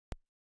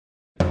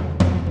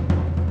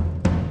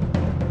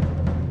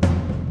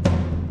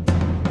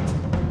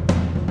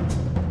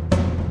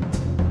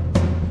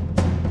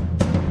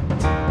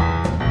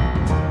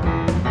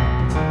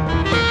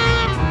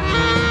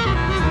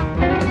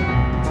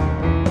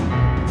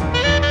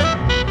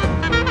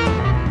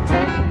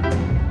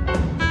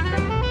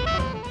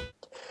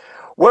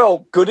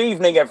Well, good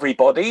evening,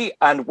 everybody,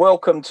 and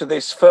welcome to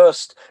this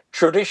first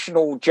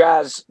traditional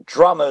jazz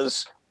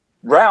drummers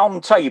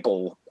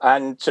roundtable.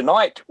 And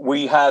tonight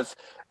we have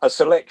a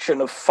selection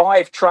of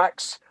 5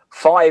 tracks,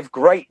 5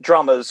 great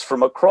drummers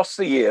from across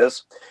the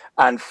years,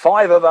 and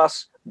 5 of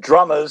us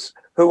drummers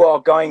who are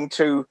going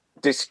to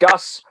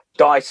discuss,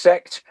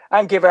 dissect,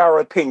 and give our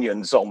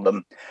opinions on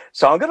them.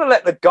 So I'm going to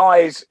let the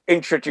guys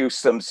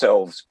introduce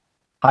themselves.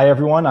 Hi,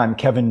 everyone. I'm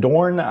Kevin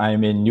Dorn.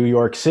 I'm in New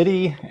York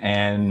City,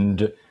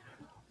 and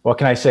what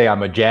can I say?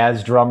 I'm a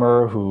jazz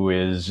drummer who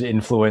is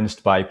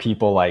influenced by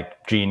people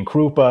like Gene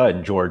Krupa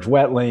and George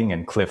Wettling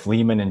and Cliff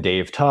Leeman and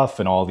Dave Tuff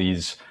and all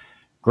these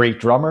great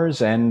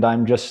drummers, and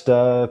I'm just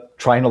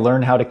trying to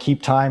learn how to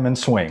keep time and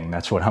swing.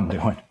 That's what I'm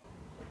doing.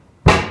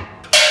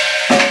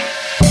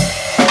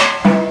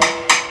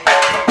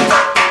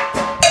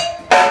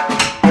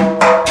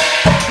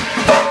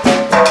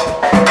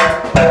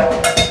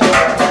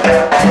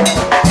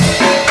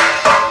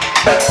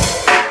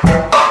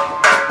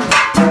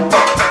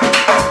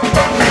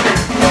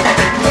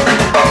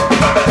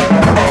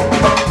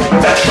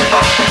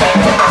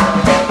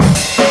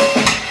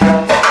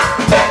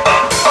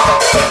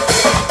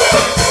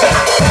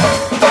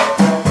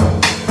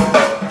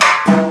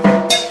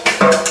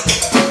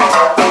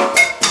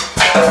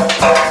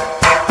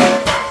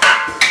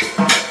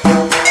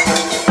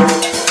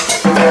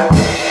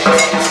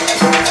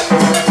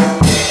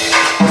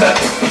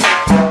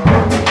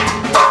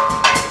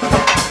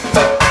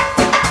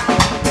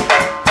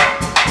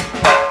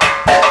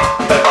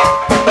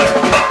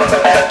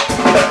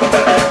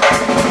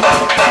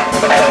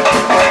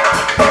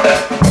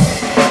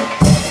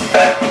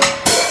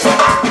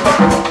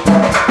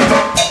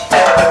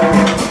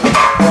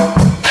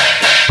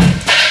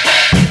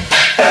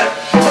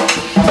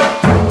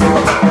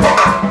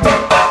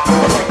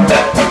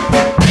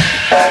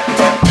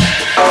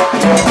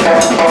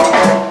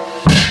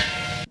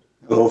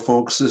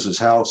 This is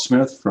Hal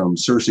Smith from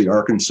Searcy,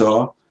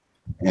 Arkansas,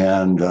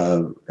 and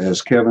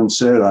as Kevin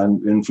said,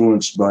 I'm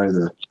influenced by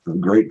the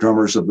great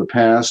drummers of the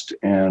past,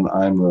 and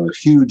I'm a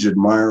huge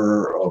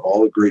admirer of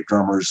all the great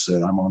drummers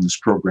that I'm on this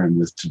program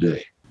with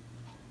today.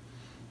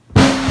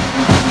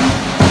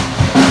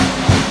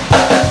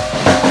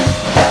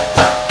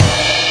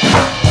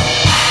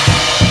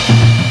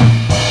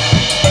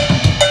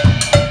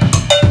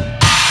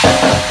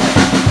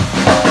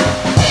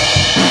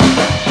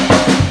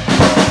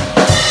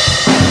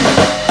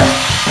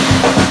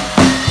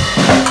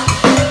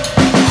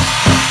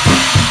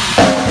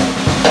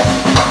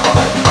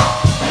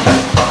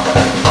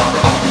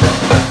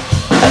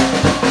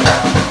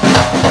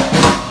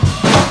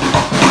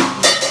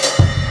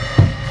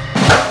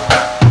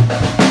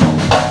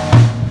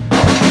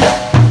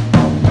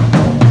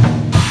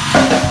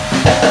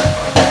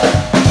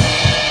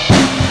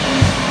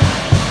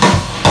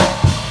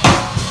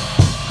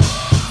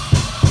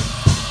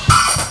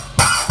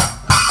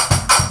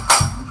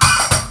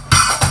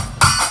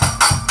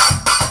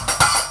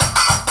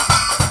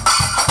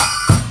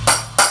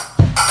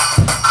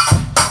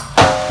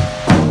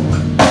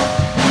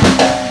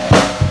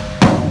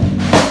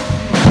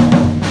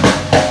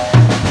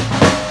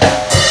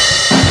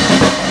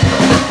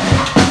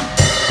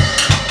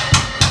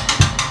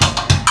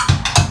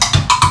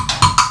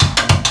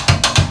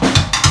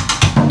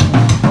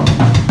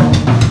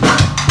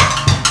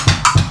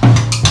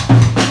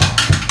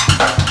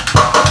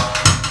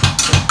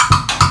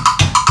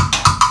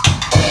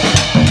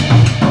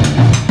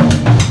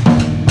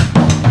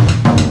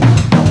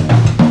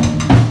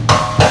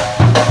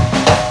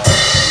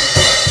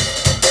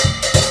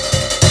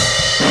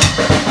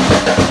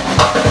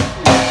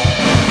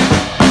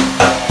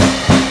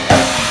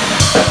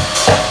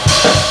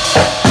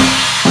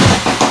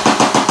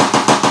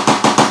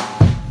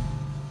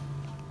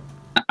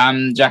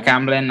 I'm Jack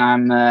Amblin.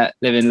 I'm live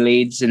in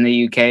Leeds in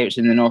the UK, which is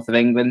in the north of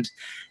England.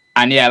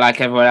 And yeah,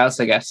 like everyone else,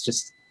 I guess,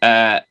 just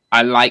I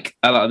like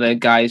a lot of the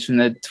guys from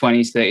the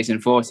 20s, 30s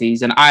and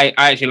 40s. And I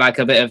actually like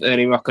a bit of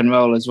early rock and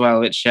roll as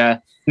well, which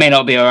may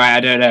not be all right, I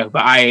don't know,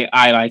 but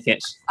I like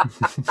it.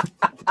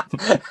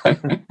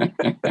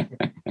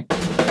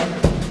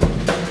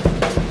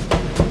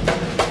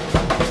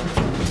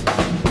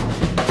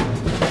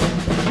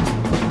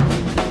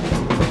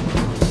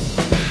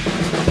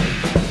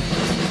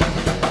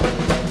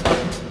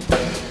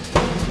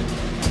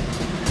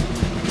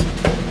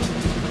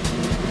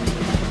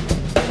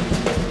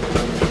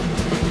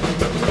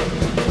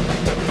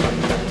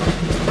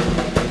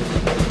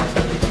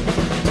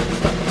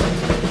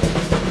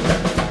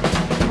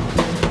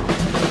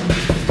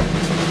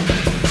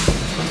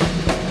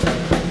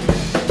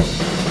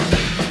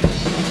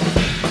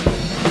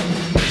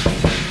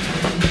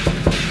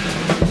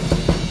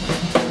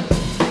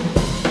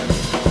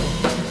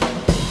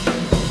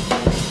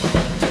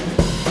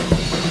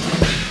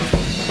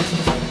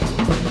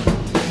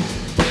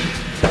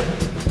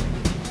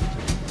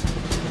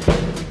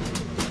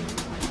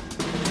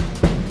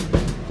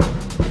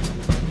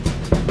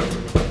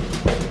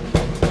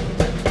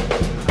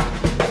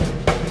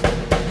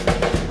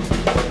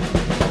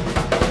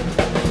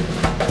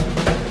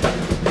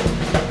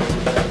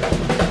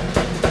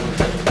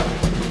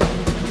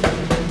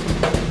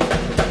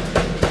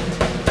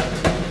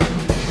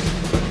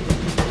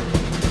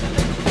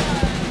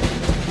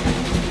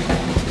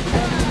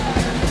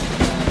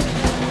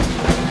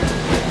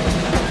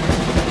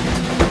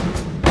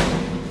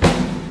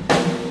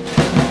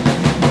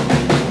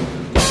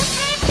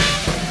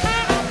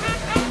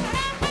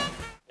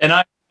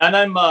 And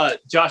I'm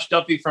Josh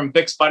Duffee from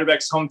Vic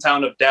Spiderbeck's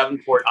hometown of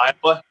Davenport,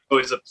 Iowa.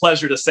 Always a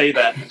pleasure to say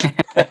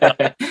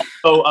that.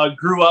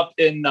 Grew up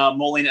in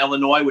Moline,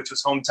 Illinois, which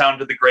was hometown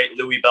to the great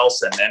Louis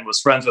Bellson, and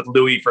was friends with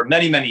Louis for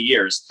many, many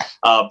years.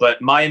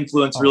 But my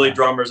influence really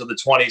drummers of the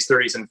 20s,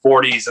 30s, and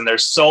 40s. And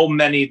there's so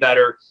many that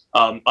are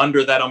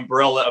under that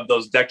umbrella of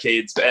those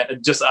decades.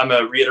 And I'm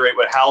going to reiterate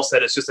what Hal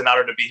said. It's just an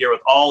honor to be here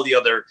with all the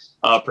other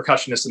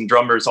percussionists and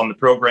drummers on the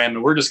program.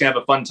 And we're just going to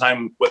have a fun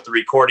time with the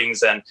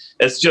recordings. And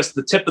it's just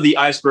the tip of the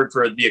iceberg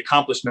for the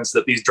accomplishments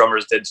that these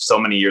drummers did so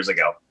many years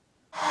ago.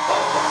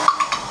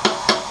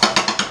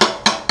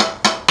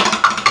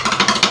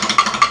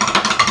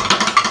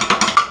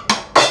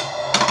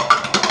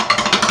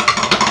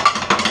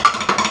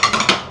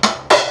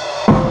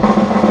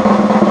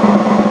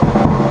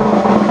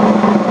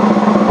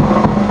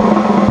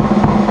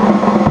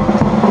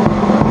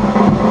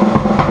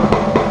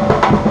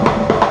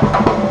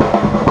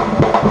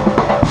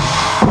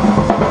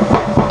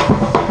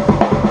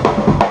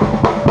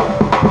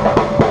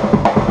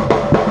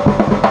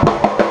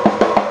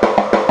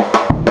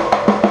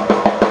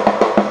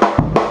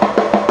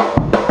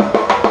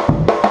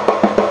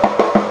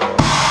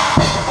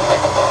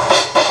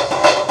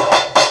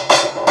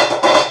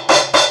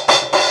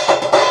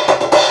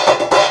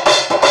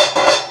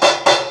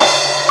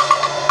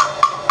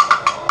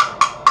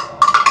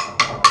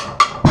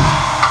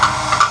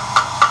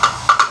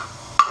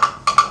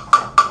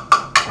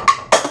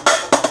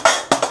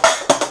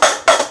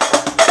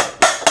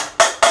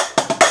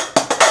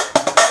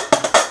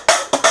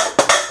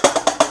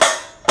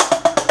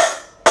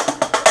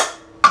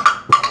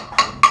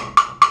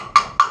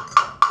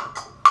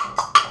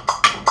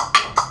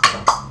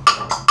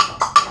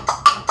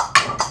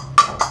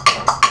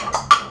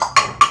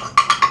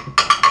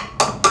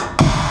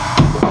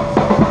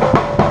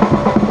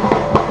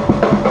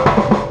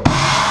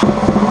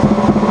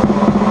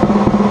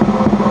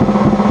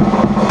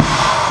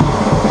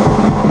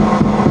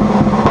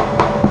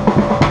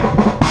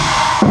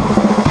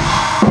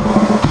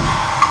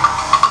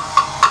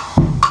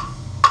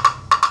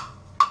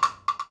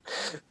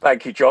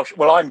 Thank you, Josh.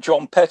 Well, I'm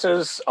John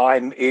Petters.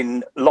 I'm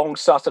in Long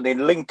Sutton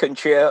in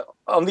Lincolnshire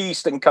on the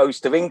eastern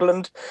coast of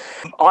England.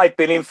 I've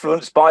been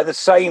influenced by the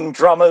same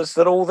drummers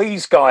that all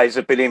these guys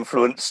have been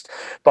influenced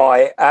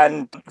by,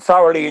 and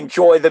thoroughly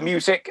enjoy the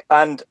music.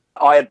 And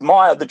I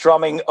admire the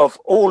drumming of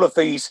all of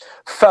these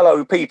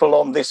fellow people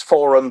on this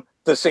forum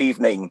this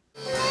evening.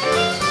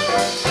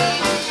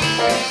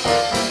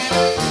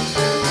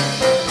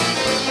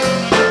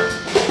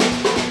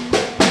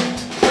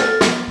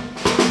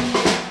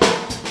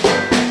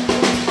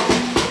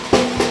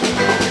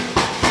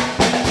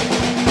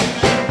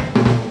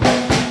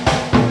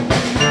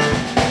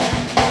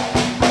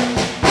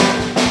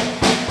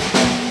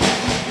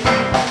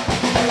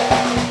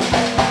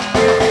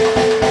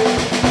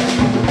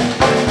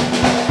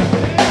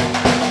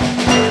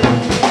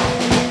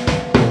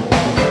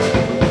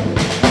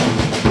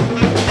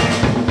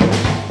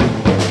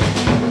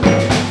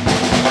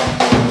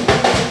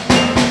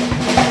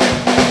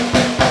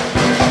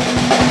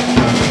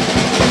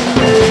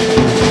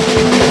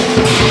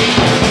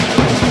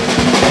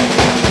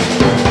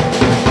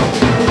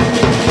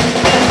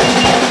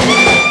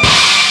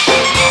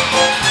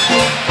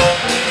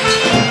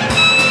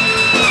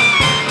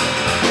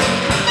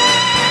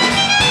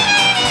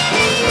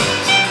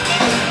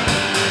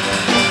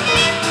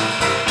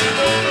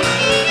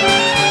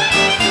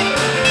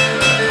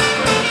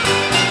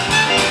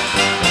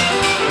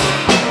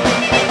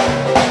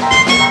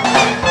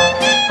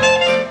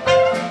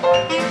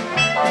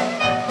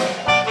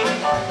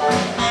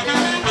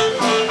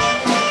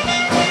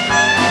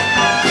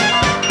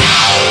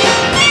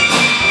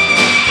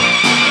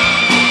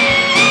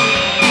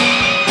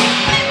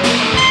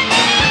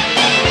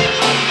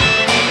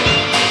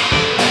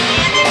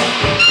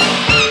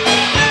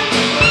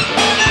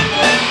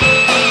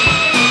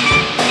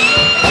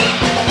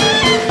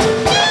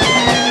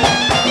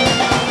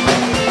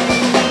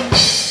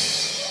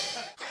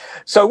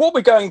 So what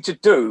we're going to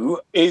do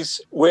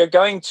is we're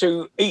going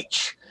to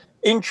each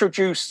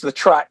introduce the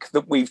track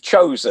that we've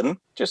chosen,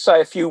 just say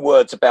a few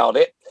words about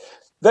it.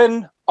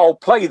 Then I'll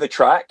play the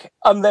track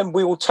and then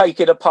we will take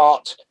it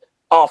apart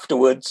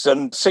afterwards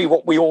and see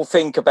what we all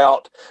think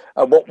about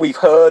what we've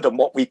heard and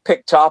what we've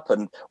picked up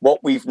and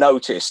what we've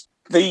noticed.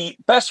 The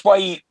best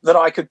way that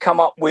I could come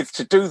up with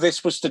to do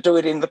this was to do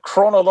it in the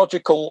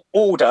chronological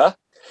order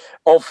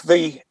of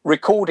the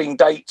recording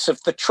dates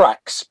of the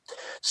tracks.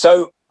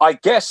 So I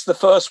guess the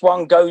first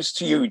one goes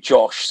to you,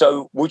 Josh.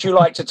 So would you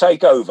like to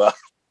take over?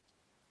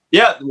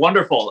 Yeah,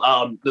 wonderful.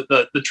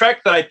 The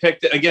track that I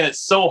picked, again,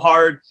 it's so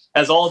hard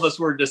as all of us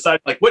were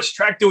deciding, like, which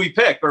track do we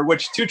pick or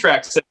which two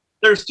tracks?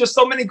 There's just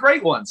so many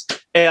great ones.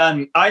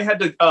 And I had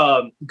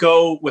to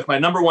go with my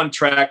number one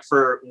track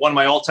for one of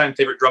my all-time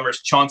favorite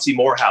drummers, Chauncey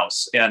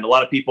Morehouse. And a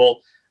lot of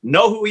people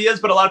know who he is,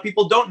 but a lot of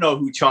people don't know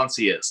who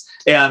Chauncey is.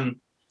 And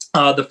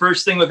the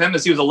first thing with him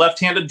is he was a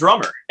left-handed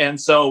drummer. And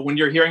so when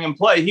you're hearing him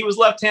play, he was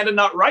left-handed,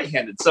 not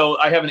right-handed. So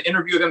I have an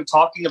interview with him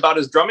talking about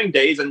his drumming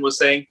days and was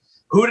saying,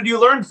 who did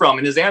you learn from?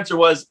 And his answer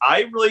was,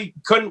 I really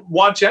couldn't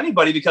watch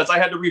anybody because I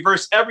had to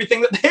reverse everything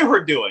that they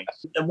were doing.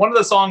 And one of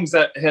the songs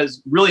that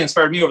has really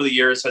inspired me over the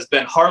years has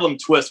been Harlem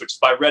Twist, which is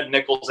by Red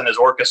Nichols and his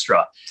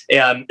orchestra.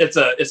 And it's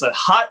a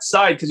hot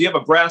side because you have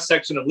a brass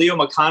section of Leo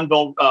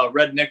McConville,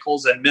 Red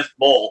Nichols, and Miff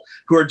Mole,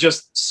 who are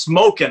just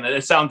smoking, and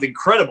it sounds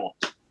incredible,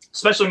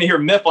 especially when you hear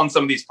Miff on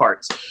some of these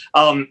parts.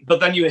 But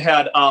then you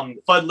had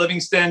Fudd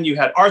Livingston, you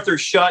had Arthur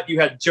Schutt,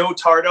 you had Joe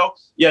Tardo,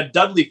 you had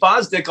Dudley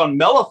Fosdick on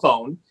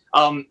mellophone.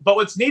 But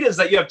what's neat is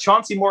that you have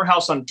Chauncey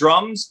Morehouse on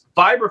drums,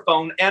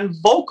 vibraphone, and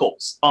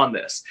vocals on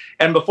this.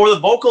 And before the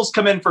vocals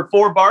come in for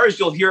 4 bars,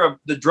 you'll hear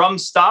the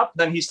drums stop.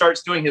 Then he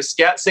starts doing his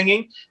scat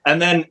singing.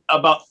 And then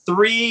about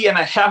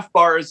 3.5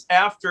 bars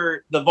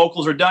after the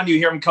vocals are done, you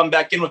hear him come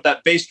back in with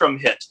that bass drum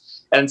hit.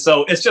 And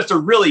so it's just a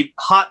really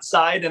hot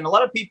side. And a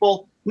lot of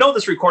people know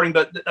this recording,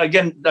 but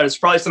again, there's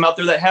probably some out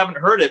there that haven't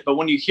heard it. But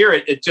when you hear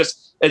it, it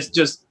just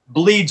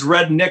bleeds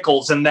Red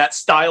Nichols and that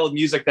style of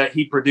music that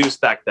he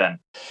produced back then.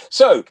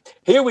 So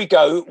here we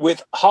go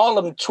with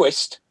Harlem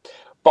Twist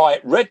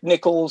by Red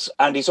Nichols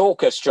and his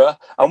orchestra.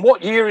 And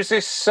what year is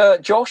this,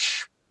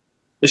 Josh?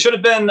 It should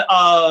have been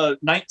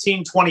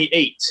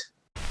 1928.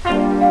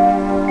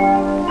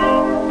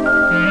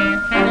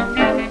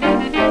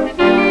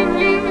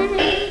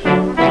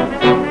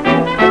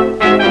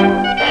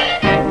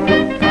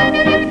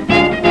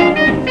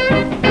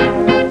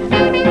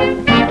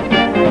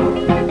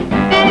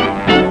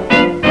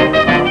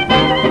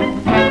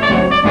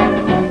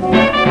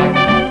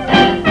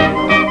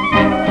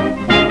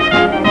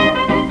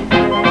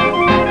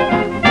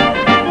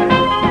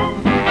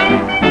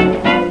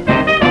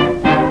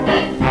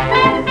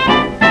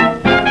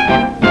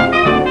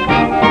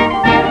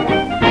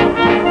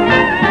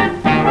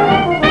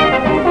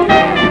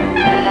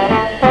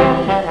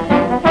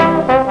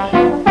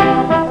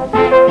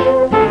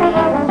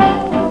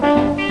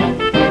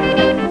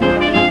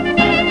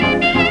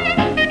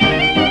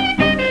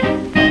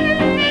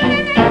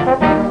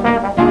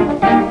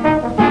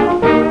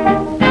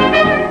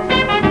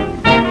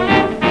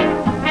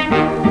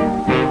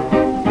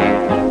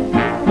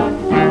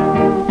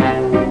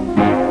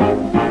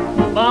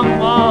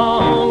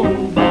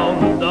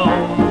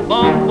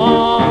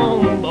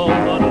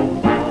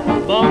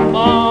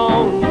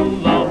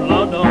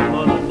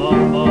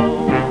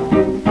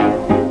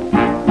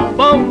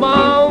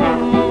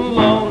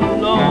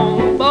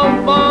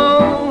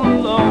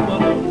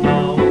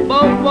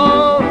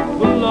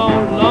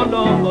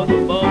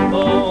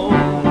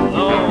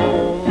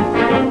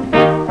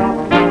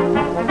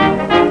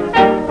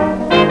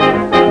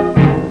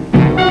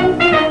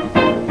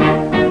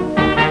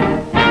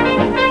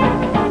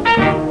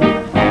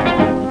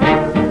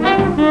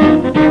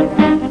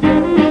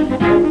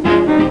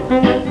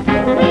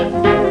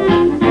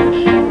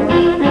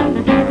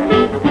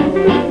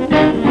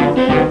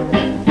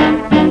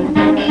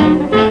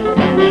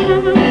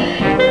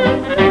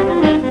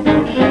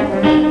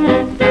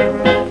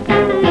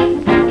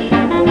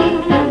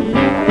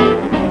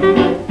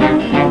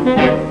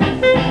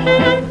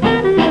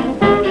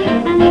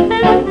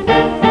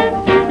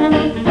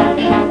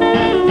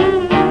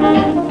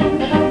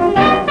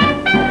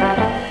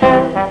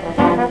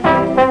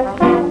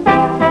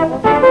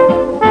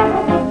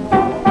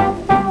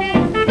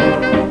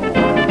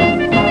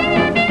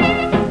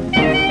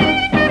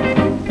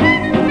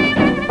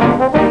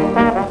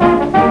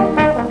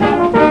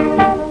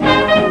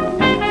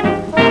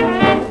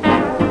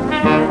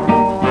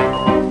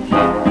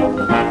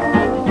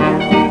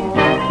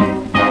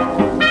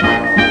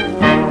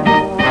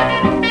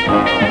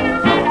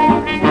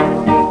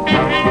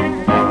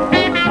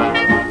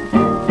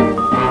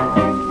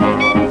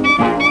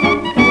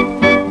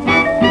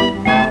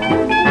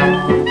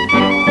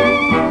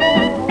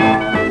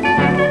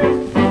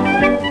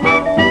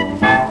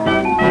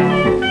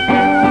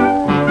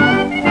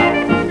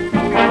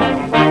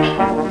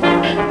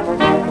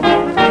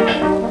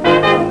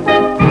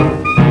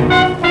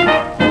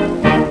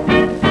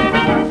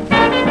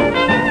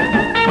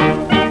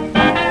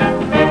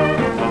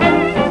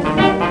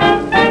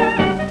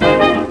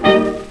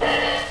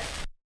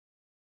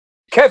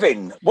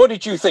 Kevin, what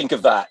did you think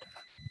of that?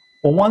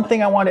 Well, one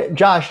thing I wanted,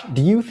 Josh,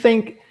 do you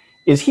think,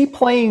 is he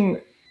playing,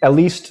 at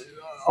least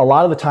a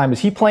lot of the time, is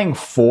he playing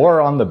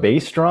 4 on the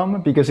bass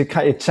drum? Because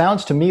it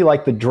sounds to me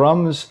like the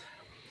drums,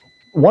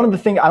 one of the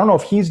things, I don't know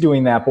if he's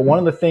doing that, but one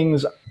of the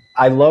things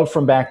I love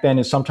from back then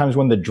is sometimes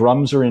when the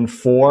drums are in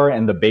 4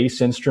 and the bass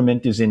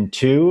instrument is in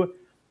 2.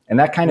 And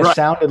that kind of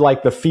sounded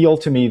like the feel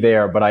to me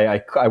there, but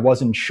I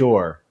wasn't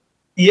sure.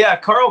 Yeah,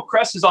 Carl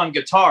Kress is on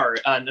guitar,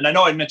 and I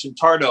know I mentioned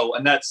Tardo,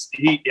 and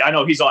I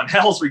know he's on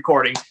Hal's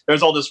recording.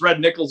 There's all this Red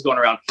Nichols going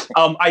around.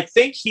 I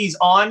think he's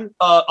on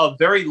a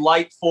very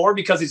light 4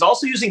 because he's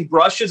also using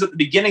brushes at the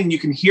beginning. You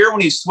can hear when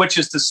he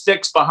switches to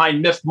sticks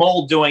behind Miff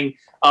Mole doing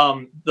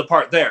the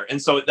part there,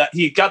 and so that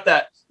he got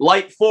that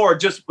light 4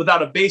 just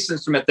without a bass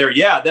instrument there.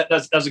 Yeah,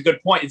 that's a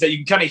good point. Is that you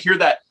can kind of hear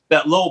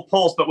that low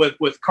pulse, but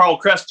with Carl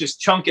Kress just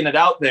chunking it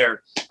out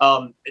there.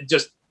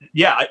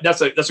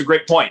 That's a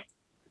great point.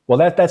 Well,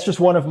 that's just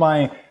one of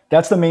my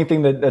that's the main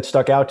thing that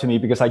stuck out to me,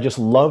 because I just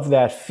love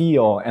that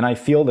feel. And I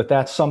feel that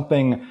that's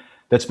something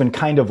that's been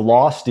kind of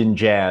lost in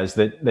jazz,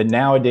 that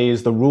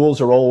nowadays the rules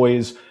are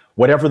always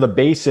whatever the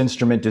bass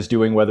instrument is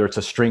doing, whether it's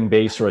a string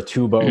bass or a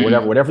tuba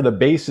or whatever the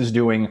bass is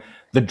doing,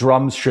 the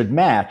drums should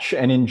match.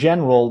 And in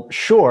general,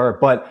 sure,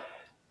 but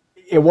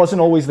it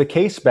wasn't always the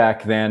case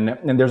back then.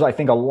 And there's, I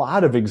think, a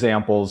lot of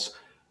examples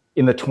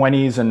in the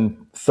 20s and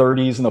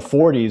 30s and the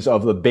 40s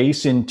of the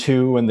bass in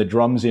 2 and the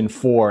drums in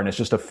 4. And it's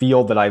just a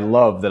field that I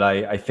love that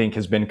I think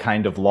has been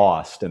kind of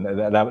lost. And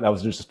that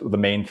was just the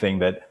main thing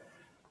that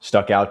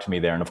stuck out to me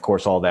there. And of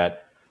course, all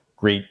that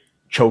great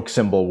choke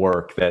cymbal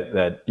work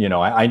that you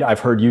know, I've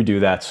heard you do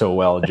that so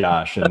well,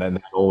 Josh. And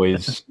then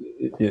always,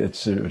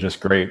 it's just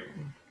great.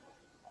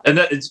 And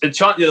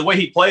the way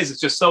he plays is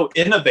just so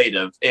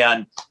innovative.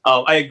 And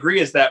I agree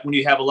is that when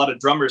you have a lot of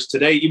drummers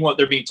today, even what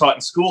they're being taught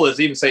in school is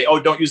even say, oh,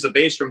 don't use the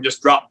bass drum,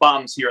 just drop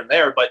bombs here and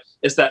there. But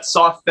it's that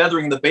soft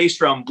feathering the bass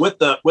drum with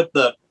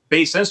the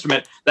bass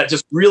instrument that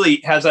just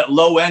really has that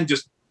low end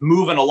just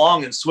moving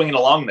along and swinging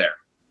along there.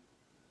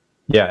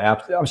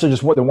 Yeah, so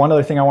just the one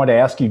other thing I wanted to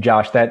ask you,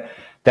 Josh,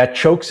 that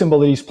choke cymbal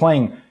that he's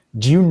playing,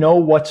 do you know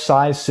what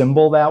size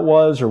cymbal that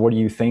was, or what do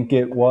you think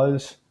it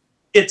was?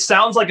 It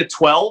sounds like a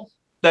 12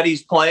 that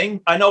he's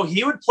playing. I know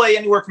he would play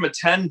anywhere from a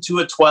 10 to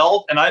a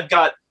 12, and I've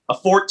got a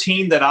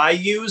 14 that I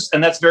use,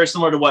 and that's very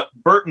similar to what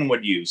Burton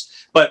would use.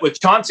 But with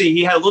Chauncey,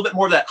 he had a little bit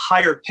more of that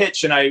higher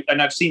pitch, and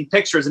I've seen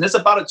pictures, and it's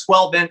about a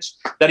 12-inch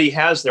that he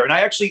has there. And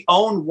I actually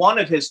own one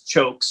of his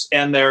chokes,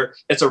 and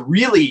it's a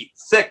really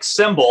thick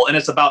cymbal, and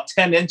it's about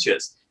 10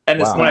 inches.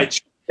 And it's when I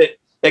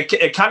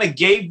it kind of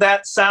gave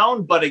that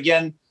sound, but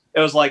again, it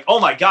was like, oh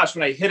my gosh,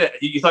 when I hit it,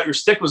 you thought your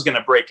stick was going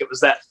to break. It was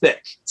that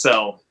thick.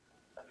 So.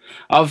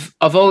 Of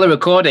all the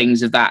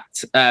recordings of that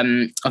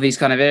of these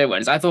kind of era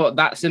ones, I thought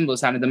that cymbal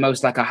sounded the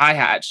most like a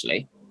hi-hat.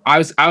 Actually, I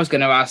was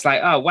going to ask,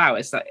 like, oh wow,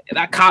 it's like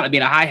that can't have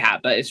been a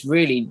hi-hat, but it's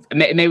really,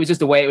 maybe it was just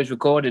the way it was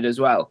recorded as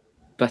well.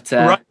 But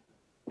right.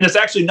 And it's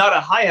actually not a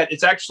hi-hat.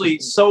 It's actually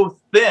so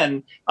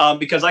thin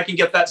because I can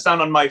get that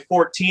sound on my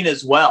 14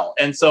 as well.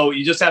 And so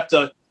you just have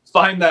to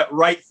find that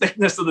right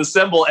thickness of the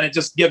cymbal, and it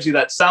just gives you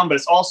that sound. But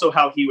it's also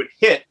how he would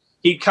hit.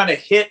 He'd kind of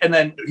hit, and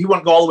then he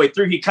wouldn't go all the way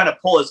through. He'd kind of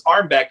pull his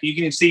arm back. You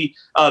can see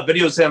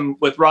videos of him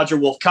with Roger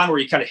Wolf-Kahn where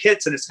he kind of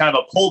hits, and it's kind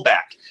of a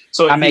pullback.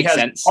 So that he makes has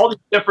sense. all these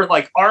different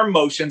like arm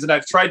motions, and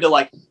I've tried to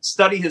like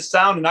study his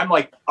sound, and I'm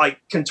like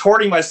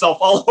contorting myself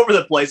all over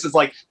the place. It's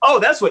like, oh,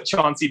 that's what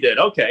Chauncey did.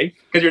 Okay,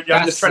 because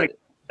I'm just trying to get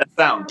that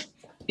sound.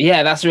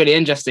 Yeah, that's really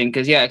interesting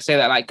because, yeah, I say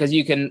that, like, because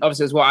you can,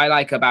 obviously, it's what I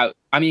like about,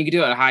 I mean, you can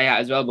do it on a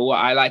hi-hat as well, but what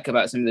I like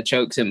about some of the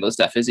choke cymbal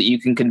stuff is that you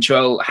can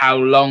control how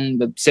long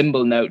the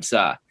cymbal notes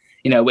are,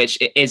 you know, which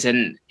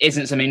isn't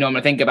something you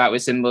normally think about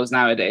with cymbals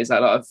nowadays. Like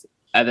a lot of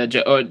other,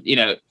 or, you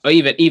know, or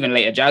even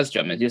later jazz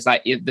drummers, just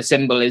like the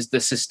cymbal is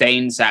the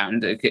sustained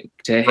sound to hit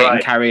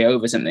and carry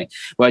over something,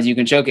 whereas you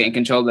can choke it and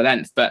control the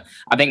length. But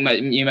I think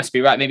you must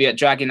be right. Maybe at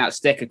dragging that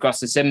stick across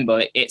the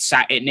cymbal,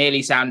 it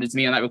nearly sounded to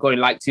me on that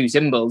recording like two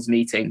cymbals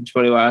meeting. Which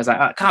probably why I was like,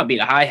 oh, it can't be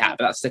the hi-hat,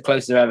 but that's the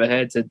closest I've ever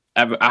heard to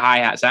a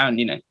hi-hat sound.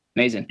 You know,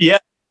 amazing. Yeah,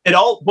 it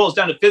all boils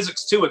down to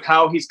physics too, with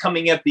how he's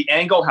coming at the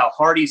angle, how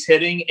hard he's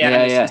hitting,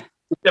 and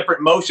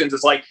different motions.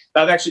 It's like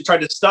I've actually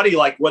tried to study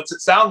like what's it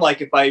sound like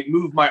if I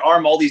move my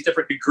arm all these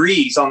different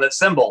degrees on that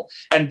cymbal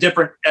and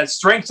different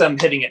strengths I'm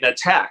hitting it in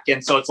attack.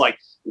 And so it's like,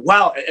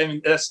 wow.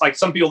 And that's like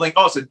some people think,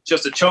 oh, it's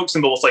just a choke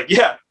cymbal. It's like,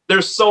 yeah,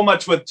 there's so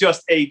much with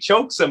just a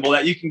choke cymbal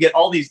that you can get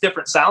all these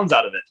different sounds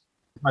out of it.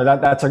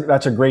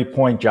 That's a great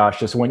point, Josh.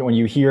 Just when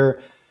you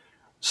hear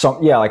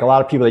like a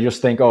lot of people, they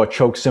just think, oh, a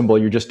choke cymbal,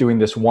 you're just doing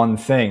this one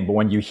thing. But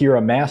when you hear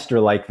a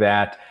master like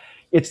that,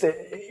 it's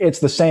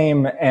the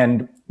same.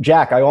 And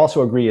Jack, I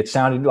also agree. It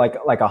sounded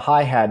like a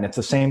hi-hat, and it's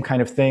the same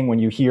kind of thing when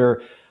you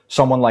hear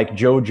someone like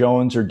Joe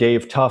Jones or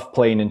Dave Tuff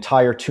play an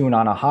entire tune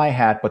on a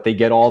hi-hat, but they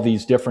get all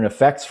these different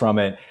effects from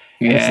it.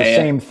 And it's the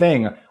same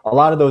thing. A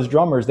lot of those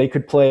drummers, they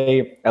could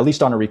play, at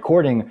least on a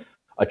recording,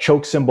 a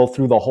choke cymbal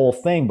through the whole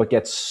thing, but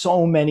get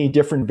so many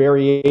different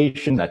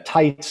variations, a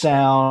tight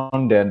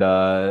sound and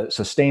a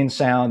sustained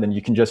sound, and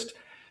you can just,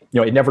 you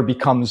know, it never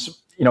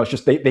becomes, you know, it's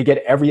just they get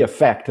every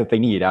effect that they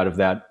need out of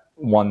that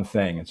one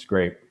thing. It's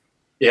great.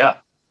 Yeah.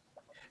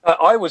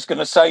 I was going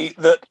to say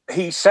that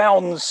he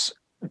sounds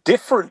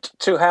different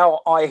to how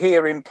I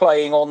hear him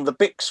playing on the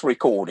Bix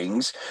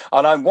recordings,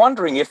 and I'm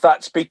wondering if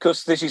that's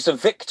because this is a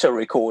Victor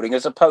recording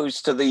as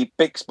opposed to the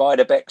Bix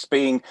Beiderbecks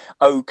being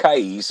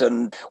OKs.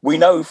 And we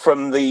know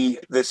from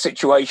the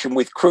situation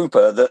with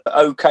Krupa that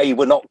OK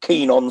were not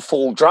keen on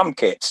full drum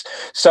kits.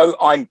 So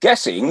I'm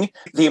guessing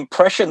the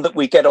impression that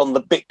we get on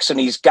the Bix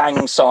and his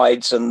gang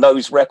sides and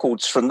those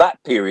records from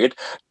that period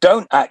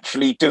don't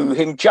actually do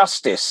him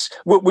justice.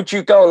 Would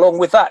you go along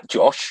with that,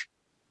 Josh?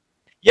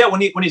 Yeah,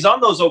 when he's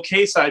on those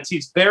okay sides,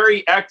 he's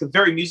very active,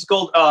 very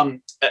musical,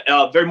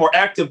 very more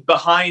active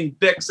behind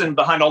Bix and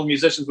behind all the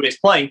musicians when he's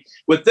playing.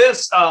 With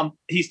this,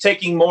 he's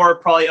taking more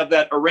probably of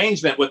that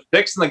arrangement with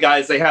Bix and the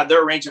guys. They had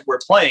their arrangement we're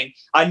playing.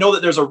 I know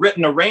that there's a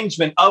written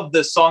arrangement of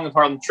this song of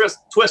Harlem Twist,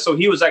 so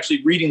he was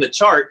actually reading the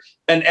chart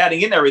and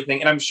adding in everything.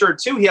 And I'm sure,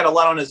 too, he had a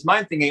lot on his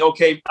mind thinking,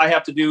 okay, I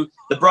have to do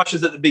the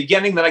brushes at the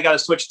beginning, then I got to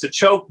switch to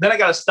choke, then I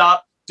got to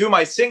stop, do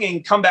my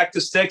singing, come back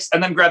to sticks,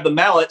 and then grab the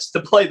mallets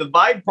to play the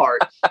vibe part.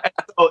 And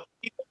so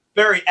he's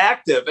very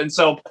active. And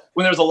so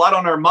when there's a lot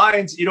on our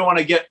minds, you don't want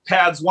to get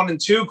pads 1 and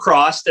 2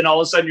 crossed, and all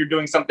of a sudden you're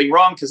doing something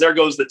wrong because there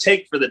goes the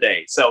take for the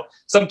day. So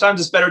sometimes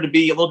it's better to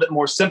be a little bit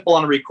more simple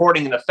on a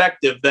recording and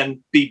effective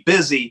than be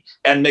busy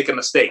and make a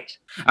mistake.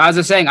 As I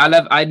was saying,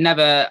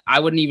 I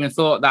wouldn't even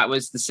thought that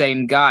was the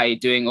same guy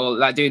doing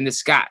the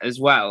scat as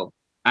well.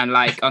 And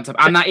like on top,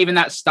 and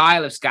that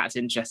style of scat's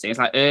interesting. It's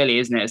like early,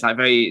 isn't it? It's like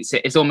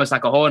it's almost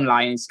like a horn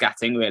line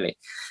scatting, really.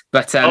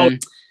 But and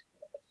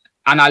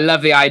I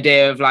love the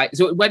idea of like.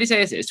 So where do you say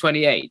this is?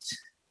 28.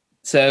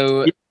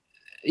 So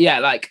yeah,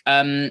 like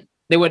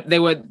they were.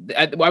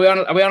 Are we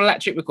on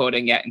electric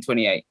recording yet in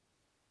 28?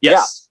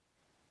 Yes.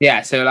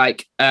 Yeah. So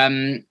like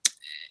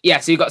yeah,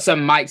 so you've got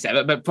some mics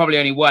there, but probably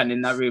only one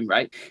in that room,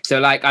 right? So,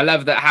 like, I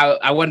love that.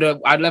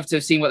 I'd love to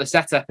have seen what the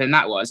setup in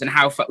that was and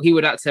how he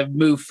would have to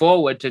move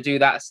forward to do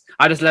that.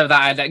 I just love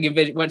that.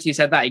 Once you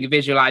said that, you can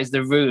visualize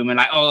the room and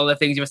like all the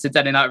things you must have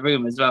done in that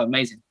room as well.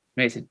 Amazing.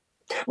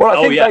 Well,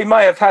 I think they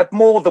may have had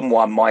more than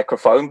one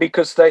microphone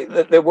because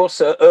there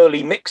was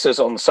early mixers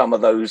on some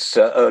of those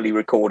early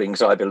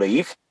recordings, I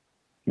believe.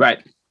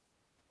 Right.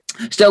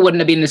 Still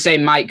wouldn't have been the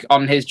same mic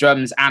on his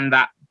drums and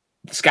that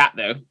scat,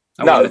 though.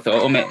 I would have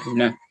thought, or maybe,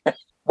 no.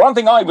 One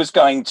thing I was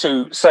going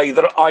to say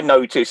that I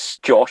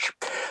noticed, Josh,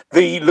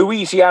 the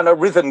Louisiana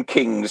Rhythm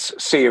Kings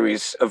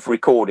series of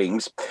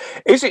recordings,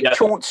 is it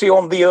Chauncey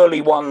on the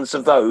early ones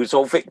of those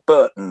or Vic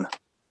Burton?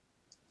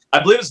 I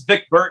believe it's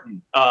Vic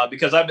Burton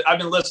because I've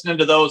been listening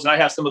to those and I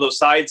have some of those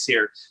sides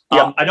here.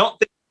 I don't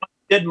think I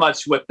did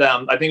much with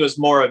them. I think it was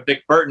more of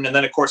Vic Burton. And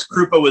then, of course,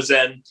 Krupa was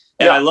in.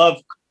 And I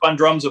love on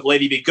drums of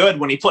Lady Be Good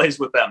when he plays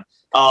with them.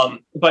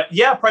 But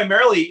yeah,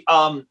 primarily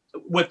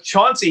with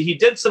Chauncey, he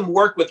did some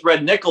work with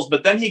Red Nichols,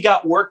 but then he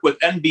got work with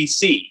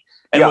NBC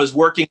and was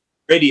working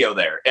radio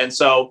there. And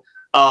so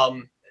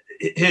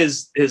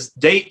his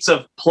dates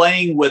of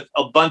playing with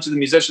a bunch of the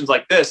musicians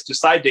like this,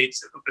 just side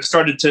dates,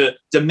 started to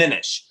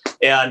diminish.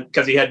 And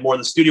because he had more of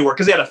the studio work,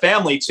 because he had a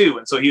family too.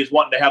 And so he was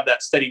wanting to have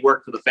that steady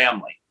work for the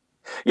family.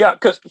 Yeah,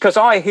 because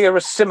I hear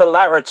a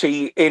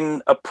similarity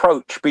in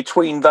approach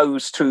between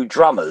those two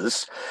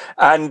drummers,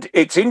 and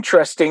it's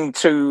interesting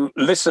to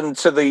listen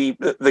to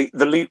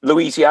the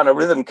Louisiana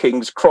Rhythm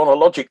Kings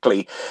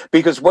chronologically,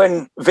 because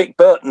when Vic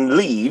Burton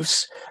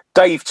leaves,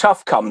 Dave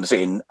Tough comes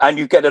in, and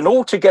you get an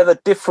altogether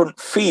different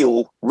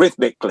feel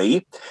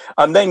rhythmically,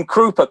 and then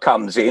Krupa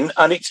comes in,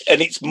 and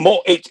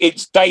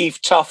it's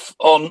Dave Tough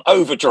on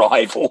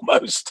overdrive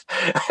almost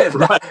in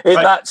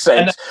that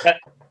sense.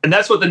 And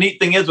that's what the neat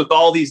thing is with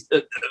all these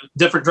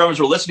different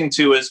drummers we're listening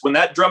to is when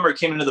that drummer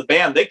came into the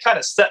band, they kind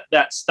of set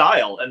that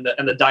style and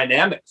the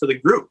dynamic for the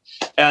group.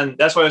 And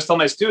that's why I was telling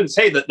my students,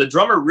 hey, that the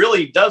drummer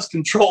really does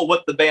control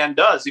what the band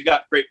does. You've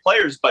got great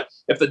players, but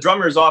if the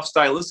drummer is off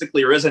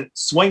stylistically or isn't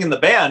swinging the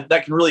band,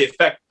 that can really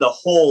affect the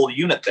whole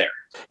unit there.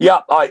 Yeah,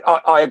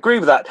 I agree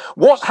with that.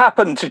 What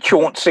happened to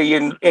Chauncey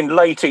in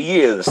later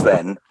years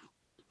then?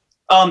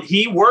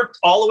 He worked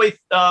all the way,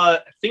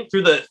 I think,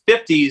 through the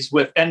 50s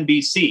with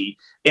NBC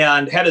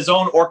and had his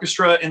own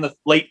orchestra in the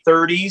late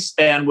 30s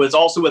and was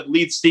also with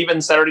Leith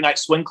Stevens' Saturday Night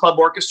Swing Club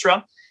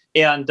Orchestra.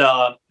 And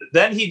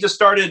then he just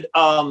started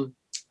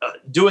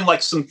doing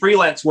like some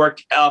freelance work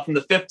from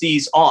the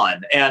 50s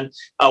on. And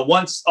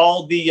once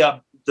all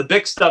the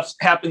big stuff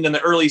happened in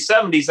the early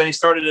 70s, then he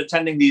started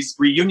attending these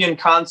reunion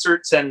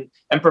concerts and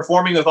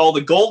performing with all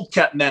the Gold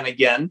Kept Men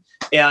again.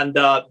 And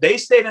they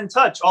stayed in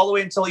touch all the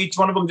way until each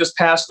one of them just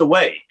passed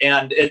away.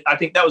 And I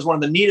think that was one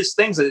of the neatest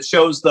things, that it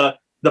shows the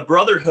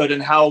brotherhood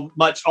and how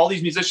much all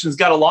these musicians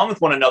got along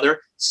with one another,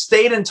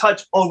 stayed in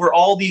touch over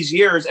all these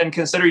years and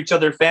consider each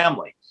other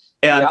family.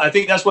 And I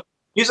think that's what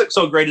music's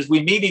so great, is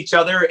we meet each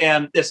other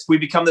and we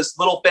become this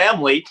little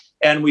family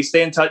and we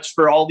stay in touch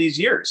for all these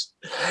years.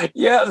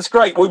 Yeah, that's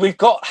great. Well, we've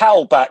got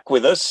Hal back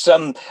with us.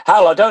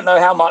 Hal, I don't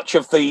know how much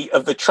of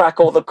the track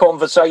or the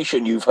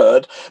conversation you've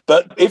heard,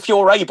 but if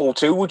you're able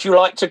to, would you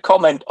like to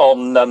comment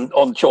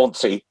on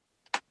Chauncey?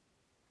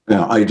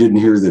 Now, I didn't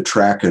hear the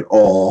track at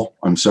all,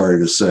 I'm sorry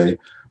to say.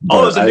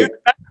 There's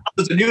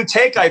a new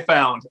take I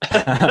found.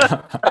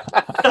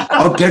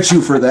 I'll get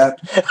you for that.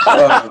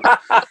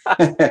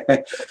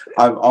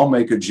 I'll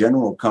make a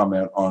general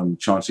comment on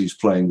Chauncey's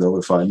playing, though,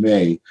 if I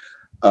may.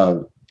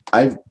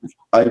 I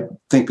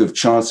think of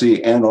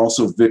Chauncey and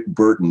also Vic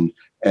Burton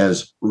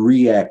as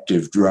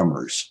reactive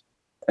drummers,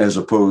 as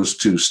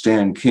opposed to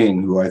Stan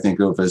King, who I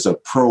think of as a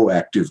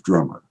proactive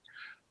drummer.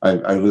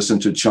 I listen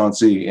to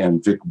Chauncey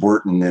and Vic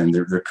Burton, and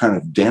they're kind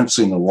of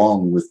dancing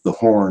along with the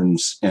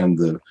horns and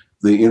the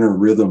inner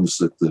rhythms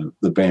that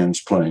the band's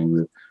playing.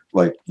 That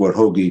like what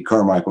Hoagie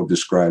Carmichael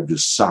described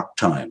as sock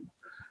time.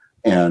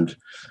 And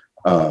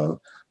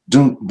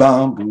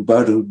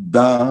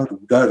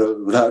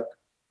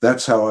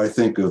that's how I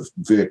think of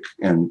Vic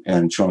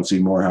and Chauncey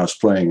Morehouse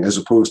playing, as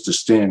opposed to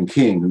Stan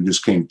King, who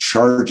just came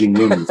charging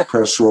in with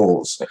press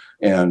rolls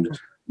and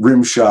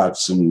rim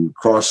shots and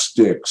cross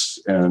sticks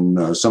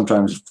and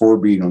sometimes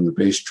 4-beat on the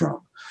bass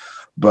drum.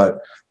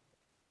 But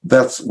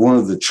that's one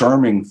of the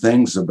charming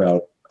things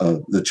about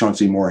the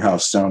Chauncey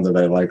Morehouse sound that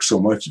I like so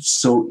much. It's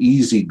so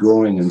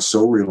easygoing and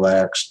so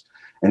relaxed,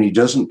 and he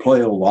doesn't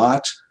play a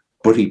lot,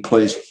 but he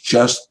plays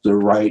just the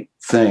right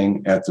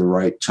thing at the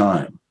right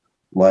time,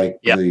 like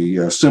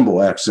the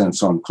cymbal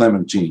accents on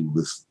Clementine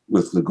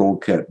with the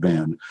Gold Cat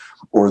Band,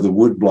 or the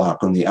woodblock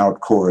on the out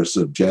chorus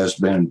of Jazz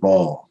Band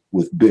Ball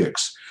with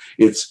Bix.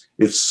 It's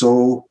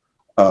so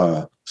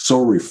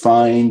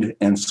refined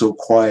and so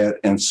quiet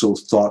and so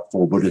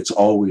thoughtful, but it's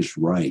always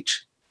right.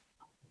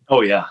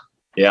 Oh yeah,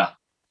 yeah.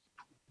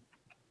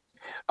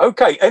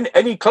 Okay, and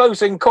any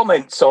closing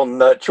comments on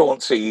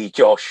Chauncey,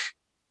 Josh?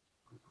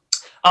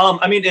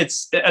 I mean,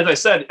 it's, as I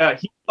said,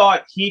 he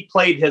thought he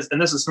played his, and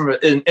this is from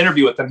an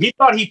interview with him, he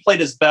thought he played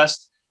his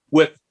best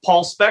with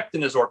Paul Specht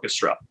in his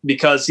orchestra,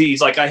 because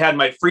he's like, I had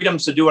my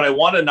freedoms to do what I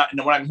wanted.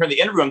 And when I'm hearing the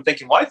interview, I'm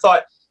thinking, well, I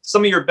thought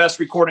some of your best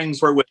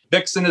recordings were with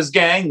Bix and his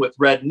gang, with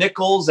Red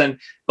Nichols.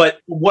 But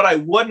what I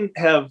would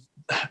have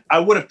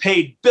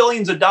paid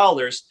billions of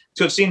dollars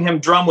to have seen him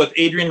drum with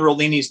Adrian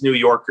Rollini's New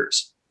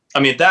Yorkers. I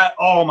mean, that,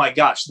 oh my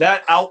gosh,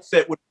 that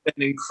outfit would have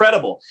been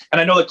incredible.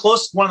 And I know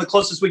one of the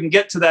closest we can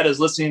get to that is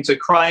listening to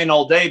Crying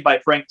All Day by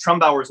Frank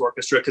Trumbauer's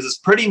orchestra, because it's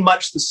pretty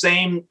much the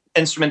same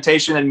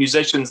instrumentation and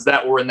musicians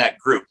that were in that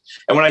group.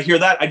 And when I hear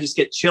that, I just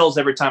get chills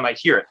every time I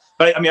hear it.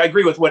 But I mean, I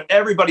agree with what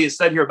everybody has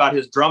said here about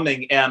his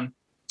drumming, and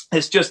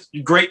it's just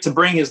great to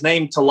bring his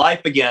name to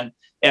life again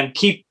and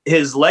keep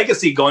his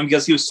legacy going,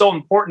 because he was so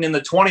important in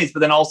the 20s, but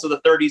then also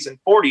the 30s and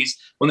 40s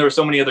when there were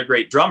so many other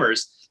great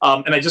drummers.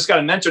 And I just got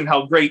to mention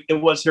how great it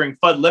was hearing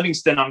Fudd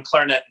Livingston on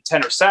clarinet and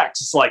tenor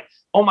sax. It's like,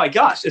 oh my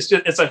gosh,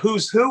 it's a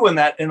who's who in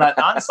that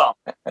ensemble.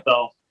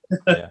 So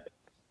yeah.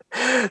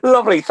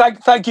 Lovely.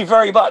 Thank you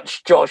very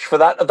much, Josh, for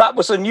that. That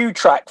was a new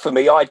track for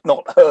me. I'd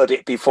not heard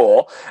it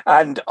before,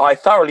 and I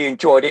thoroughly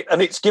enjoyed it.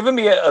 And it's given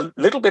me a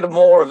little bit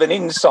more of an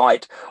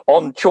insight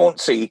on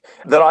Chauncey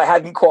that I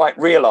hadn't quite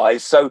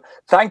realised. So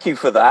thank you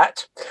for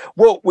that.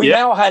 Well, we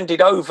now hand it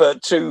over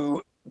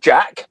to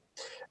Jack.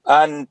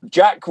 And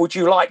Jack, would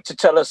you like to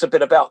tell us a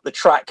bit about the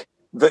track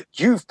that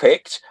you've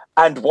picked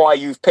and why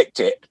you've picked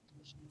it?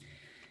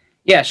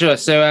 Yeah, sure.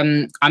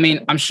 So, I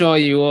mean, I'm sure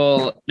you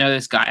all know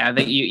this guy. I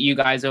think you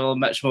guys are all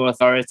much more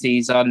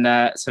authorities on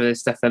some of the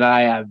stuff than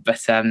I am,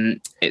 but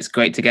it's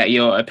great to get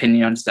your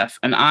opinion on stuff.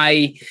 And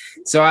I've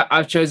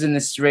chosen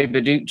this Ray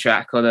Bauduc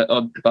track, or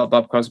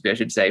Bob Crosby, I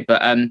should say,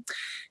 but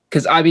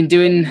because I've been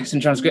doing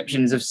some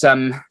transcriptions of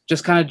some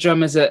just kind of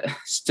drummers that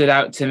stood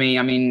out to me.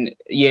 I mean,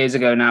 years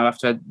ago now,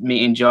 after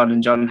meeting John,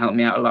 and John helped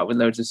me out a lot with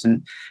loads of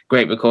some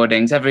great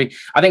recordings. I think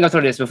I've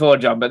told you this before,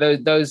 John,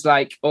 but those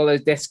like all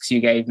those discs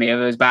you gave me of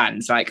those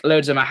bands, like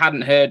loads of them I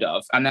hadn't heard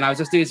of. And then I was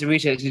just doing some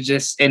research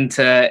just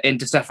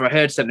into stuff where I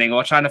heard something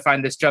or trying to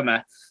find this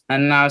drummer.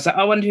 And I was like,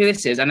 I wonder who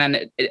this is. And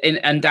then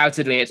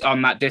undoubtedly it's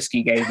on that disc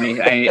you gave me.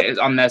 It's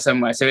on there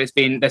somewhere. So I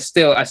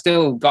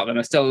still got them.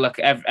 I still look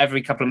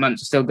every couple of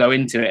months, I still go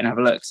into it and have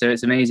a look. So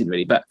it's amazing,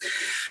 really. But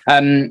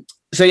so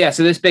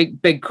this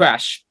big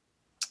crash,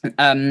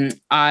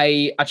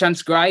 I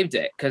transcribed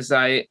it because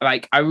what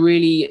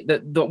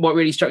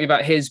really struck me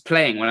about his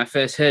playing when I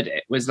first heard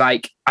it was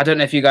like, I don't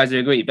know if you guys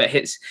would agree, but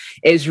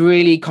it's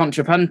really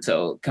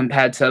contrapuntal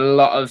compared to a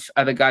lot of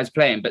other guys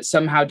playing, but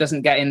somehow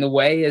doesn't get in the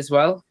way as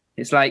well.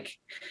 It's like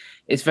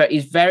he's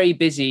very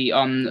busy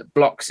on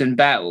blocks and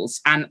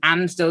bells,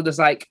 and still does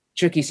like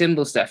tricky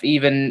cymbal stuff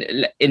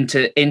even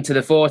into the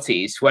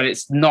 40s when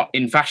it's not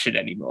in fashion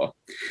anymore.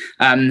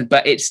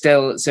 But it's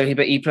still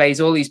he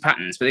plays all these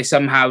patterns, but they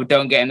somehow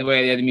don't get in the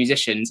way of the other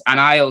musicians. And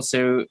I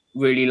also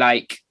really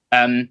like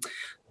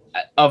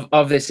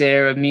of this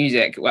era of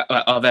music,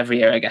 of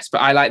every era, I guess,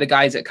 but I like the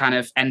guys that kind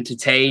of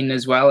entertain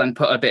as well and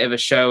put a bit of a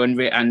show, and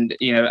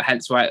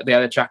hence why the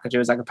other track I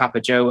chose is like a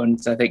Papa Joe one.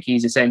 So I think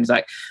he's the same. He's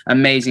like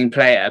amazing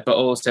player, but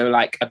also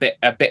like a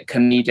bit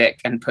comedic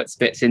and puts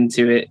bits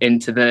into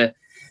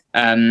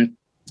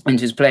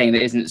his playing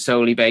that isn't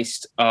solely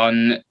based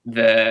on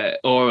the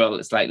oral.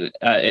 It's like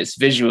it's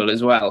visual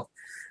as well.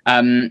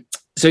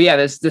 So yeah,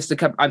 there's just a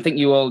couple. I think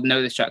you all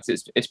know this track.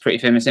 It's pretty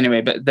famous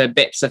anyway. But the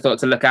bits I thought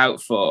to look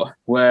out for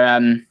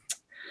were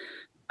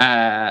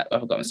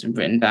I've got some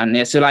written down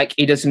here. So like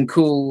he does some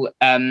cool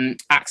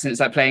accents,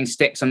 like playing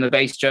sticks on the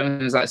bass drum.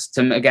 There's like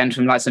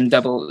some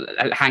double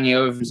hanging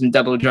over from some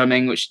double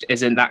drumming, which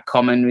isn't that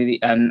common really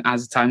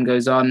as time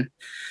goes on.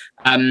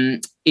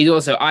 He's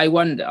also, I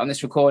wonder on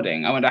this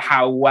recording, I wonder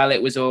how well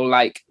it was all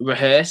like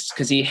rehearsed,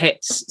 because he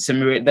hits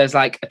there's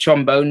like a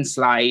trombone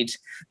slide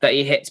that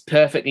he hits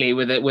perfectly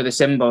with a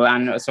cymbal.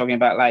 And I was talking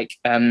about like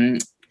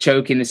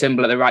choking the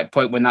cymbal at the right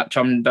point when that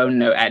trombone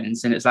note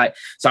ends. And it's like,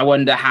 so I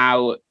wonder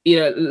how,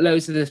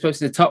 loads of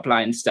the top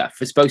line stuff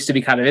is supposed to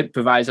be kind of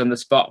improvised on the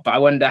spot, but I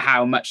wonder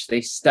how much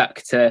they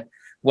stuck to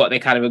what they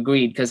kind of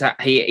agreed, because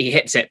he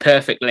hits it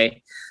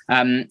perfectly.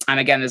 And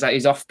again, there's like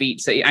his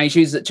offbeats, and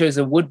he chose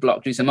a wood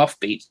block to do some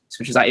offbeats,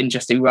 which is like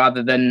interesting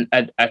rather than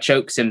a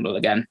choke cymbal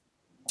again.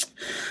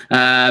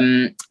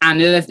 And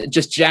the other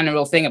just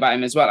general thing about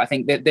him as well, I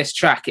think that this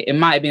track, it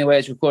might have been the way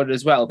it's recorded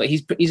as well, but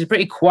he's a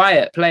pretty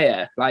quiet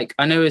player. Like,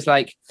 I know it's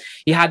like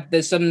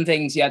there's some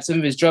things, he had some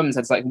of his drums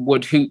had like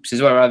wood hoops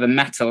as well, rather than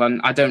metal,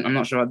 and I'm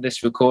not sure about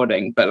this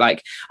recording, but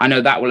like I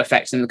know that will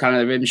affect some of the kind of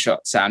the rim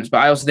shot sounds. But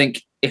I also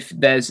think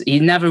he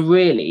never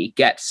really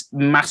gets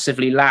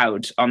massively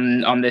loud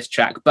on this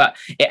track, but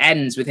it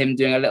ends with him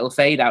doing a little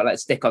fade out, like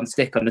stick on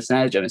stick on the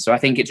snare drum. So I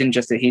think it's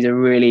interesting. He's a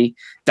really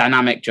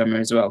dynamic drummer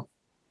as well.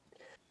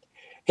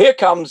 Here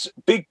comes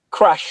Big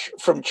Crash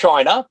from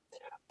China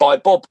by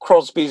Bob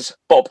Crosby's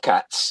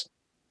Bobcats.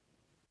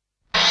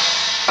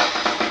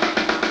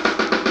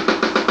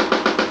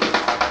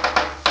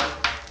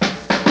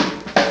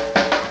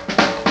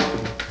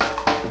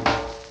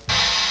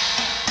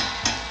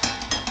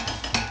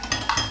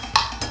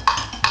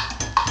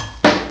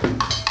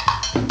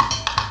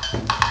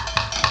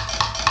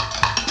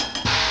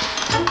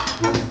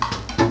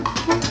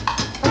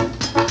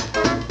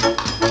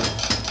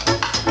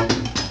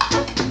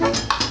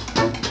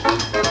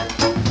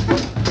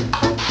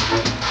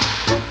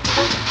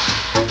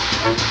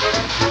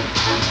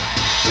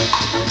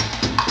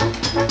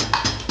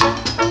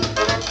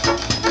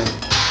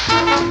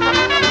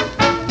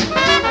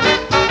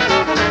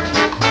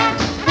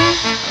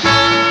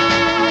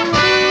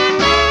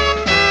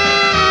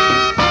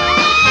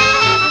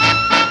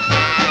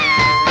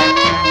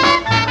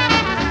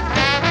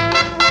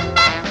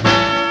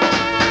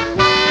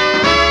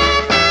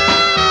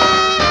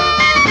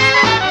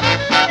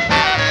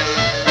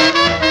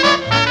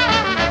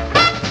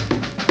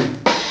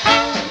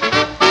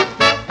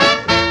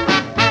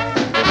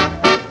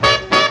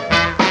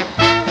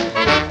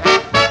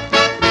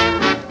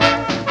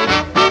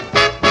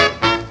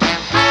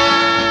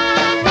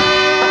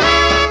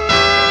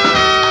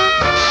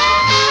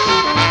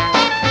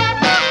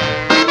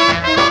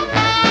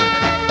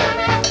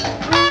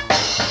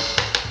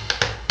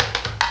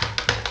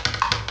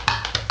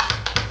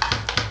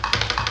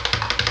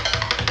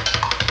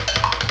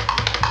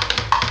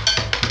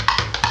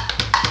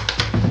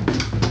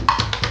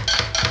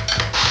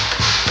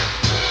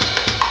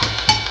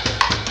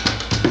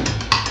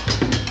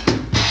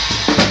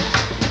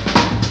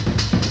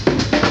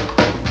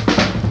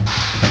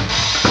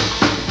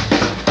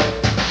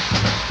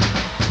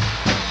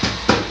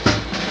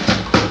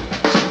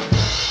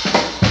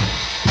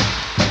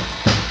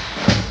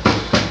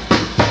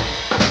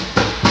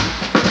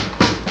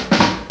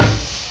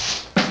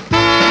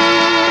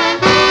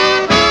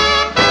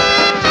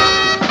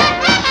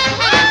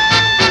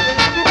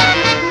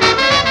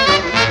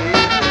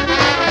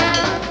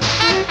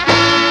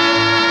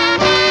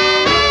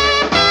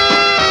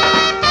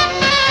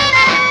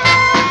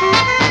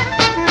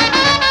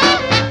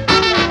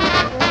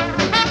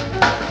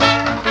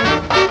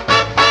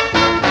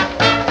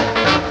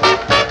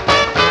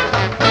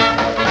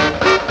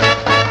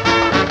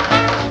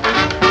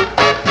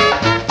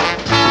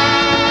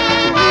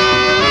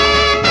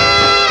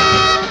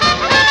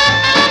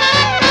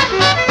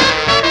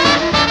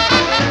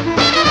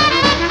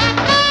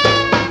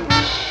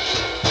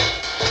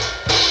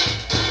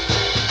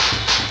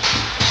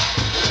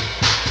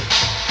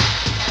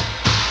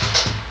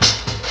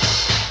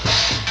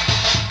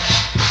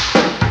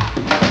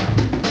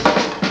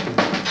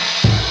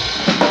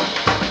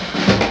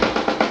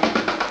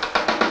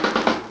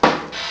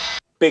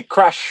 Big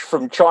Crash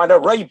from China,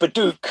 Ray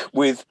Bauduc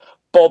with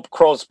Bob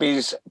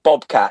Crosby's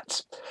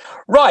Bobcats.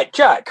 Right,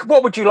 Jack,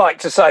 what would you like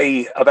to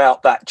say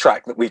about that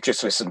track that we've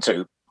just listened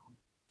to?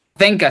 I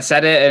think I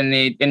said it in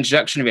the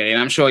introduction, really,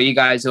 and I'm sure you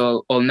guys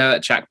all know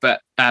that track,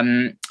 but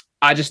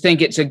I just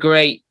think it's a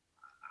great,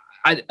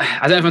 I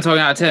don't know if I'm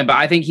talking out of turn, but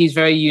I think he's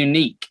very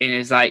unique in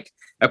his like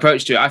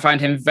approach to it. I find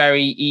him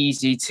very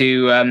easy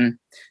to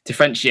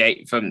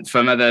differentiate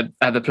from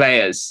other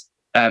players.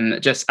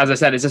 Just as I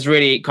said, it's just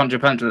really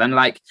contrapuntal, and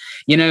like,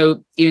 you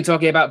know, even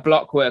talking about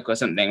block work or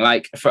something,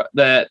 like for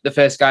the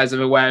first guys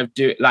I'm aware of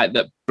do like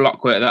the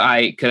block work that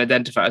I could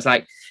identify as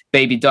like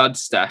Baby Dodd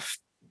stuff,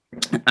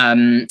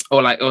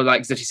 or like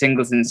Duffee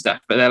singles and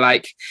stuff, but they're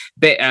like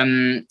bit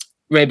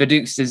Ray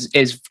Bauduc's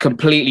is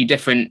completely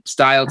different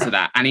style to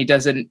that, and he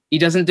doesn't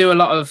do a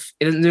lot of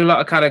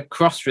kind of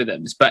cross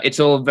rhythms, but it's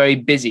all very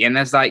busy, and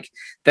there's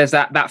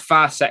that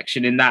fast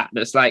section in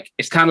that's like,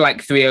 it's kind of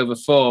like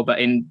 3/4 but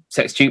in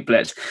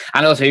sextuplets,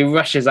 and also he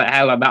rushes like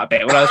hell on that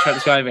bit. When I was trying to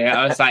describe it,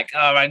 I was like,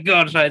 oh my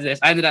god, try this.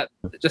 I ended up,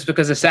 just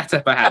because of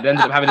setup I had,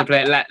 ended up having to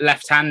play it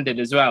left-handed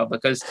as well,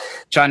 because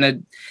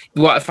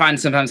what I find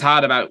sometimes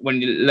hard about when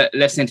you're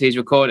listening to these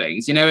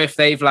recordings, you know, if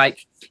they've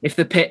like if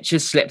the pitch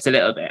has slipped a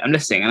little bit, I'm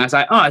listening and I was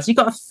like, oh, has he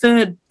got a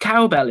third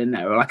cowbell in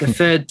there or like a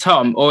third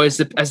tom, or has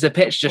the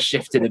pitch just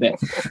shifted a bit?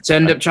 So I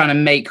end up trying to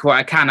make what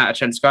I can out of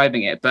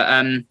transcribing it. But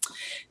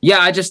yeah,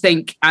 I just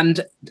think,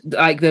 and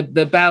like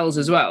the bells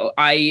as well,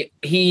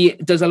 he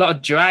does a lot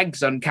of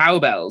drags on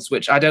cowbells,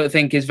 which I don't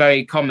think is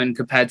very common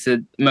compared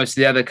to most of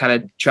the other kind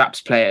of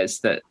traps players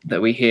that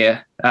we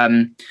hear.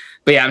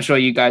 But yeah, I'm sure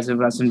you guys have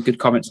had some good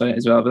comments on it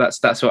as well, but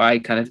that's what I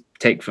kind of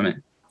take from it.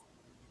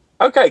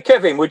 Okay,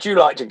 Kevin, would you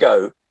like to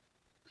go?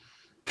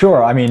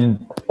 Sure. I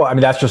mean,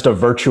 that's just a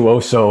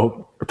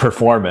virtuoso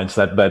performance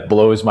that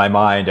blows my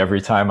mind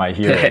every time I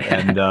hear it.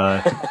 And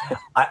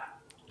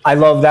I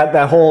love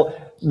that whole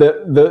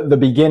the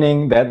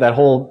beginning, that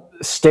whole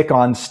stick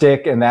on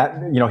stick, and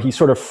that, you know, he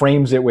sort of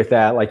frames it with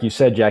that, like you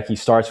said, Jack. He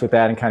starts with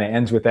that and kind of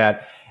ends with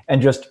that,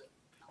 and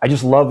I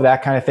just love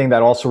that kind of thing.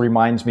 That also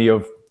reminds me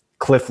of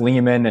Cliff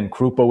Leeman and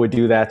Krupa would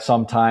do that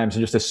sometimes.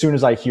 And just as soon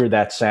as I hear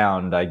that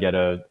sound, I get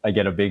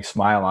a big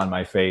smile on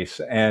my face.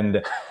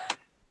 And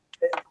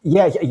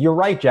yeah, you're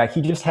right, Jack.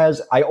 He just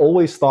has, I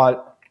always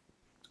thought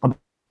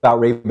about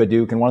Ray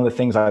Bauduc, and one of the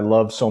things I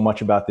love so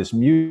much about this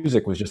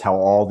music was just how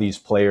all these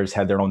players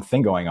had their own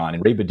thing going on.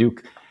 And Ray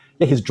Bauduc,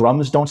 his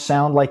drums don't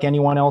sound like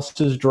anyone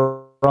else's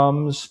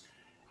drums.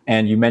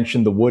 And you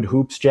mentioned the wood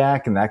hoops,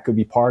 Jack, and that could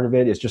be part of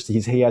it. It's just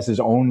he has his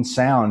own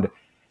sound.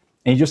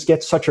 And he just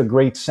gets such a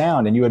great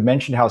sound. And you had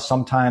mentioned how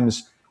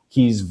sometimes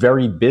he's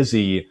very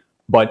busy,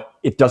 but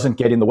it doesn't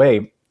get in the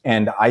way.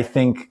 And I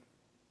think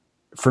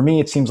for me,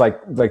 it seems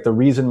like the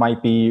reason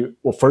might be,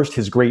 well, first,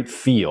 his great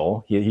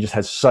feel. He just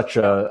has such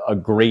a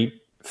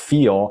great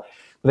feel.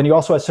 But then he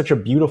also has such a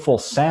beautiful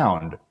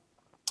sound.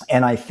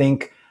 And I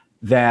think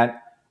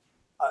that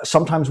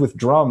sometimes with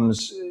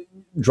drummers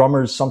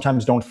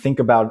sometimes don't think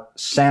about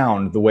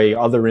sound the way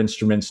other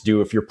instruments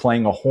do. If you're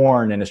playing a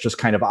horn and it's just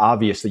kind of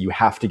obvious that you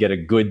have to get a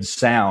good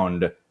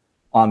sound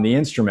on the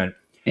instrument.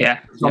 Yeah.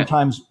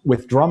 Sometimes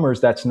with drummers,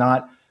 that's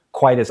not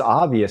quite as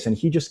obvious. And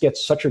he just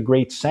gets such a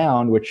great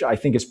sound, which I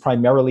think is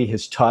primarily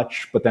his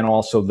touch, but then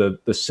also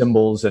the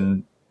cymbals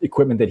and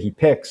equipment that he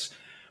picks.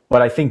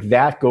 But I think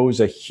that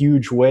goes a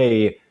huge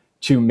way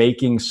to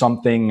making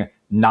something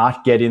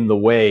not get in the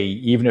way,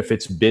 even if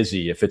it's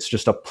busy, if it's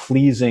just a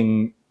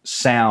pleasing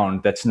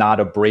sound that's not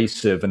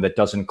abrasive and that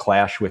doesn't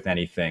clash with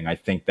anything. I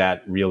think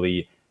that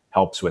really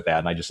helps with that.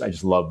 And I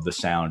just love the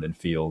sound and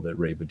feel that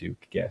Ray Bauduc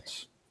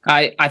gets.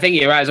 I think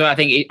you're right as well. I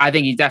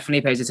think he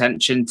definitely pays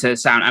attention to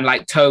sound and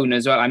like tone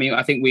as well. I mean,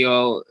 I think we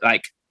all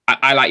like,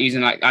 I like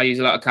using, like, I use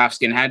a lot of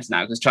calfskin heads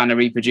now because trying to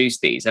reproduce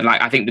these, and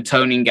like I think the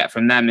tone you can get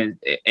from them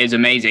is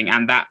amazing,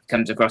 and that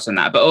comes across in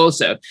that. But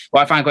also,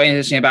 what I find quite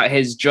interesting about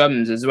his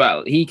drums as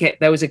well,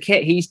 there was a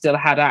kit he still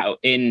had out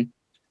in,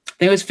 I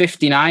think it was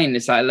 59.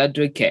 It's like a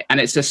Ludwig kit,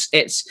 and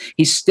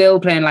he's still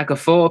playing like a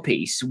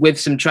 4-piece with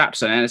some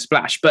traps on it and a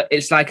splash, but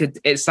it's like a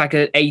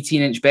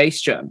 18-inch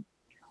bass drum.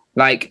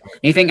 Like,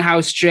 you think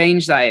how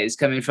strange that is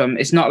coming from,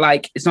 it's not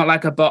like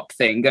a bop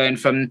thing going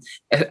from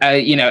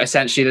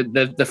essentially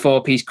the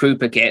 4-piece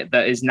Krupa kit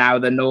that is now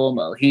the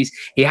normal. He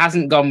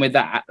hasn't gone with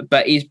that,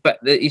 but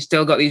he's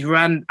still got these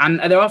and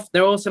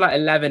they're also like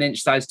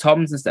 11-inch size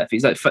toms and stuff.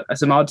 He's like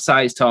some odd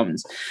size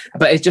toms,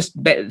 but it's just a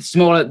bit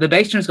smaller. The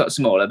bass drum's got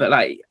smaller, but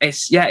like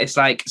it's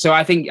like, so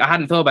I think I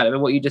hadn't thought about it,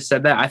 but what you just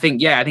said there, I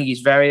think he's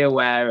very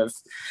aware of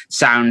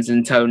sounds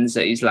and tones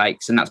that he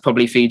likes, and that's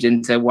probably feeds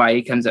into why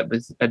he comes up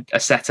with a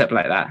setup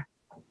like that.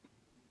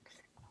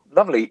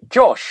 Lovely.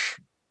 Josh?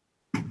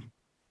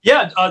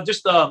 Yeah,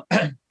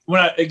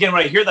 when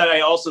I hear that, I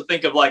also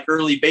think of like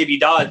early Baby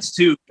Dodds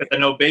too, because I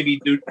know Baby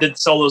did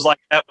solos like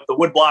that with the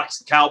wood blocks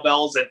and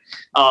cowbells, and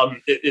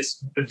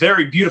it's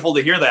very beautiful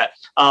to hear that.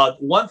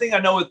 One thing I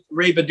know with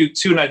Ray Bauduc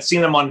too, and I'd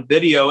seen him on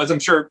video, as I'm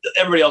sure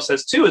everybody else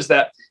has too, is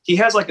that he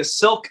has like a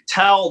silk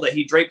towel that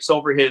he drapes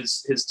over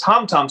his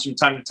tom-toms from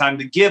time to time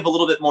to give a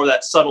little bit more of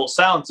that subtle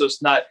sound, so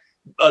it's not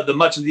the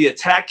much of the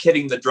attack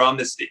hitting the drum.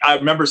 I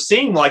remember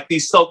seeing like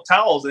these silk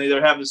towels, and they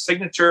either have his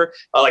signature,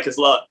 like his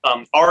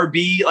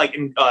RB, like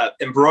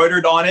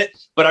embroidered on it.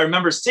 But I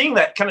remember seeing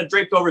that kind of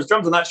draped over his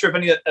drums. I'm not sure if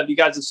any of you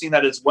guys have seen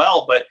that as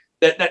well, but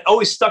that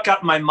always stuck out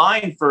in my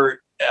mind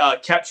for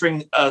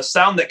capturing a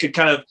sound that could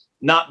kind of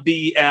not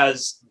be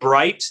as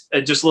bright,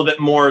 just a little bit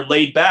more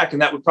laid back,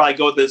 and that would probably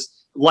go with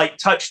this light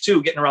touch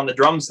too, getting around the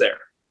drums there.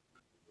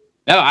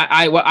 No,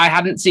 I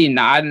hadn't seen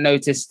that. I hadn't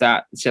noticed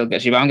that silk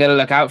actually, but I'm going to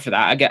look out for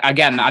that.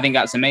 Again, I think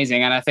that's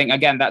amazing. And I think,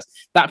 again, that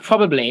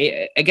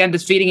probably, again,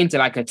 just feeding into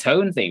like a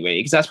tone thing, really,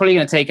 because that's probably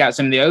going to take out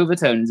some of the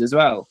overtones as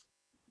well.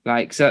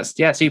 Like, so that's,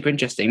 yeah, super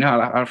interesting. No,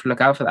 I'll have to look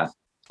out for that.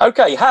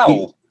 Okay,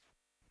 Hal.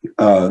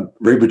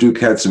 Ray Bauduc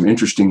had some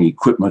interesting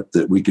equipment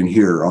that we can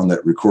hear on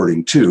that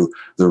recording too.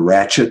 The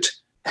ratchet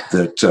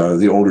that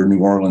the older New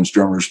Orleans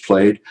drummers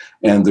played,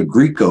 and the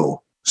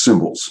Greco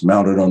cymbals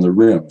mounted on the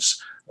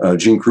rims.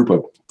 Gene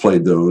Krupa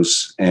played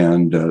those,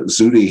 and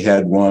Zudi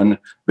had one.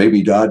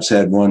 Baby Dodds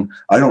had one.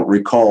 I don't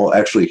recall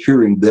actually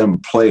hearing them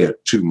play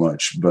it too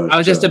much, but I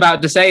was just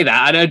about to say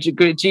that. I know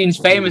Gene's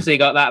famously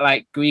got that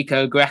like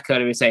Greco-Greco,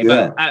 to say,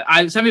 but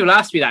some people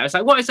asked me that. I was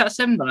like, "What is that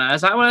symbol?" And I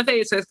was like, "Well, I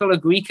think it's called a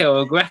Greco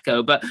or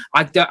Greco," but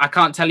I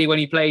can't tell you when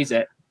he plays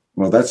it.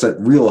 Well, that's that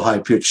real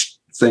high-pitched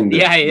thing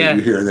that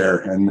you hear there,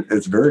 and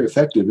it's very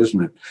effective,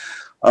 isn't it?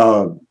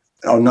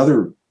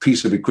 Another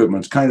piece of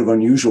equipment, it's kind of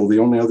unusual. The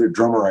only other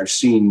drummer I've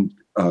seen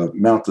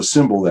mount the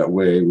cymbal that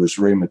way was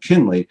Ray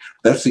McKinley.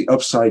 That's the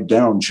upside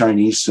down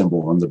Chinese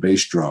cymbal on the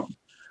bass drum.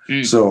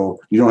 So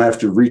you don't have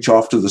to reach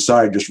off to the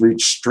side, just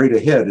reach straight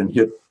ahead and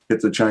hit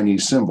the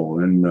Chinese cymbal.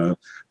 And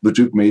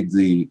Bauduc made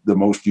the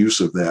most use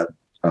of that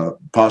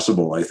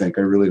possible, I think.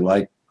 I really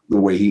like the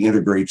way he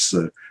integrates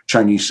the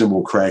Chinese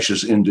cymbal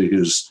crashes into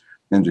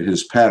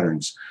his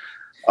patterns.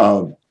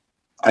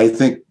 I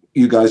think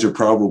you guys are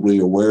probably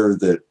aware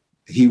that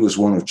he was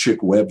one of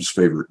Chick Webb's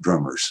favorite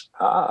drummers.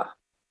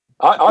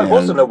 I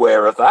wasn't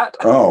aware of that.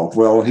 Oh,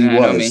 well, he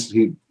was.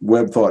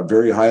 Webb thought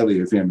very highly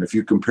of him. If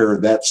you compare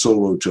that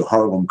solo to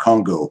Harlem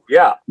Congo,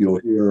 you'll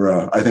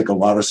hear, I think, a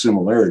lot of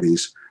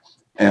similarities.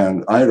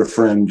 And I had a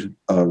friend,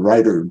 a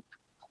writer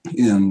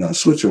in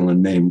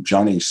Switzerland named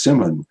Johnny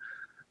Simon,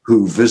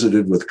 who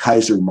visited with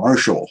Kaiser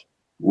Marshall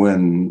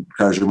when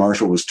Kaiser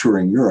Marshall was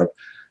touring Europe.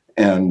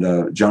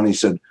 And Johnny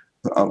said,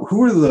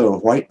 who are the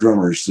white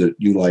drummers that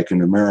you like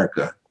in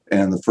America?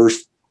 And the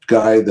first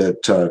guy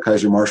that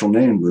Kaiser Marshall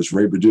named was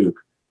Ray Bauduc.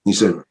 He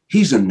said,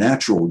 he's a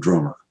natural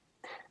drummer.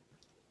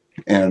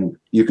 And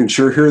you can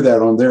sure hear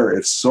that on there.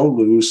 It's so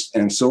loose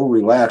and so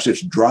relaxed.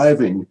 It's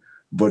driving,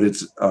 but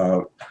it's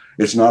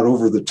not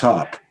over the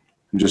top.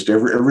 Just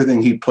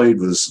everything he played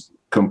was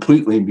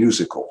completely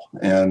musical.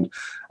 And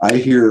I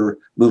hear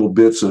little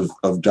bits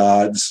of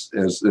Dodds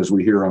as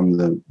we hear on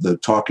the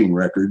talking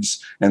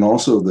records, and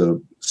also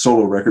the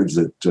solo records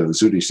that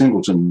Zudi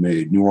Singleton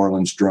made, New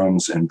Orleans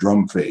Drums and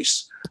Drum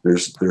Face.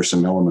 There's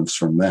some elements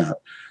from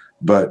that.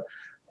 But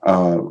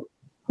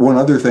one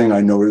other thing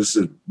I noticed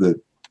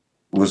that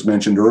was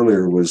mentioned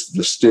earlier was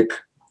the stick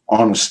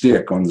on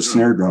the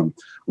snare drum.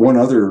 One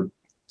other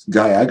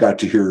guy I got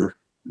to hear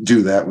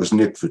do that was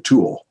Nick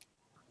Fatul,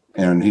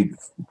 and he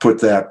put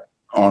that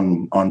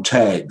on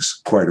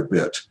tags quite a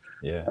bit.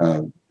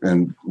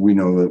 And we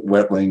know that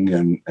Wetling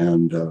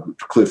and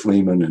Cliff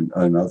Leeman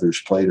and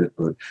others played it,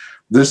 but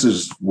this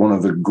is one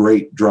of the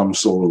great drum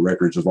solo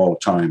records of all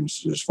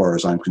times, as far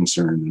as I'm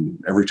concerned.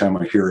 And every time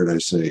I hear it, I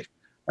say,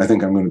 I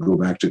think I'm going to go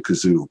back to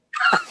kazoo.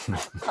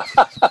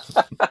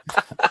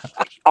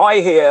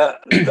 I hear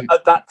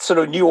that sort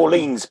of New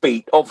Orleans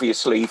beat,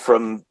 obviously,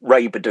 from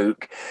Ray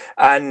Bauduc,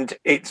 and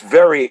it's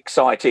very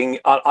exciting.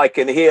 I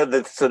can hear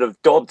the sort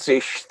of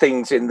Dodds-ish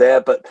things in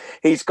there, but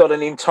he's got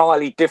an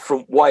entirely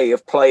different way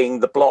of playing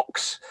the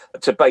blocks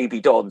to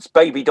Baby Dodds.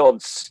 Baby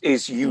Dodds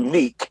is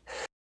unique.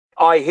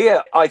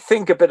 I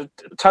think a bit of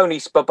Tony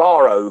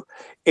Sbarbaro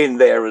in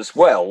there as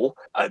well,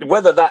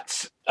 whether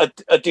that's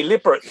a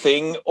deliberate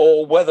thing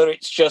or whether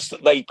it's just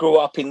that they grew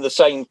up in the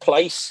same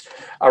place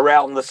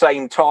around the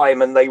same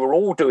time and they were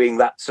all doing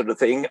that sort of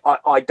thing.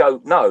 I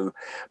don't know.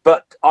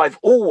 But I've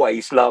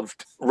always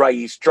loved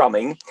Ray's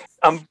drumming.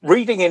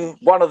 Reading in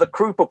one of the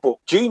Krupa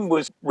books, Gene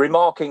was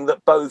remarking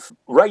that both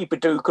Ray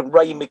Bauduc and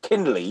Ray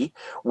McKinley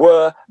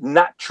were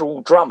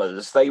natural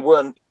drummers. They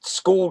weren't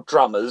school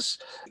drummers.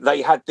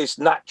 They had this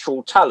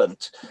natural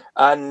talent.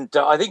 And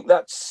I think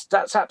that's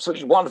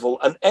absolutely wonderful.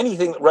 And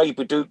anything that Ray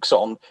Bauduc's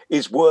on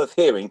is worth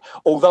hearing.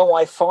 Although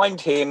I find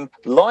him,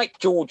 like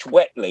George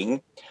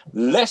Wetling,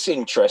 less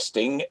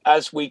interesting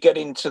as we get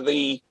into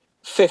the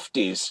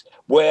 50s,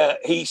 where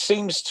he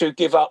seems to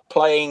give up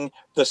playing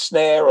the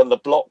snare and the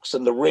blocks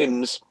and the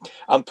rims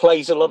and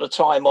plays a lot of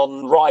time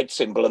on ride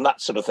cymbal and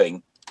that sort of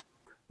thing.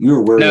 You were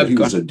aware that he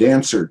was a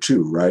dancer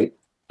too, right?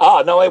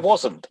 No, I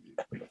wasn't.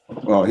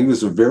 Well, he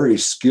was a very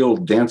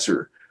skilled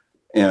dancer.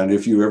 And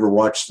if you ever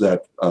watched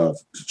that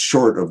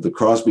short of the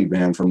Crosby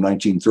Band from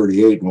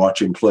 1938 and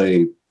watch him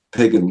play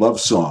Pagan Love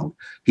Song,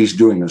 he's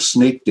doing a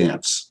snake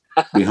dance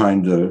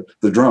behind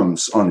the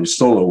drums on his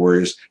solo,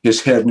 where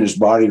his head and his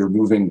body are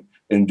moving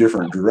in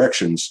different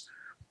directions.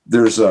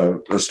 There's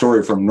a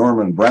story from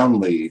Norman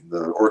Brownlee,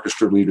 the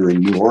orchestra leader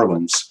in New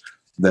Orleans,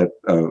 that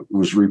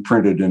was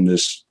reprinted in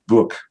this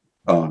book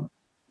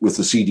with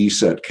the CD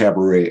set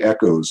Cabaret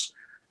Echoes,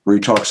 where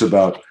he talks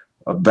about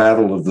a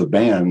battle of the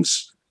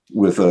bands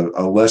with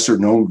a lesser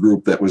known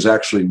group that was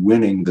actually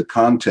winning the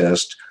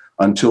contest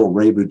until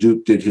Ray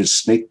Bauduc did his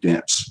snake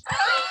dance.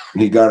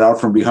 He got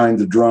out from behind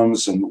the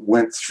drums and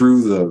went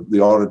through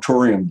the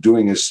auditorium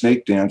doing his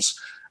snake dance,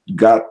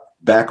 got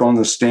back on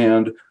the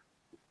stand,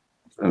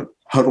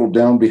 huddled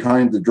down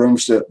behind the drum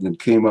set, and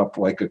came up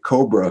like a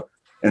cobra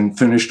and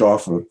finished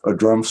off a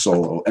drum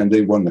solo. And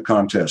they won the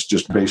contest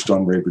just based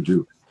on Ray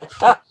Bauduc.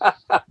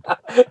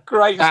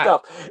 Great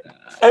stuff.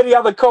 Any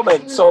other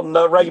comments on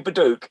Ray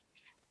Bauduc?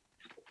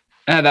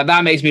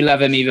 That makes me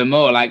love him even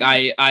more. Like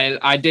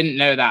I didn't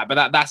know that,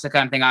 but that's the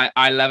kind of thing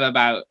I love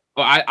about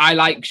But I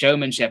like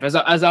showmanship as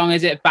long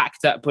as it's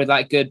backed up with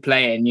like good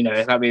playing, you know,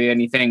 if that'd be the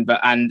only thing. But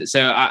and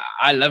so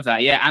I love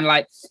that, yeah. And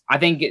like I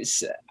think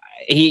it's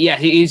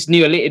he's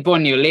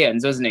born New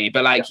Orleans, wasn't he?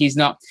 But like he's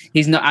not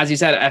as you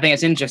said. I think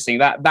it's interesting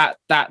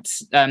that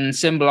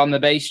symbol on the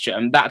bass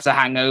drum, that's a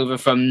hangover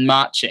from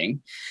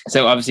marching.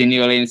 So obviously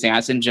New Orleans thing,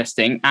 that's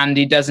interesting. And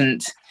he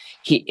doesn't.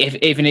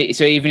 Even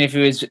if he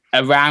was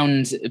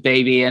around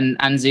Baby and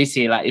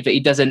Zuti, like, but he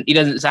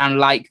doesn't sound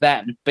like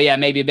them. But yeah,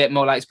 maybe a bit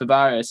more like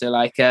Spabara. So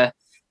like,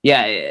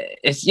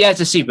 it's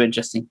a super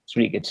interesting. It's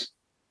really good.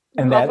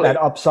 And that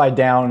upside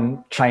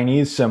down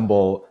Chinese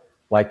symbol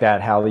like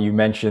that, how you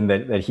mentioned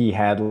that he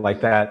had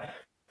like that.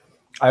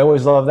 I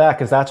always love that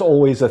because that's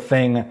always a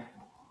thing.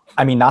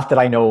 I mean, not that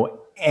I know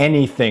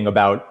anything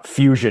about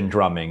fusion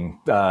drumming.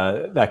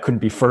 That couldn't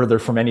be further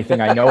from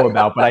anything I know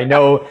about. But I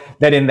know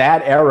that in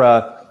that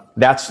era,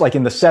 that's like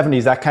in the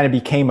 70s, that kind of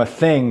became a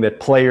thing that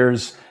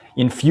players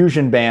in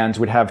fusion bands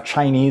would have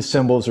Chinese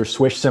symbols or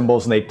Swish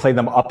symbols and they'd play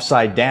them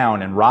upside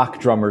down, and rock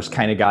drummers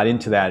kind of got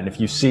into that. And if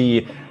you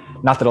see,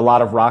 not that a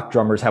lot of rock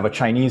drummers have a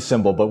Chinese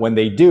symbol, but when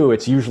they do,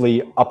 it's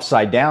usually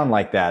upside down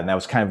like that. And that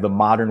was kind of the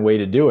modern way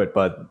to do it.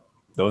 But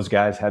those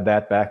guys had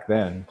that back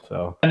then.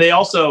 So, and they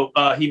also,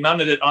 he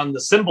mounted it on the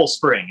cymbal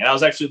spring. And I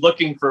was actually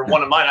looking for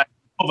one of mine. I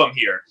have them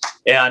here.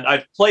 And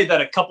I've played that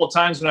a couple of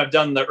times when I've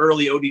done the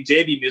early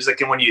ODJB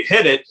music. And when you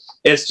hit it,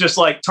 it's just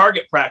like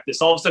target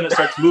practice. All of a sudden it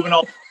starts moving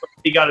all.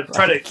 You got to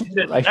try to hit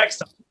it next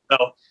time.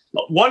 So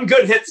one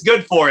good hit's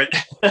good for it.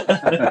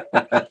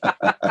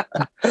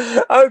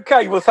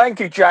 Okay, well, thank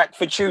you, Jack,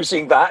 for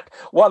choosing that.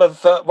 One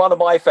of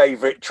my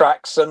favourite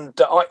tracks, and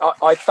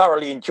I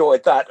thoroughly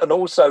enjoyed that, and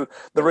also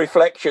the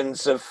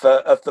reflections of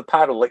the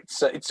paddle. It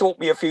taught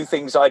me a few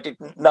things I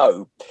didn't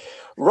know.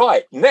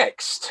 Right,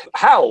 next,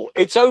 Hal,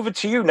 it's over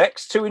to you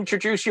next to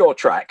introduce your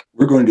track.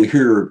 We're going to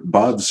hear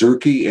Bob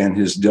Zurke and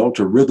his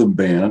Delta Rhythm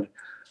Band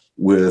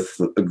with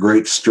a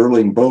great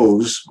Sterling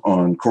Bowes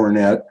on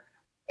cornet,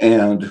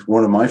 and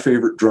one of my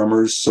favorite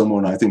drummers,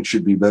 someone I think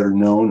should be better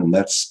known, and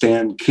that's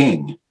Stan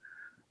King.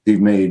 He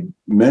made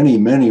many,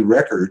 many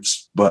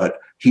records, but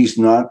he's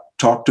not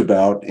talked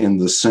about in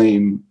the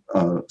same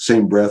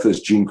breath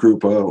as Gene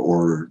Krupa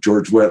or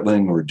George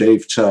Wettling or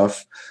Dave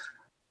Tuff.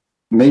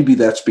 Maybe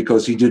that's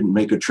because he didn't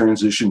make a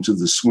transition to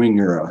the swing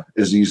era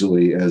as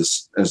easily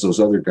as those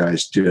other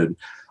guys did.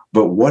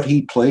 But what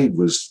he played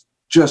was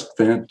just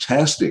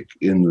fantastic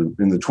in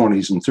the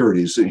 20s and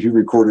 30s. He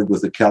recorded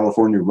with the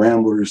California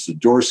Ramblers, the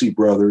Dorsey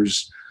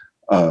Brothers,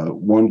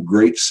 one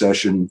great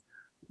session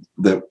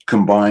that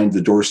combined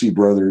the Dorsey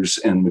Brothers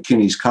and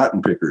McKinney's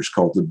Cotton Pickers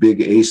called the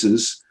Big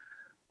Aces,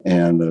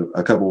 and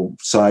a couple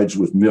sides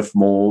with Miff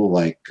Mole,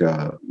 like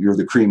You're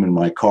the Cream in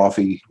My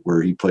Coffee,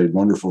 where he played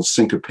wonderful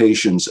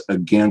syncopations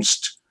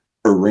against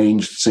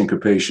arranged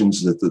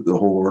syncopations that the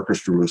whole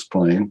orchestra was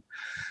playing.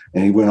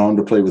 And he went on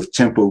to play with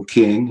Tempo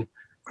King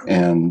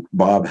and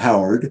Bob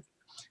Howard.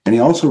 And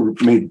he also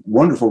made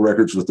wonderful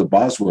records with the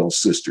Boswell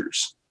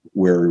sisters,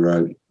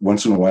 where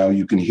once in a while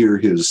you can hear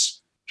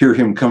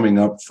him coming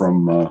up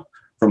from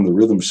the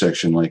rhythm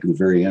section, like at the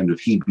very end of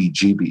Heebie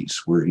Jeebies,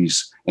 where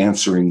he's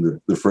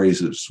answering the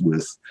phrases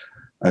with,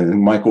 I think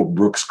Michael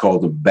Brooks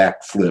called them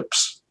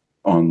backflips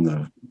on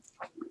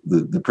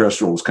the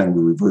press roll. Was kind of a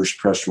reverse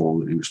press roll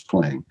that he was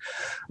playing.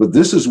 But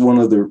this is one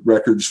of the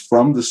records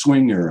from the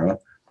swing era,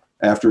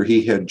 after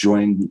he had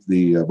joined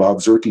the Bob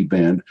Zurke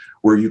band,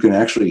 where you can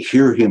actually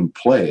hear him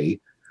play.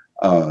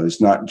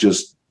 It's not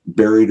just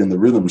buried in the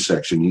rhythm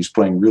section. He's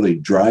playing really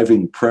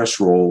driving press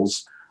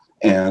rolls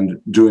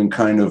and doing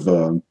kind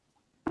of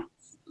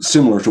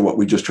similar to what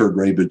we just heard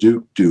Ray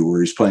Bauduc do,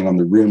 where he's playing on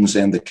the rims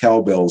and the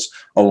cowbells,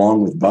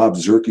 along with Bob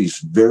Zurke's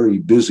very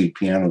busy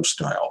piano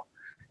style.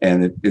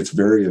 And it's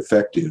very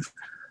effective.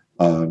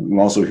 You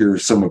also hear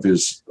some of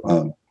his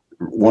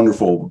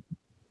wonderful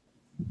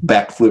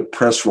backflip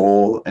press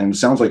roll, and it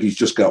sounds like he's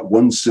just got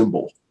one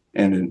cymbal,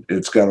 and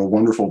it's got a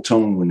wonderful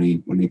tone when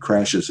he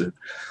crashes it.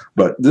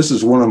 But this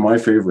is one of my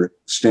favorite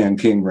Stan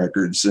King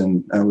records,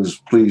 and I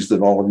was pleased that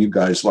all of you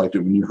guys liked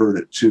it when you heard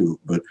it too.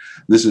 But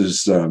this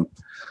is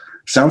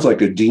sounds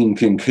like a Dean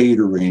Kincaid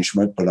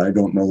arrangement, but I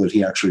don't know that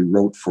he actually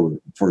wrote for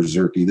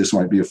Zurke. This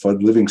might be a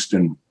Fudd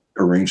Livingston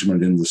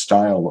arrangement in the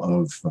style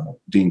of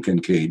Dean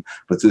Kincaid,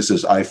 but this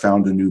is I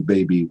Found a New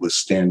Baby with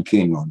Stan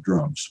King on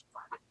drums.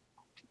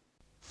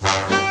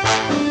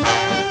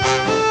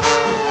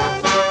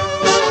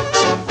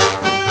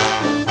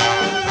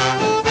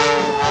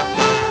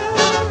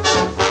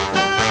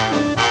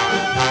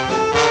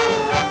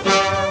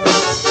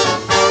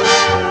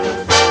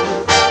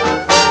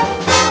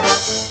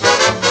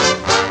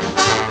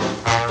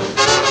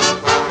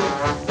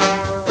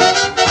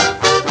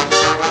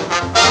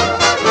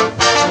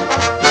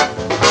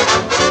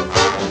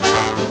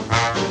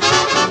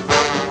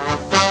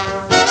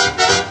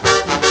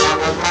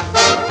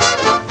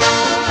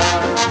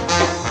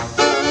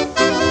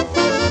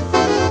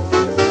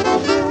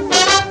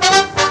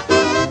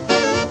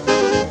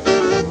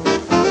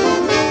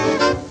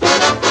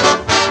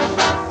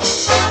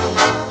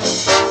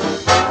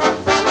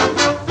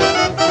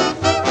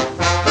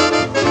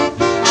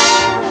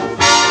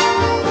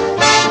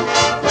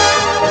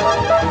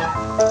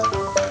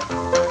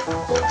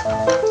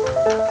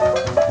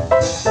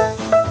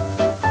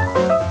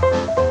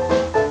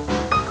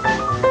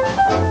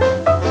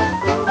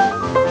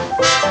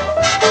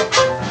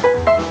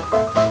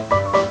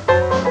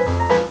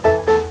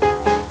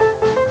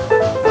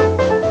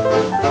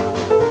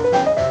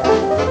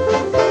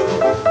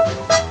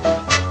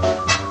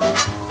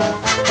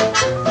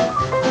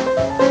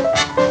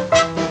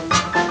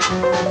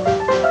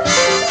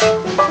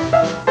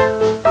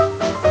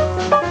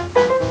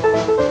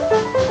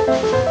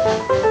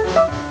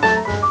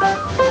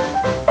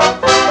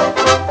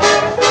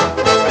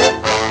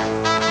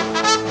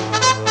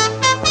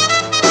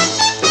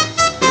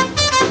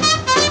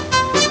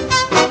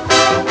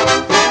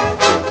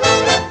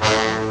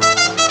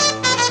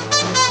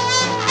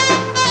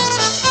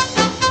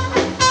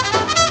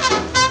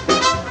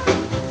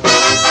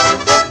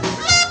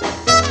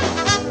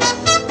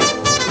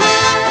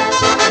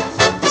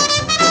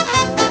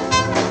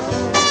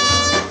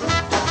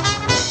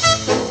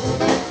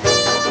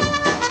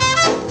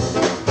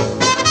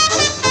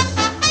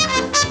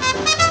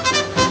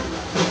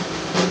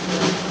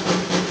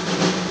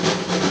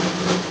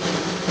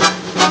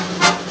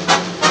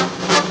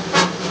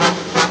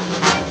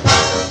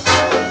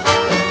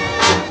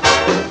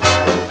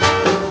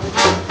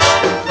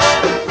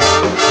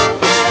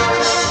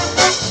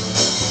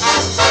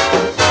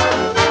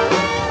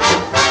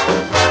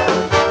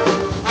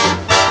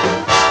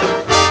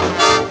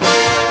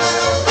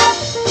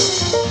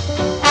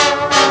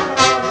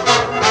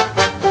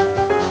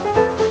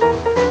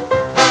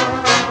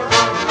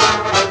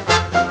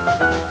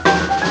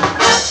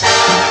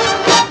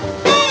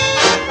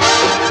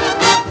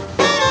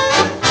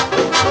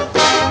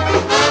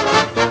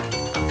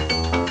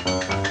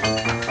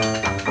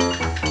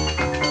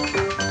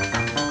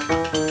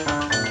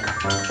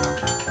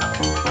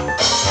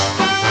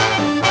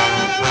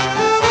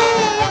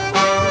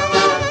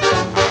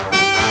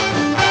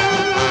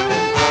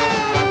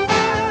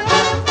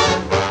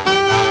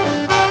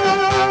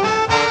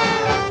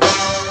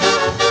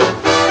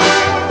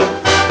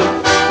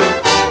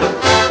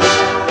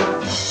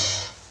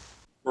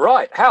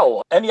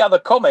 Any other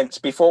comments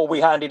before we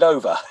hand it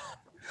over?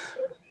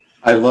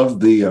 I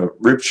love the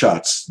rip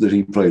shots that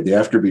he played, the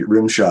afterbeat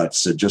rim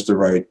shots at just the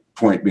right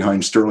point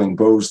behind Sterling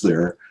Bowes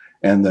there,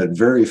 and that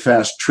very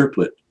fast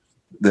triplet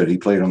that he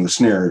played on the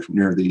snare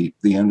near the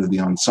end of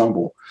the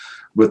ensemble.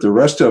 But the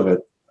rest of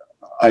it,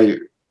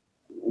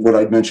 what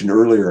I'd mentioned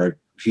earlier,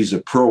 he's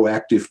a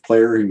proactive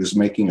player. He was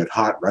making it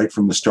hot right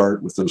from the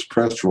start with those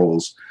press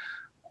rolls.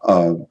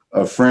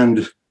 A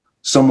friend,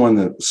 someone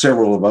that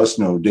several of us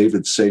know,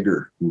 David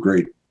Sager,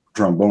 great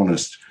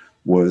trombonist,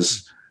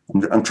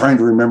 I'm trying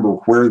to remember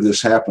where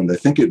this happened. I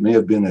think it may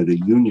have been at a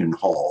union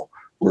hall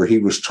where he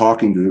was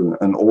talking to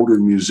an older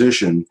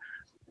musician,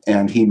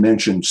 and he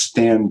mentioned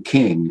Stan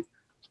King,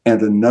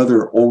 and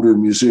another older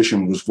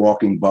musician was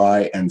walking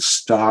by and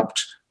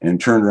stopped and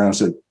turned around and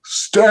said,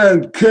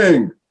 "Stan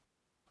King,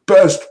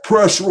 best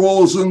press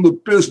rolls in the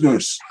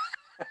business."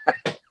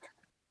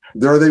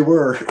 There they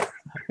were.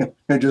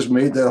 It just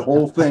made that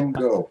whole thing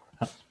go.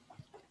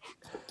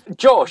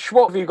 Josh,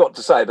 what have you got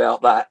to say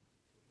about that?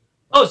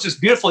 Oh, it's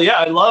just beautiful. Yeah,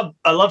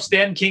 I love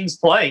Stan King's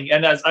playing,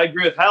 and as I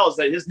agree with Hal, is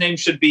that his name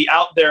should be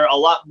out there a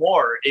lot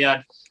more.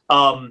 And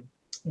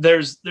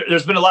there's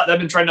been a lot that I've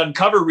been trying to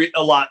uncover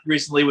a lot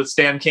recently with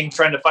Stan King,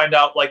 trying to find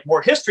out like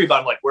more history about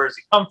him, like where does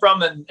he come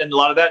from, and a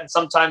lot of that. And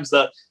sometimes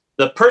the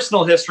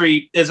personal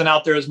history isn't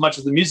out there as much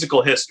as the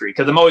musical history,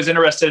 because I'm always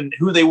interested in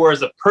who they were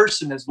as a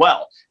person as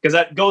well, because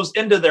that goes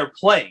into their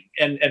playing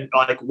and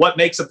like what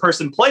makes a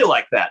person play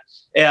like that.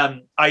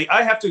 And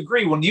I have to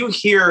agree, when you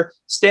hear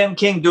Stan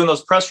King doing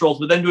those press rolls,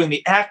 but then doing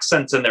the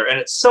accents in there, and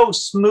it's so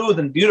smooth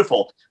and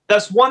beautiful.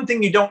 That's one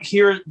thing you don't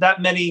hear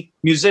that many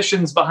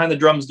musicians behind the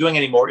drums doing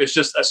anymore. It's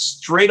just a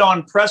straight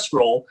on press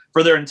roll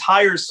for their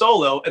entire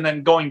solo and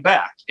then going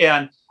back.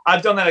 And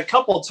I've done that a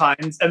couple of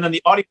times, and then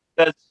the audience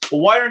says,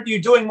 "Well, why aren't you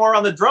doing more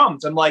on the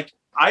drums?" I'm like,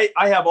 I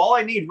have all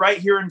I need right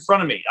here in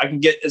front of me. I can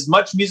get as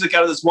much music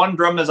out of this one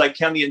drum as I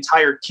can the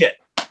entire kit.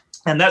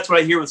 And that's what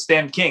I hear with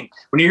Stan King.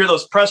 When you hear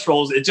those press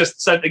rolls, it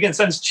just, again,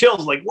 sends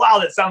chills, like, wow,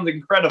 that sounds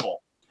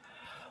incredible.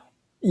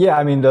 Yeah,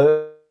 I mean,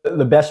 the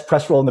best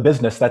press roll in the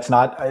business, that's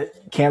not, I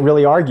can't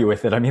really argue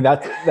with it. I mean,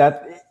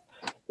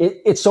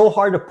 it's so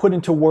hard to put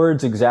into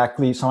words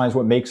exactly sometimes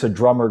what makes a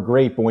drummer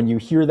great, but when you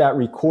hear that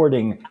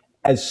recording,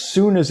 as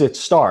soon as it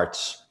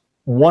starts,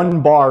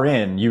 one bar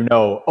in, you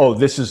know, oh,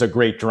 this is a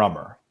great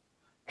drummer.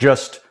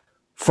 Just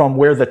from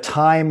where the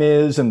time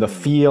is and the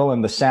feel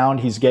and the sound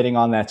he's getting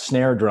on that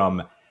snare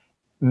drum.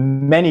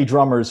 Many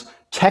drummers,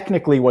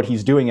 technically what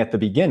he's doing at the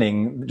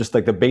beginning, just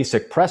like the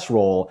basic press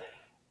roll,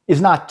 is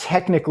not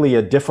technically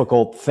a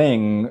difficult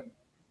thing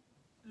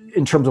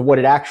in terms of what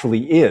it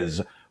actually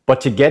is. But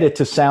to get it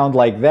to sound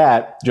like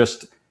that,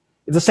 just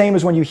it's the same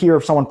as when you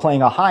hear someone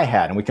playing a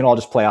hi-hat, and we can all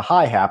just play a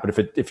hi-hat,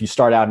 but if you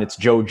start out and it's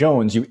Joe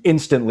Jones, you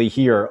instantly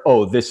hear,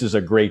 oh, this is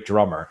a great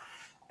drummer.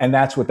 And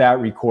that's what that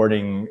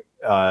recording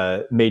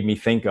made me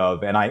think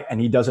of. And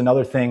he does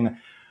another thing.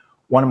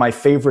 One of my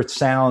favorite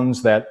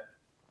sounds that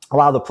a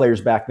lot of the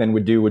players back then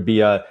would do would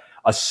be a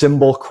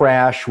cymbal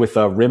crash with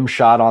a rim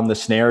shot on the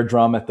snare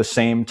drum at the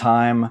same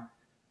time.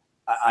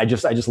 I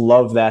just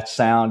love that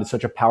sound. It's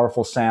such a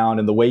powerful sound.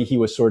 And the way he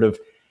was sort of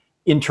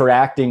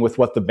interacting with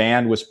what the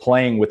band was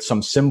playing with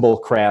some cymbal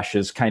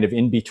crashes kind of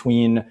in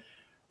between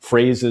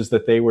phrases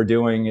that they were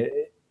doing.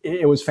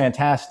 It was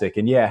fantastic.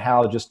 And yeah,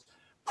 Hal just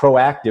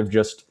proactive,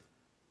 just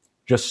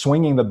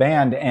swinging the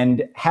band.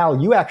 And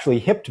Hal, you actually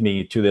hipped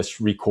me to this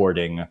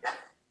recording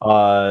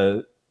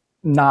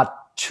not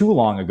too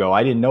long ago.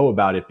 I didn't know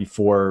about it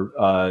before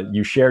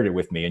you shared it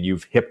with me, and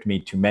you've hipped me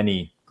to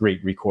many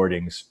great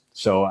recordings.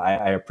 So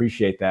I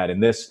appreciate that.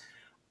 And this,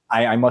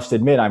 I must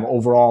admit,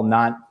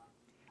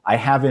 I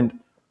haven't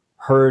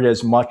heard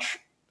as much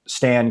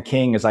Stan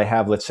King as I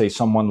have, let's say,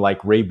 someone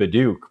like Ray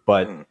Bauduc.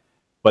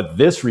 But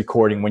this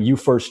recording, when you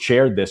first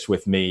shared this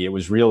with me, it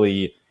was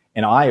really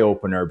an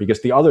eye-opener,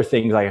 because the other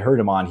things I heard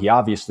him on, he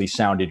obviously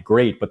sounded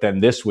great, but then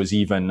this was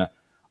even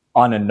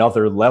on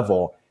another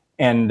level.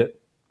 And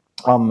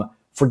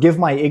forgive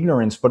my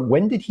ignorance, but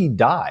when did he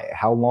die?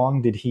 How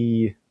long did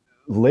he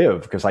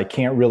live? Because I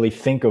can't really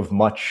think of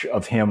much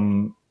of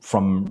him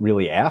from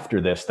really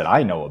after this that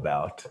I know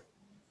about.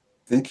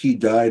 I think he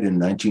died in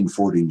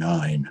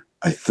 1949,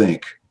 I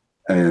think.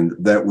 And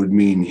that would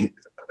mean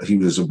he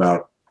was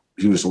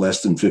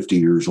less than 50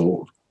 years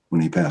old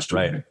when he passed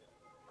away. Right.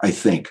 I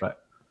think. Right.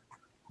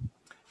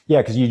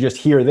 Yeah, because you just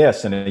hear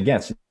this, and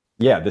again,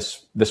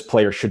 this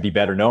player should be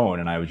better known.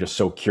 And I was just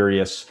so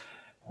curious,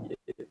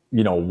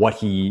 you know, what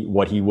he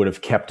would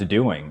have kept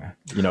doing,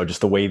 you know,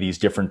 just the way these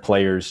different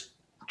players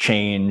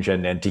change,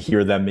 and to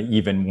hear them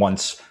even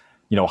once,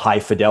 you know, High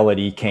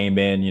Fidelity came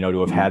in, you know, to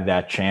have had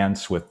that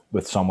chance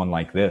with someone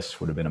like this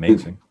would have been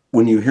amazing.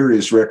 When you hear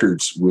his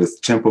records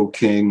with Tempo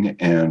King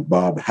and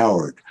Bob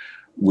Howard,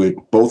 with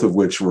both of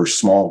which were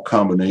small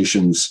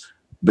combinations,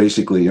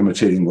 basically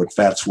imitating what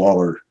Fats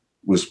Waller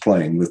was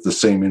playing with the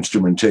same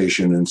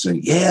instrumentation and saying,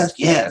 yes,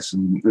 yes,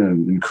 and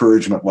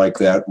encouragement like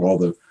that while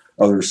the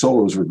other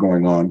solos were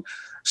going on.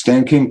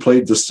 Stan King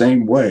played the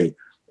same way.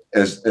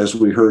 as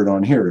we heard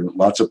on here,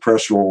 lots of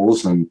press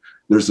rolls, and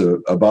there's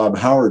a Bob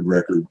Howard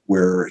record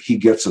where he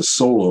gets a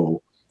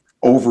solo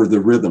over the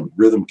rhythm.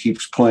 Rhythm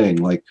keeps playing,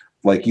 like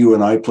you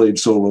and I played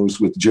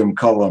solos with Jim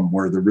Cullum,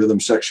 where the rhythm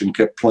section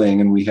kept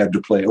playing and we had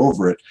to play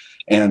over it.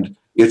 And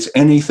it's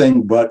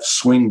anything but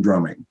swing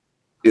drumming.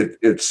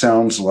 It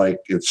sounds like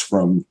it's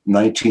from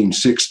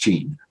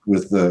 1916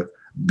 with the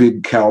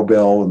big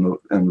cowbell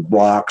and the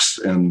blocks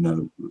and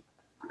the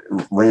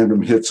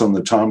random hits on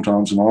the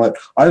tom-toms and all that.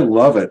 I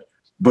love it,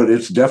 but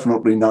it's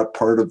definitely not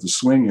part of the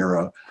swing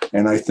era.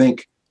 And I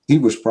think he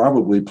was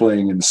probably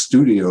playing in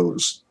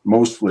studios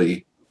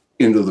mostly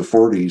into the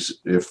 40s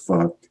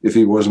if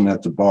he wasn't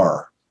at the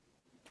bar.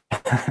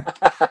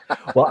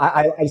 Well,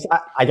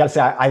 I gotta say,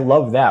 I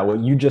love that.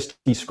 What you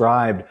just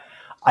described,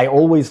 I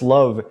always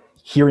love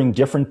hearing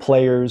different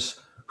players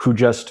who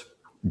just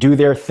do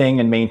their thing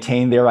and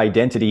maintain their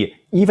identity,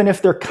 even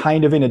if they're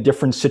kind of in a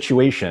different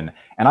situation.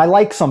 And I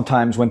like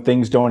sometimes when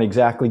things don't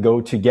exactly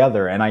go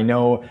together. And I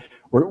know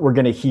we're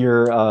going to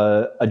hear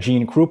a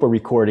Gene Krupa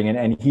recording,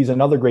 and he's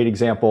another great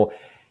example.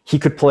 He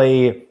could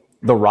play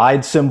the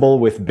ride cymbal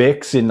with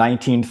Bix in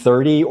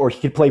 1930, or he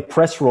could play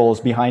press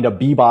rolls behind a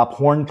bebop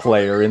horn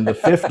player in the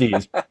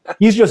 50s.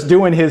 He's just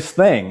doing his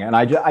thing, and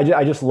I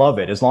just love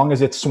it. As long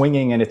as it's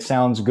swinging and it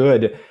sounds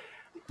good,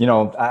 you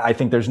know, I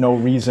think there's no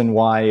reason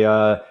why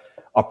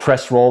a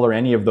press roll or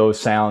any of those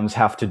sounds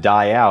have to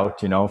die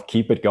out. You know,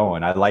 keep it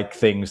going. I like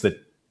things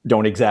that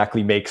don't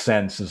exactly make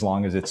sense as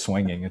long as it's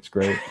swinging. It's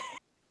great.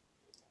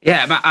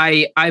 Yeah, but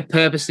I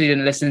purposely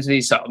didn't listen to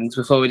these songs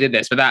before we did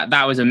this, but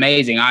that was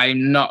amazing.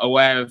 I'm not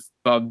aware of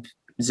Bob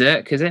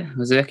Zurke, is it?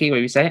 Or Zurke, what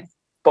do you say it?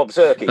 Bob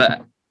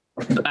Zurke.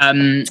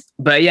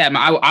 But yeah,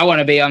 I want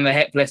to be on the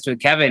hit list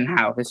with Kevin,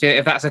 Hal,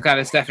 if that's the kind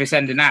of stuff you're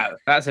sending out.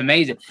 That's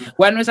amazing.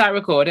 When was that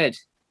recorded?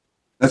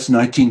 That's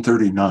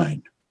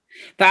 1939.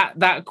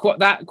 That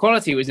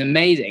quality was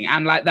amazing,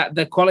 and like that,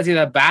 the quality of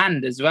the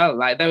band as well.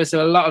 Like there was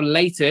a lot of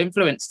later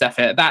influence stuff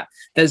in it.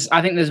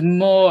 I think there's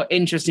more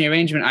interesting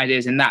arrangement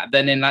ideas in that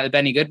than in like the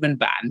Benny Goodman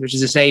band, which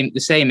is the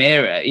same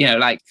era, you know.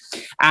 Like,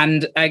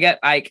 and I get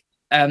like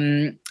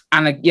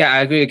yeah,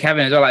 I agree with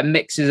Kevin as well. Like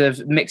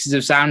mixes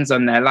of sounds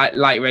on there, like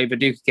Ray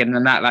Bauduc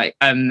and that, like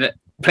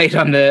played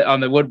on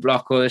the wood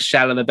block or the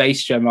shell of the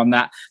bass drum on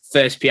that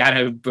first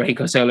piano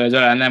break or solo as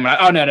well, and then we're like,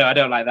 oh no, I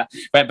don't like that.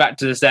 Went back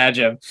to the snare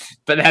drum,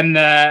 but then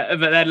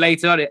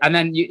later on, and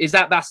then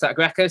that's that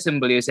Greco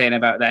symbol you were saying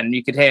about. Then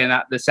you could hear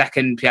that the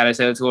second piano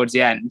solo towards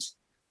the end,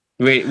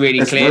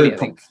 really clearly. I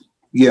think.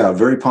 Yeah,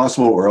 very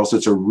possible, or else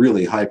it's a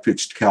really high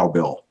pitched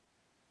cowbell.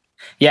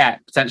 Yeah,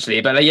 potentially,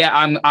 but yeah,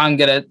 I'm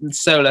gonna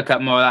look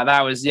up more of that.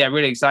 That was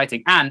really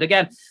exciting, and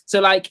again,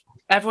 so like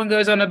everyone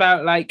goes on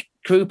about like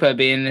Krupa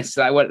being this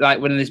like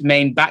one of his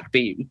main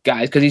backbeat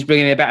guys because he's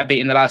bringing a backbeat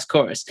in the last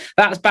chorus.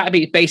 That's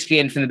backbeat basically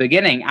in from the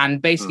beginning and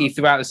basically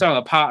throughout the song,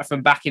 apart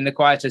from backing the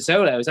quieter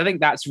solos. I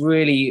think that's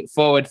really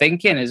forward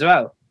thinking as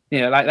well. You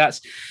know, like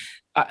that's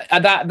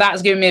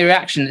giving me a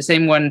reaction. The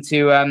same one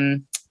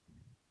to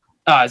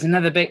there's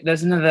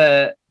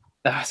another.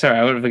 Sorry,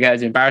 I wouldn't forget.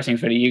 It's embarrassing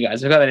for you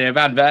guys. I've got that in a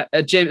band, but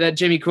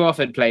Jimmy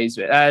Crawford plays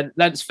with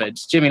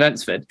Jimmy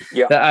Lunsford.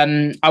 Yeah.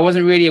 That, I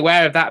wasn't really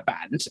aware of that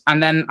band,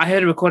 and then I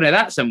heard a recording of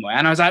that somewhere,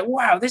 and I was like,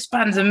 "Wow, this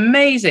band's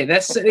amazing!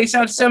 They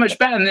sound so much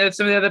better than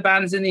some of the other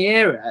bands in the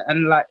era."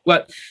 And like,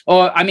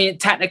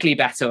 technically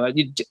better.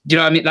 Do you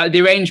know what I mean? Like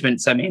the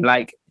arrangements. I mean,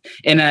 like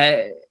in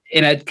a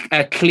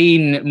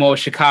clean, more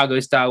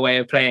Chicago style way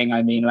of playing.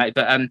 I mean, like,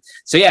 but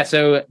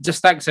so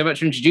just thanks so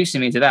much for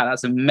introducing me to that.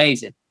 That's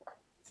amazing.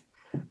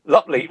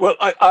 Lovely. Well,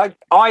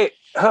 I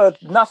heard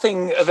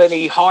nothing of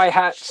any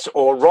hi-hats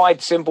or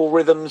ride cymbal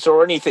rhythms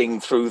or anything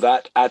through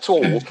that at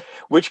all,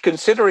 which,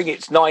 considering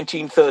it's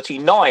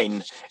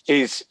 1939,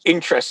 is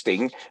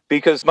interesting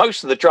because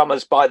most of the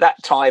drummers by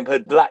that time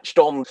had latched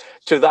on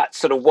to that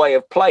sort of way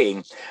of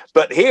playing.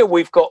 But here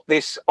we've got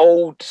this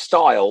old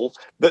style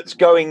that's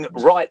going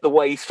right the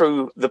way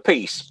through the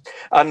piece.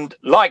 And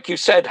like you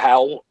said,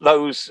 Hal,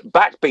 those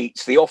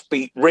backbeats, the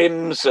offbeat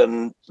rims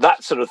and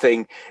that sort of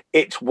thing,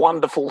 it's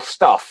wonderful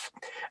stuff.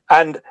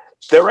 And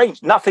there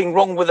ain't nothing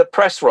wrong with a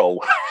press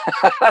roll.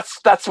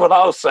 That's what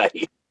I'll say.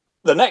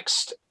 The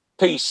next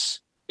piece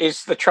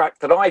is the track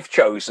that I've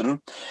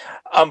chosen.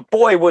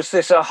 Boy, was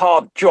this a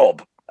hard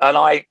job. And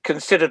I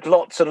considered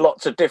lots and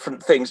lots of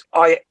different things.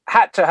 I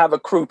had to have a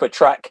Krupa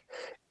track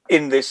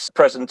in this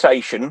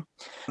presentation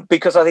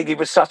because I think he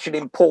was such an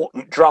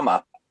important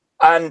drummer.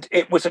 And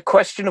it was a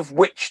question of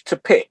which to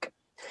pick.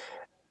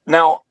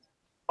 Now,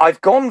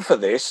 I've gone for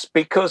this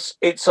because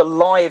it's a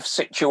live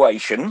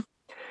situation.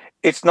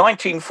 It's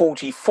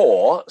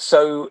 1944,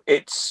 so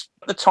it's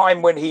the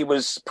time when he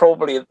was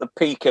probably at the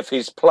peak of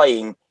his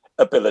playing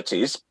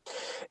abilities.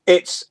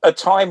 It's a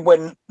time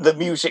when the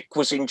music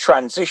was in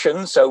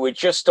transition, so we're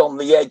just on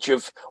the edge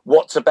of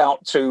what's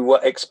about to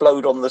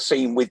explode on the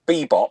scene with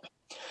bebop.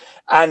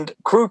 And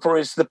Krupa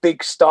is the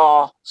big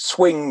star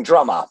swing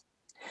drummer,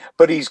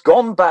 but he's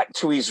gone back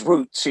to his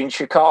roots in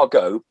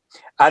Chicago,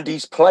 and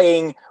he's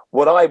playing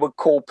what I would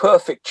call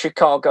perfect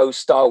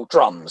Chicago-style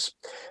drums,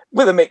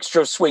 with a mixture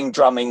of swing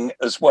drumming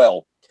as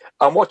well.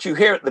 And what you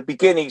hear at the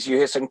beginning is you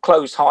hear some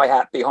closed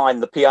hi-hat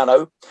behind the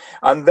piano,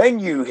 and then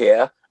you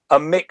hear a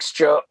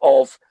mixture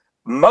of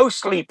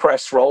mostly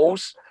press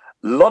rolls,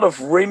 a lot of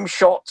rim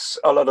shots,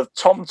 a lot of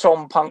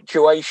tom-tom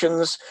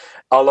punctuations,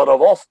 a lot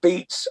of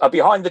offbeats.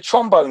 Behind the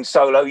trombone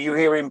solo, you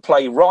hear him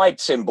play ride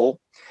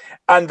cymbal,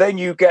 and then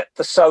you get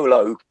the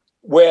solo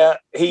where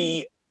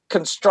he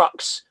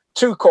constructs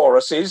two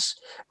choruses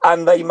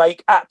and they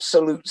make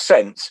absolute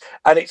sense.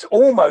 And it's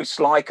almost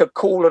like a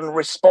call and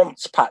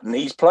response pattern.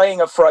 He's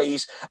playing a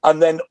phrase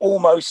and then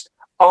almost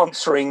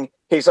answering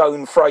his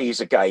own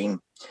phrase again.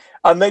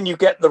 And then you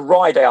get the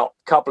ride out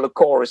couple of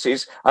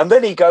choruses, and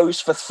then he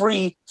goes for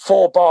 3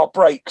 4-bar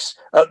breaks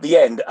at the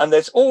end. And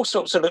there's all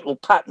sorts of little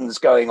patterns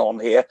going on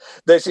here.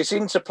 There's this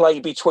interplay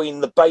between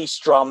the bass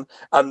drum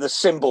and the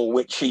cymbal,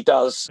 which he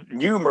does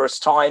numerous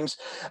times.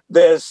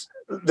 There's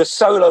the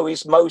solo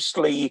is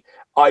mostly,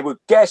 I would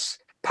guess,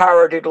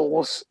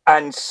 paradiddles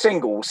and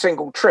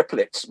single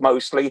triplets,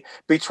 mostly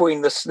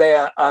between the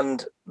snare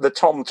and the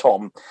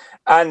tom-tom.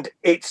 And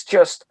it's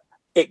just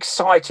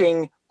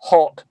exciting,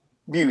 hot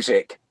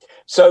music.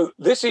 So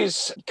this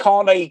is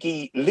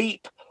Carnegie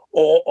Leap,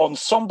 or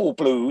Ensemble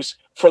Blues,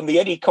 from the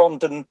Eddie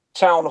Condon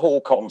Town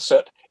Hall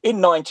concert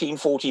in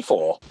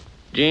 1944.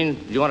 Gene,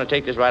 do you want to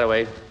take this right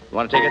away? You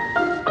want to take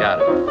it?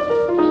 Got it.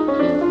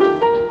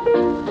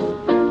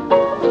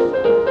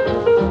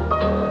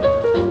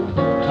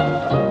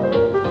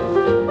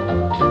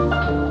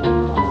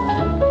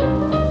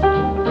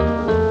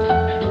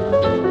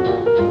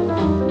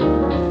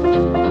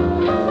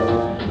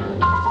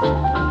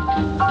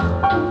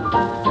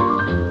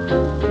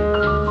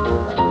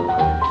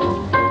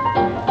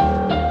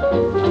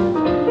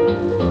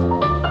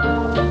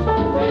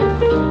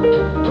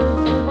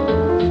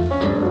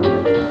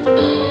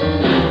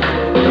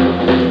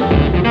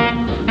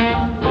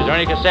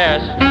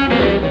 Caceres.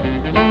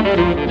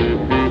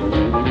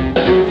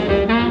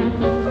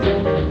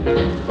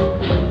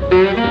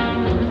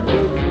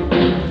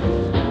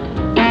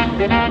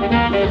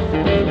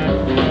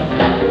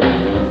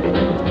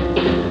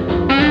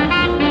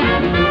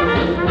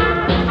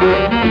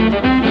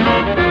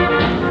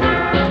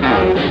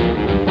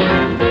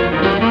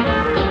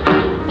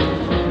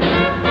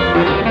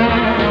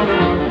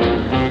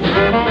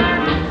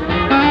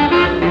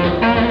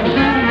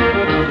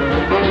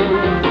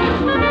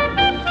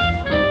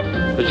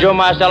 Joe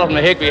Marcello from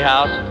the Hickory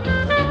House.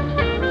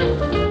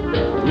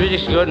 The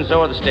music's good and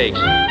so are the steaks.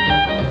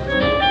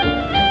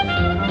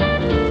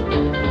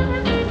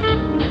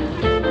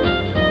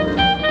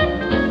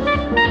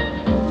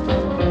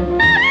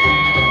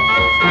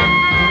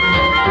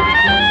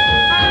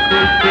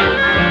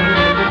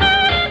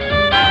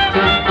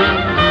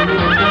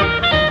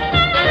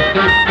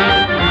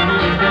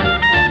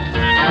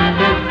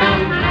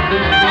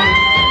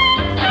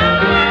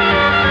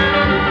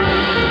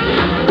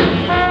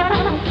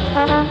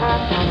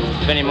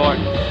 Benny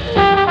Morton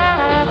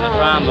on the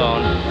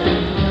trombone.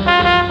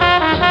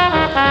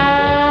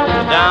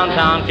 The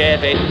Downtown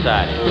Cafe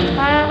Society.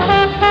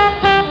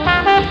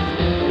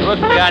 He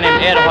works with a guy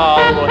named Ed Hall,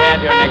 who we'll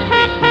have here next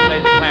week. He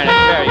plays the clarinet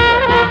very good.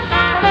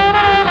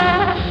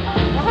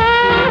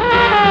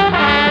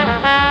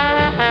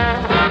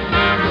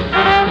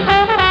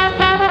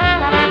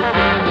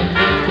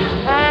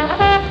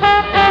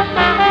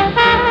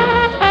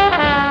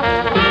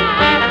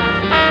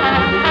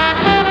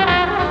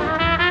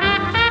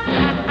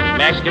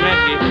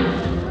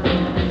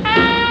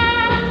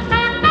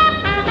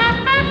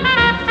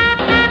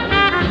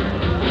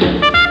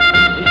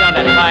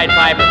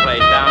 Piper place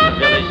down in the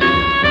village,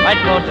 right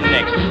close to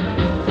Nixon.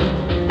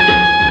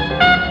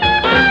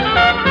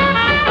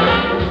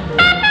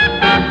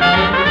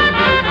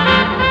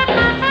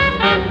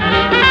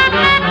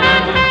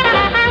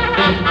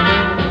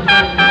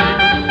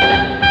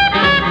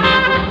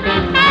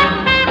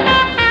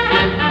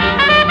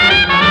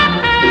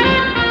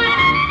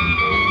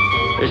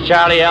 There's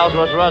Charlie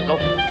Ellsworth Russell.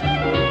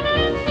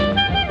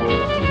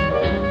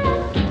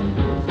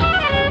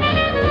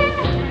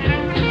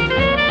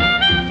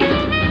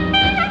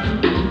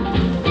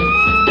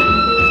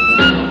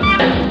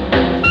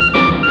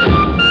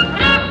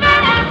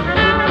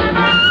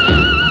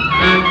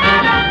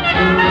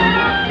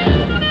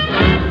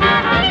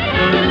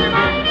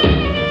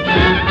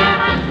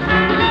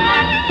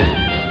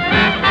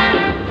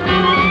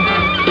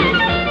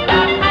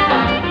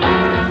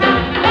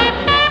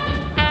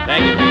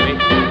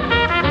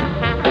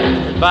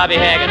 Bobby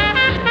Haggett.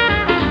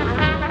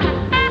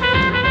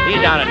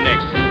 He's down at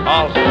Nick's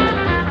also.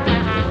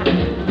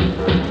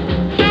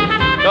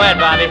 Go ahead,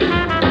 Bobby.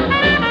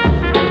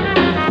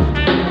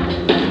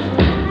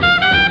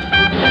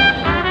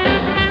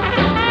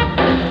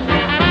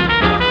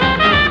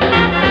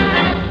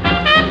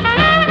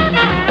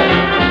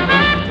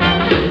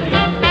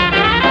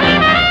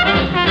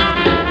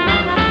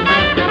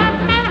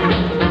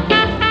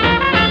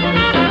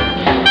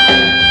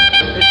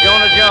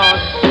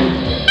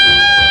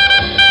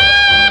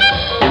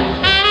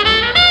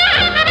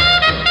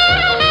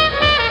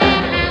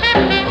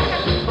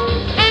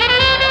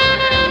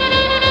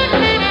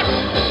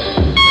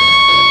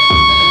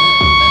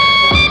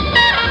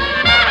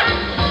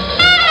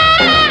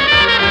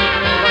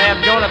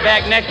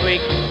 back next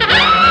week.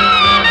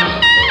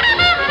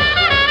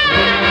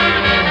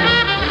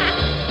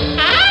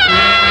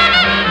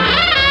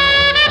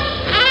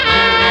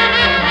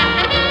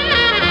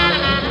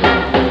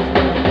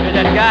 There's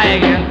that guy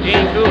again,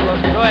 Gene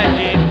Krupa. Go ahead,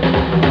 Gene.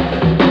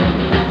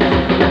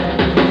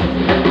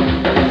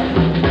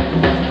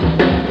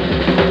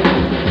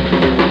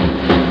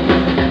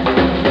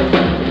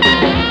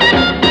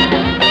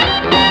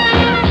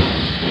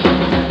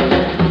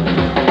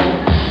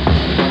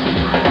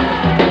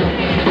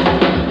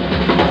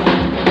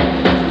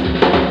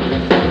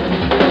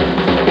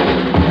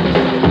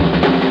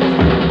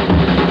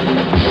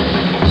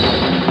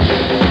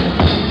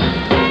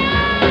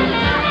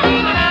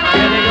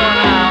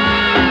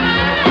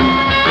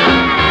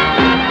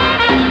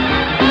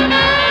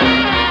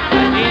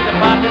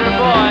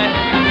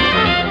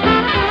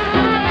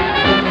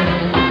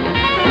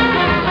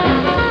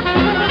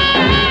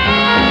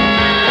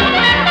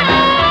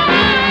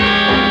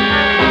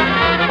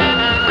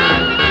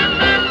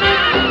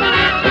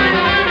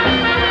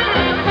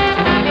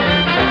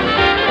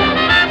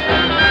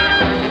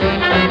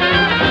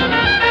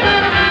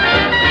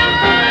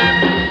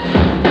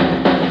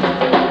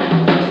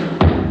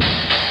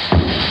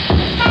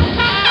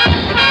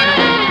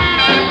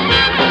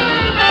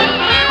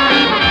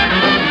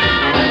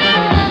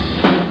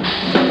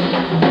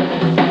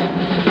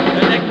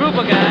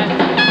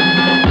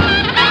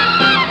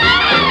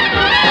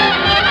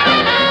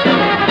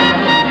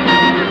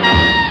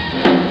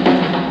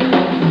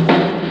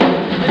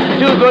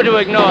 To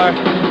ignore.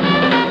 So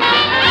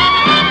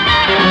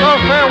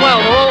farewell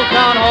to Old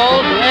Town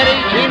Hall, to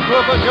Eddie, Gene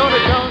Krupa, Jonah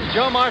Jones,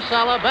 Joe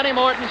Marsala, Benny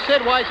Morton,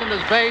 Sid Weiss and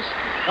his bass,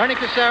 Ernie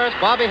Caceres,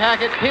 Bobby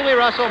Hackett, Pee Wee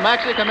Russell,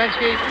 Maxie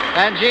Kaminsky,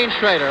 and Gene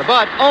Schrader,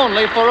 but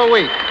only for a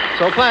week.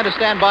 So plan to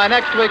stand by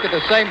next week at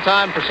the same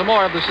time for some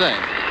more of the same.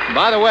 And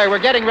by the way, we're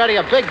getting ready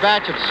a big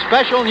batch of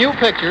special new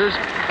pictures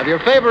of your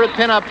favorite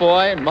pin-up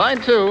boy, and mine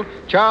too,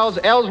 Charles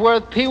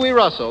Ellsworth Pee Wee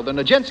Russell, the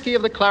Nijinsky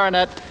of the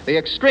clarinet, the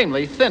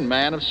extremely thin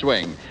man of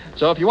swing.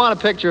 So if you want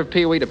a picture of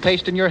Pee Wee to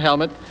paste in your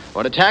helmet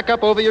or to tack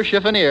up over your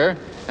chiffonier,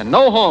 and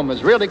no home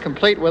is really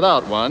complete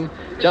without one,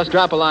 just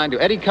drop a line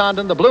to Eddie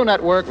Condon, the Blue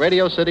Network,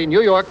 Radio City,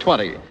 New York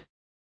 20.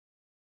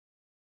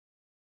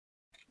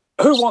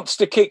 Who wants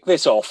to kick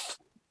this off?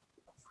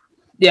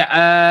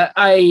 Yeah,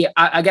 I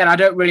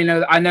don't really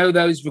know. I know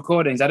those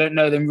recordings. I don't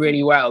know them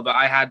really well, but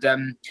I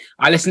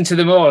listened to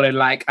them all, and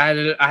like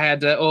I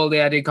had all the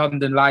Eddie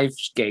Condon live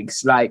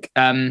gigs. Like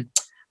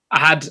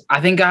I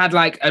think I had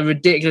like a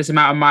ridiculous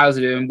amount of miles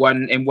to do in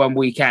one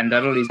weekend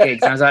at all these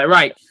gigs. And I was like,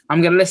 right,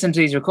 I'm going to listen to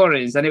these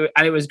recordings, and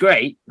it was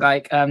great.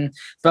 Like,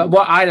 but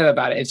what I know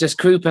about it is just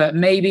Krupa.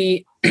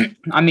 Maybe,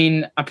 I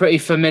mean, I'm pretty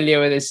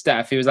familiar with his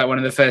stuff. He was like one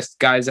of the first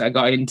guys that I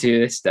got into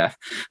this stuff.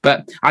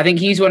 But I think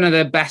he's one of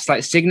the best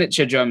like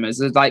signature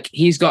drummers. Like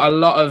he's got a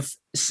lot of,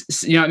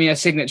 you know what I mean, a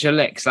signature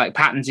licks, like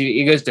patterns.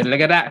 He goes like,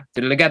 and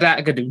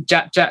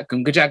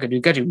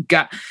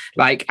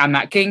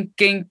that king,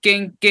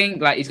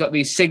 like he's got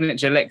these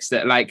signature licks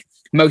that like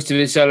most of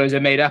his solos are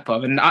made up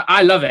of, and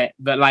I love it.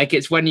 But like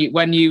it's when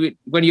you're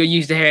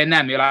used to hearing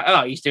them, you're like,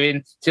 oh, he's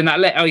doing that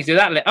lick, oh, he's doing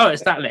that lick, oh,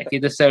 it's that lick.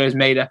 The solo's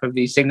made up of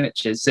these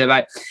signatures. So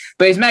like,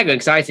 but it's mega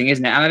exciting,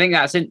 isn't it? And I think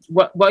that's in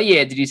what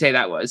year did you say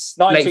that was?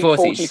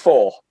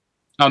 1944.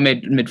 Oh,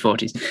 mid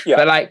 40s. Yeah.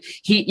 But like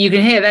you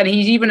can hear then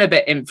he's even a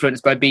bit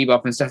influenced by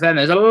bebop and stuff. Then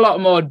there's a lot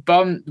more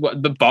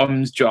the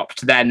bombs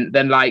dropped than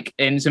like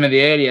in some of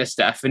the earlier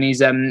stuff. And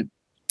he's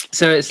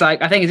so it's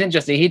like I think it's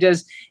interesting. He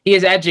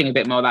is edging a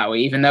bit more that way,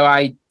 even though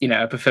I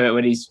prefer it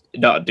when he's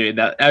not doing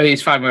that. Oh,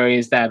 he's fine where he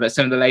is there, but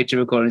some of the later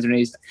recordings when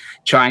he's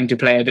trying to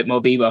play a bit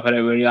more bebop, I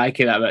don't really like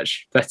it that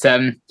much. But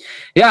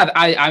yeah,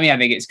 I mean I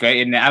think it's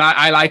great, isn't it? And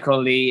I like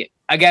all the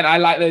I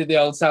like the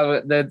old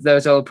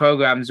those old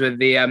programs with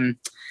the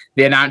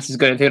announcers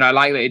going through, and I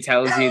like that it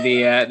tells you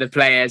the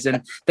players.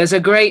 And there's a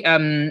great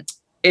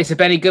it's a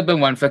Benny Goodman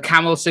one for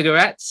Camel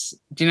Cigarettes.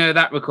 Do you know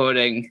that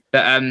recording?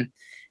 That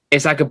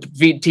it's like a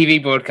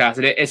TV broadcast,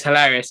 and it's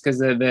hilarious because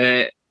of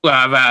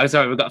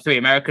sorry, we've got 3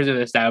 Americans with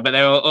us now, but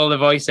they're all the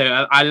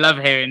voiceover. I love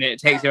hearing it. It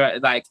takes you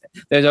like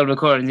those old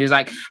recordings. He's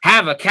like,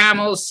 have a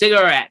Camel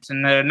cigarette,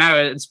 and they're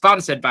now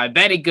sponsored by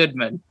Benny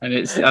Goodman, and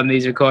it's on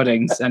these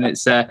recordings, and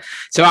it's so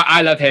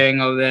I love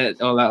hearing all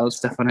that old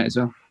stuff on it as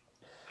well.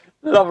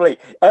 Lovely.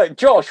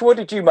 Josh, what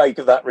did you make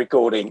of that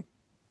recording?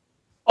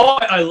 Oh,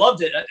 I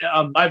loved it.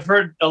 I've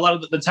heard a lot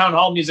of the town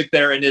hall music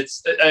there, and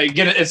it's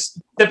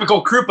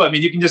typical Krupa. I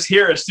mean, you can just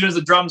hear as soon as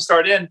the drums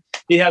start in,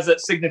 he has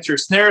that signature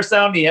snare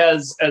sound. He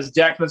has, as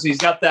Jack mentioned, he's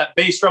got that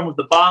bass drum with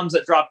the bombs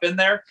that drop in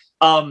there.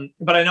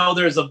 But I know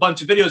there's a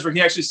bunch of videos where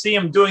you actually see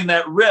him doing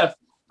that riff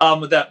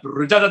with that,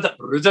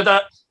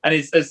 and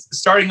he's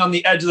starting on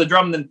the edge of the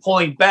drum and then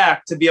pulling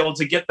back to be able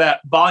to get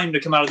that volume to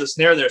come out of the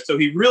snare there. So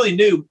he really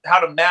knew how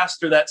to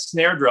master that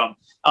snare drum.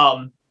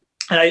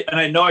 And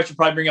I know I should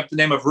probably bring up the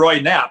name of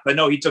Roy Knapp. I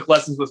know he took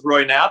lessons with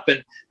Roy Knapp,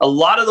 and a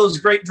lot of those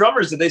great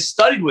drummers that they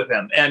studied with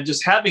him, and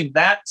just having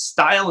that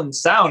style and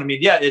sound. I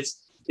mean, yeah,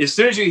 as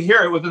soon as you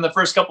hear it within the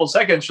first couple of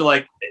seconds, you're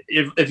like,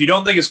 if you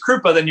don't think it's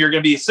Krupa, then you're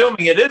going to be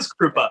assuming it is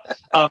Krupa.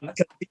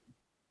 He's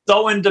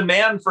so in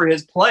demand for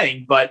his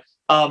playing. But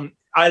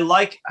I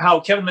like how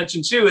Kevin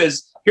mentioned too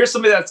is here's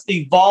somebody that's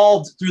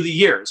evolved through the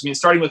years. I mean,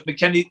 starting with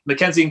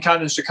Mackenzie and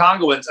Condon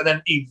Chicagoans, and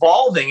then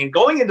evolving and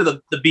going into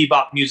the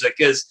bebop music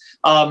is,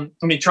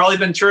 Charlie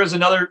Ventura is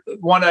another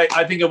one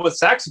I think of with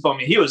saxophone. I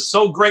mean, he was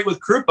so great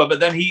with Krupa, but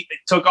then he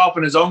took off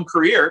in his own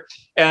career,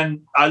 and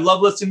I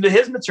love listening to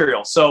his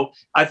material. So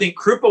I think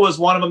Krupa was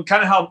one of them,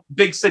 kind of how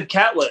Big Sid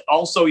Catlett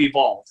also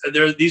evolved.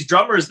 There are these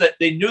drummers that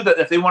they knew that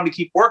if they wanted to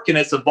keep working,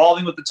 it's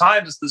evolving with the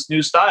times, it's this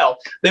new style,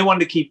 they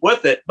wanted to keep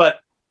with it. But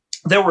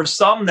there were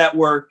some that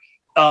were,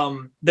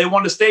 they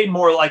wanted to stay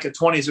more like a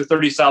 20s or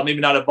 30s style, maybe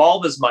not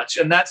evolve as much.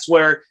 And that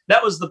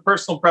was the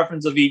personal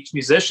preference of each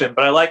musician.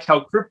 But I like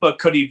how Krupa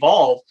could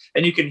evolve,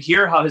 and you can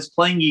hear how his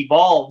playing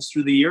evolves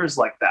through the years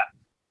like that.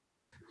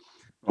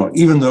 Well,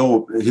 even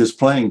though his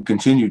playing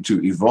continued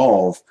to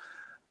evolve,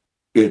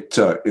 it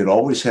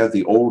always had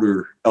the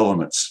older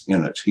elements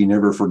in it. He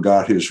never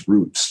forgot his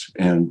roots.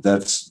 And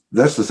that's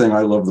the thing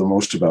I love the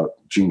most about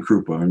Gene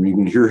Krupa. I mean, you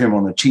can hear him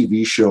on a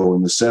TV show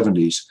in the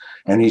 70s,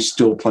 and he's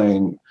still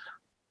playing,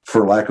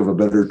 for lack of a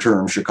better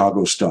term,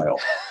 Chicago style.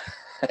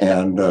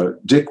 And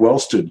Dick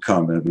Wellstead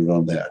commented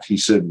on that. He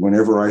said,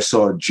 whenever I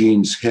saw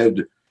Gene's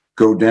head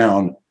go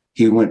down,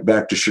 he went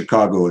back to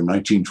Chicago in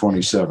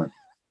 1927.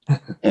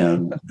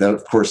 And that,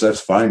 of course,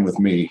 that's fine with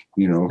me.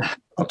 You know,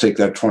 I'll take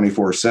that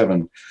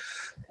 24/7.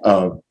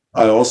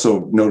 I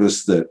also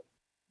noticed that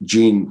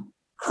Gene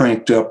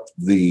cranked up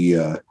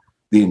the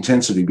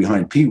intensity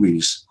behind Pee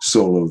Wee's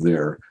solo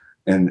there.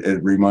 And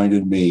it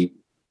reminded me,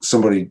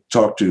 somebody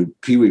talked to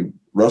Pee Wee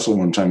Russell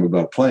one time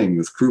about playing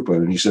with Krupa,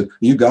 and he said,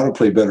 you got to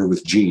play better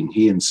with Gene.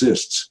 He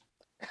insists.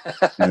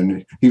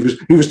 And he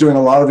was doing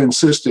a lot of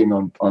insisting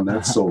on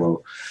that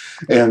solo.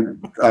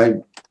 And I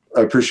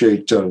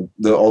appreciate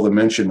all the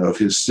mention of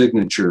his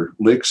signature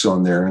licks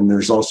on there. And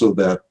there's also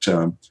that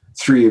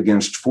 3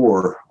 against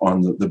 4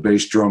 on the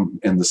bass drum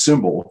and the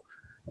cymbal.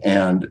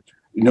 And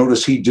you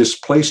notice he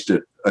displaced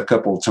it a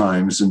couple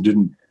times and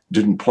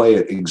didn't play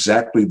it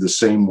exactly the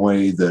same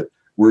way that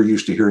we're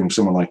used to hearing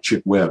someone like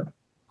Chick Webb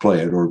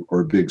play it,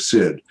 or Big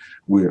Sid.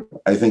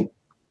 I think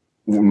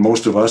when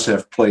most of us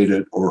have played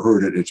it or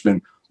heard it, it's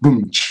been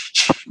boom,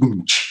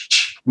 boom,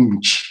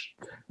 boom,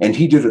 and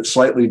he did it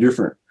slightly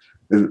different.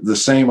 The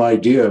same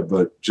idea,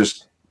 but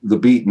just the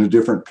beat in a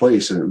different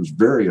place, and it was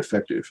very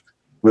effective.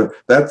 Well,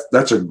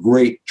 that's a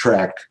great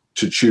track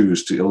to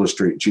choose to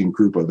illustrate Gene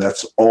Krupa.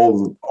 That's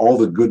all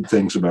the good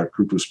things about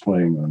Krupa's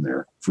playing on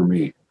there for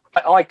me.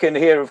 I can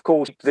hear, of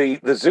course, the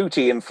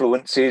Zooty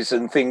influences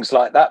and things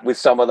like that with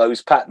some of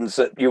those patterns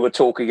that you were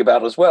talking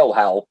about as well,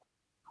 Hal.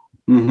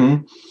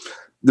 Mm-hmm.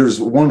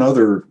 There's one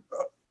other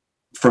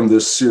from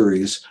this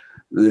series.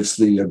 It's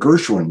the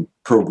Gershwin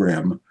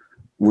program,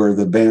 where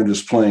the band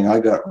is playing I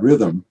Got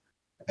Rhythm,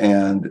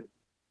 and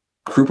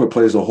Krupa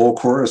plays a whole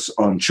chorus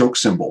on choke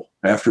cymbal,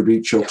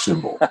 afterbeat choke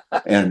cymbal.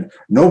 And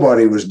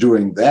nobody was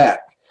doing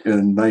that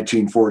in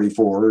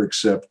 1944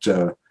 except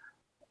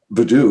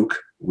Bauduc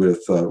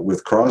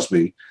with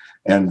Crosby,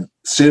 and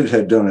Sid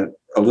had done it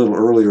a little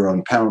earlier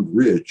on Pound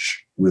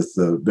Ridge with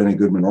the Benny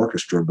Goodman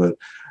Orchestra, but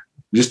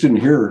you just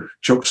didn't hear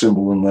choke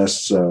cymbal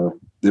unless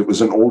it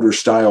was an older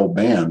style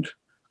band.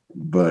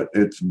 But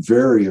it's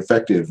very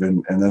effective,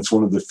 and that's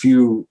one of the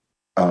few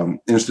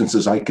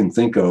instances I can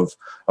think of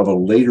a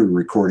later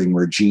recording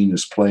where Gene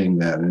is playing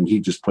that, and he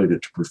just played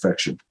it to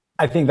perfection.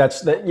 I think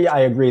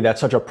I agree.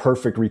 That's such a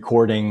perfect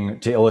recording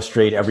to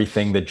illustrate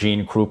everything that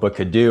Gene Krupa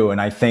could do.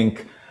 And I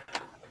think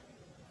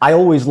I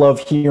always love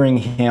hearing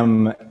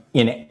him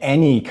in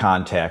any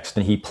context,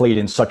 and he played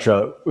in such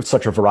a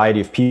variety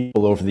of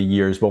people over the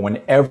years. But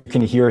whenever you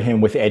can hear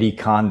him with Eddie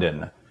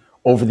Condon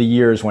over the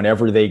years,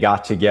 whenever they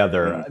got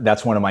together,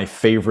 that's one of my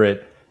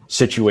favorite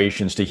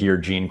situations to hear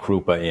Gene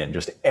Krupa in.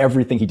 Just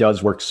everything he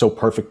does works so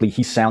perfectly.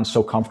 He sounds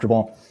so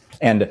comfortable,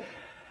 and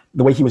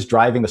the way he was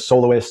driving the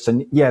soloists,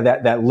 and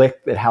that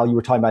lick that Hal, you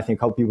were talking about, I think a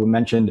couple people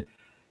mentioned,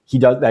 he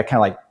does that kind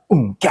of like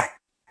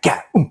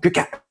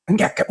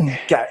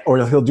or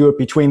he'll do it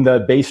between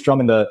the bass drum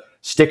and the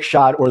stick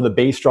shot, or the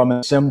bass drum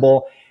and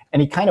cymbal,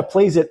 and he kind of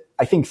plays it,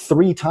 I think,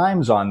 3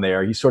 times on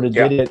there. He sort of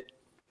did it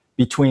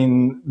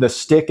between the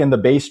stick and the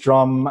bass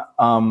drum,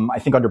 I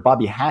think under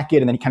Bobby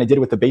Hackett, and then he kind of did it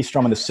with the bass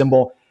drum and the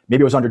cymbal.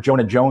 Maybe it was under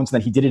Jonah Jones, and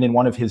then he did it in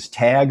one of his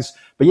tags.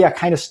 But yeah,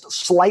 kind of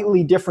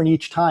slightly different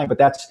each time. But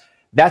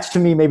that's to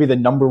me maybe the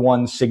number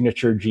one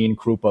signature Gene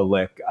Krupa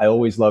lick. I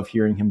always love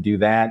hearing him do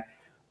that.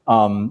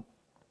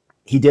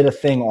 He did a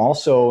thing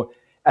also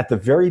at the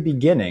very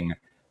beginning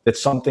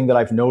that's something that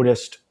I've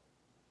noticed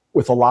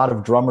with a lot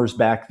of drummers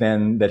back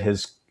then that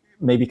has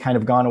maybe kind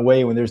of gone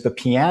away, when there's the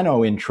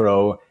piano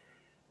intro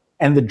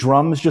and the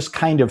drums just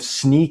kind of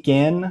sneak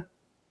in.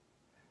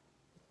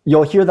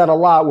 You'll hear that a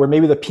lot, where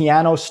maybe the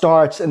piano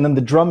starts and then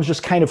the drums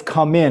just kind of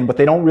come in, but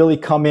they don't really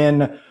come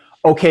in,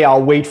 okay,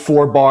 I'll wait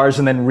 4 bars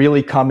and then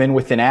really come in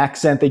with an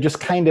accent. They just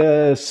kind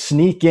of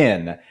sneak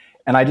in.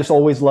 And I just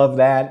always love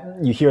that.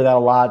 You hear that a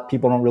lot.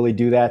 People don't really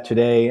do that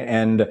today.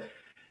 And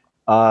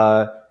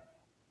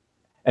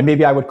And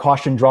maybe I would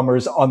caution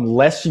drummers,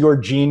 unless you're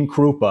Gene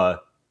Krupa,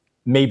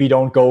 maybe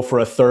don't go for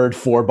a third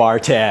 4-bar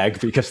tag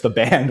because the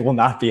band will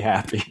not be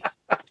happy.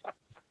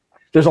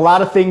 There's a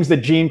lot of things that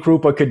Gene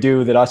Krupa could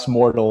do that us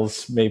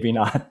mortals maybe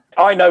not.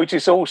 I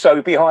notice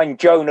also behind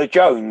Jonah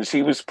Jones,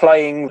 he was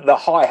playing the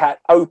hi-hat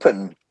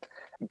open,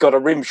 got a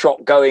rim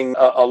shot going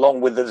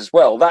along with it as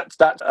well. That's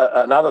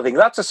another thing.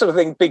 That's the sort of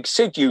thing Big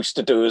Sid used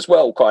to do as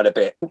well quite a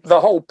bit.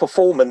 The whole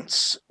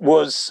performance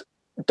was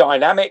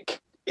dynamic.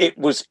 It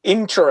was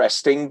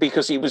interesting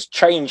because he was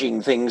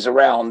changing things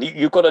around.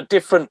 You've got a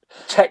different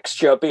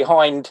texture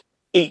behind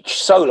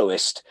each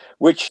soloist,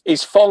 which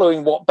is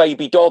following what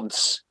Baby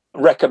Dodds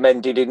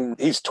recommended in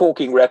his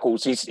talking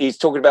records. He's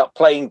talking about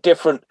playing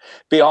different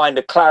behind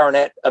a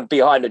clarinet and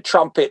behind a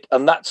trumpet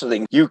and that sort of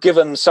thing. You give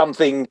them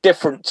something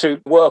different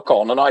to work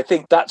on, and I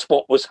think that's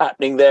what was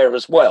happening there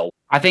as well.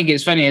 I think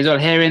it's funny as well,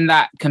 hearing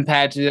that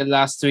compared to the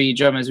last 3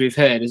 drummers we've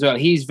heard as well.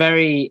 He's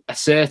very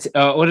assertive,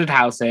 what did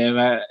Hal say?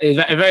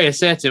 Very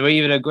assertive or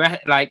even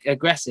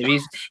aggressive.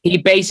 He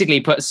basically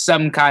puts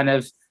some kind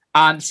of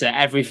answer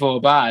every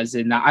 4 bars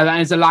in that.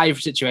 And it's a live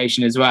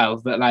situation as well,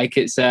 but like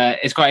it's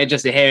quite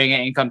interesting hearing it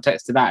in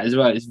context to that as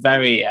well. It's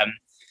very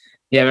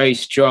very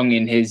strong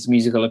in his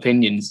musical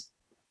opinions.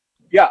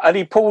 Yeah, and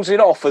he pulls it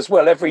off as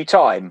well every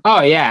time.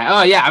 Oh yeah.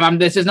 I mean,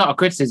 this is not a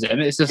criticism.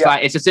 It's just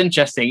like, it's just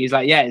interesting. He's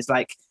like, it's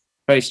like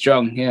very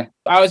strong. Yeah,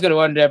 I was going to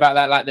wonder about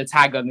that, like the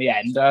tag on the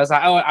end. I was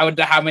like, oh, I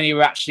wonder how many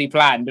were actually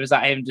planned. Was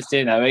that him just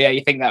doing that? But yeah,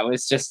 you think that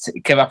was just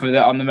come up with it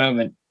on the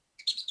moment?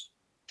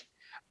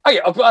 I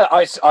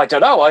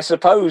don't know. I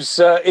suppose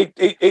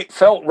it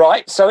felt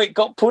right, so it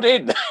got put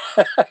in.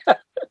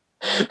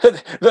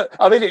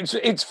 I mean,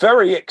 it's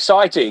very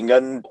exciting,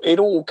 and it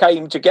all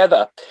came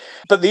together.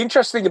 But the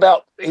interesting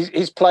about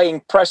his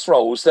playing press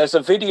rolls, there's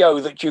a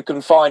video that you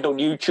can find on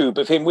YouTube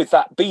of him with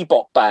that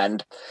bebop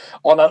band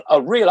on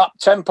a real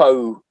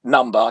up-tempo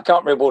number. I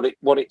can't remember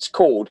what it's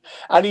called,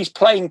 and he's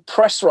playing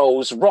press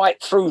rolls right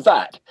through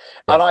that.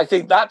 And I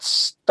think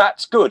that's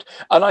good.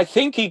 And I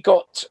think he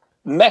got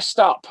messed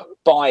up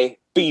by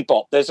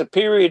bebop. There's a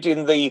period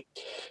in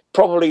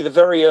probably the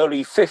very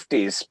early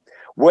 50s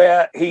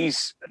where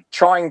he's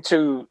trying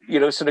to,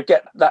 sort of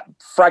get that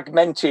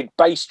fragmented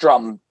bass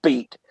drum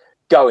beat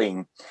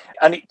going.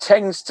 And it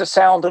tends to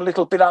sound a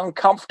little bit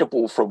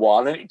uncomfortable for a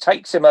while. And it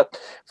takes him a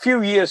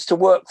few years to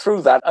work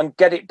through that and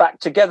get it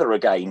back together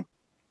again.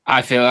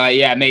 I feel like,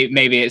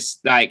 maybe it's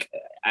like,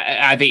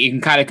 I think you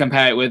can kind of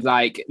compare it with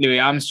like Louis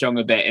Armstrong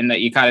a bit, in that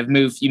you kind of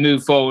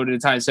move forward at a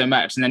time so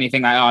much, and then you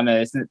think like, oh no,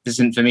 this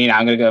isn't for me now.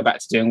 I'm going to go back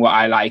to doing what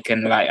I like,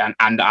 and I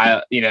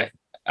don't know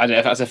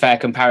if that's a fair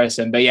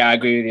comparison, but yeah, I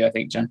agree with you. I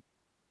think, John.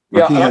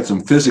 But he had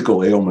some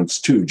physical ailments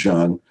too,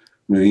 John.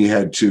 He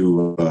had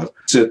to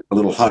sit a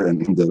little higher in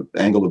the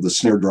angle of the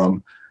snare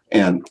drum,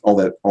 and all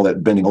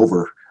that bending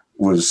over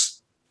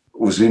was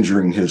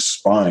injuring his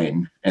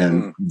spine,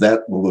 and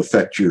that will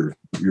affect your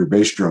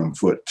bass drum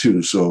foot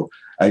too. So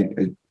I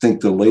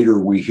think the later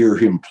we hear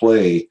him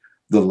play,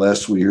 the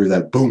less we hear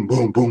that boom,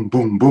 boom, boom,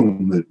 boom,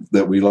 boom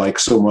that we like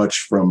so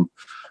much from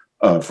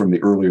the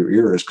earlier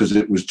eras, because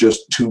it was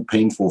just too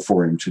painful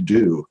for him to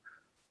do.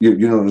 You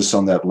notice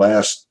on that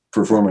last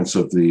performance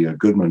of the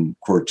Goodman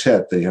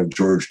Quartet, they have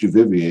George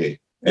Duvivier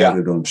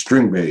added on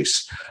string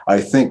bass. I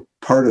think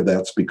part of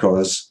that's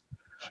because,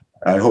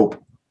 I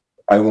hope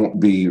I won't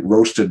be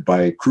roasted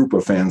by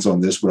Krupa fans on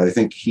this, but I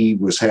think he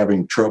was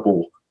having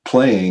trouble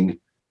playing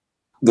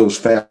those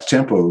fast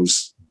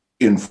tempos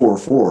in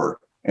 4/4,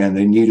 and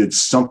they needed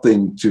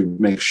something to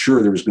make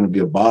sure there was going to be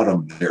a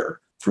bottom there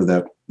for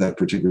that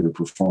particular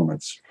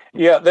performance.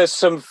 Yeah, there's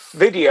some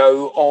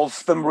video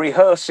of them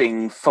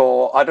rehearsing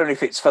for, I don't know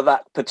if it's for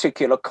that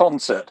particular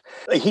concert.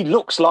 He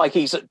looks like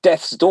he's at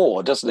death's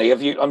door, doesn't he?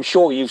 I'm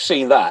sure you've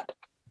seen that.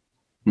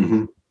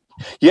 Mm-hmm.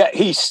 Yeah,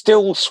 he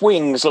still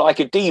swings like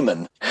a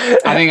demon.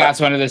 I think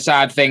that's one of the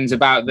sad things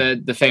about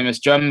the famous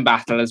drum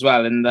battle as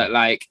well, in that,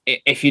 like,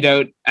 if you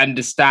don't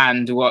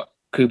understand what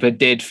Krupa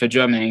did for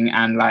drumming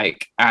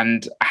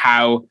and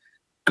how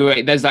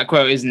great, there's that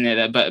quote, isn't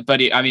it? That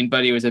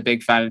Buddy was a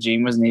big fan of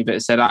Gene, wasn't he? But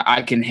it said,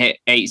 I can hit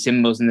 8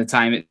 cymbals in the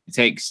time it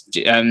takes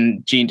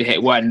Gene to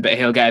hit 1, but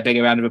he'll get a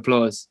bigger round of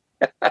applause.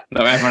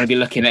 Not everyone will be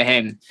looking at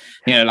him,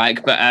 but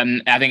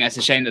I think that's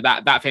a shame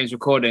that famous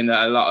recording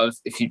that a lot of,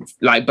 if you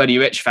like Buddy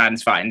Rich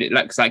fans find, it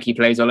looks like he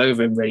plays all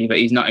over him really, but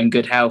he's not in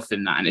good health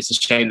in that, and it's a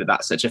shame that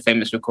that's such a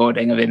famous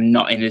recording of him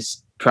not in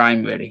his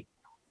prime really.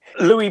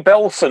 Louis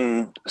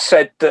Belson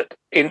said that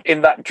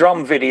in that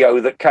drum video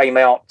that came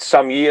out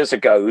some years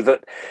ago,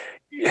 that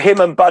him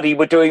and Buddy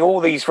were doing all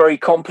these very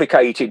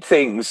complicated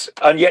things,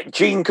 and yet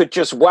Gene could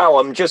just wow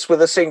them just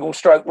with a single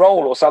stroke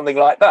roll or something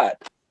like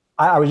that.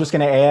 I was just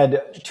going to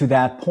add to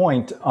that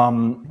point.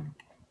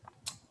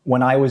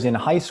 When I was in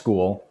high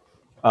school,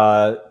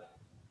 I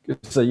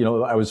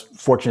was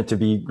fortunate to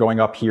be growing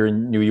up here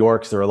in New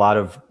York. So there are a lot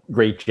of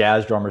great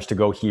jazz drummers to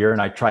go hear,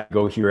 and I tried to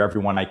go hear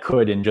everyone I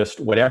could in just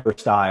whatever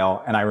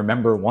style. And I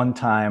remember one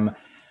time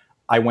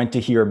I went to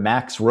hear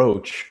Max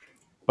Roach,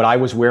 but I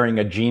was wearing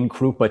a Gene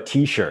Krupa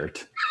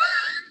T-shirt.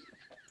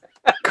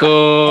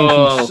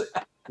 Cool.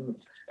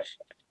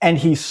 And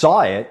he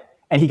saw it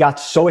and he got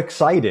so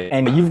excited.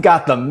 And you've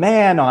got the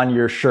man on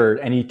your shirt.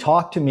 And he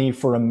talked to me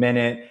for a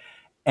minute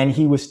and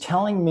he was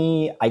telling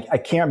me, I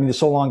can't remember, this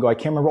so long ago, I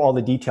can't remember all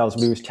the details,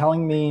 but he was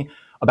telling me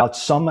about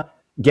some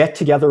get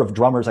together of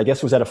drummers. I guess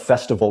it was at a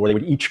festival where they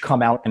would each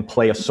come out and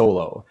play a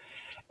solo.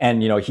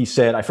 And, he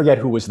said, I forget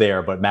who was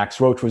there, but Max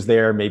Roach was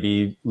there,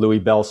 maybe Louis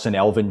Bellson,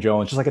 Elvin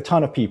Jones, just like a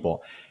ton of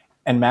people.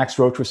 And Max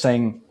Roach was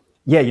saying,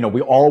 yeah,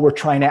 we all were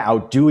trying to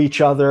outdo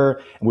each other.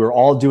 And we were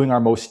all doing our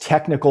most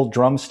technical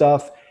drum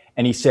stuff.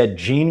 And he said,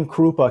 Gene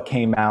Krupa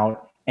came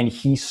out and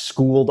he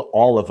schooled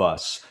all of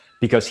us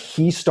because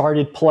he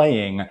started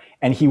playing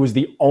and he was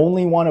the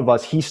only one of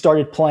us. He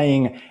started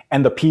playing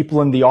and the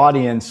people in the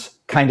audience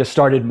kind of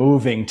started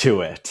moving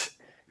to it.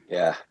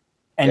 Yeah.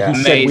 And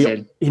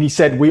he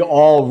said we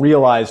all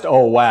realized,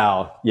 oh,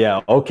 wow.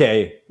 Yeah.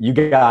 Okay. You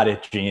got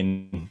it,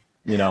 Gene.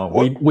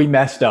 We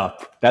messed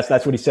up. That's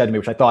what he said to me,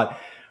 which I thought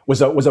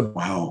was a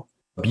wow,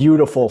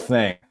 beautiful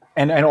thing.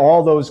 And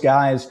all those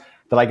guys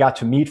that I got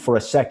to meet for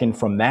a second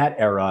from that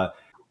era,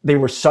 they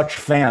were such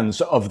fans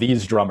of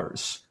these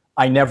drummers.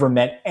 I never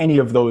met any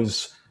of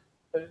those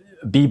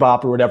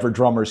bebop or whatever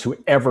drummers who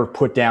ever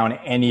put down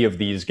any of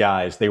these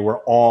guys. They were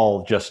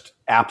all just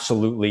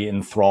absolutely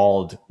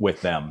enthralled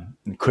with them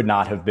and could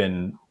not have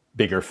been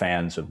bigger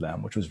fans of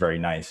them, which was very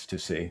nice to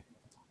see.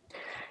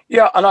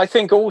 Yeah, and I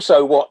think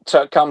also what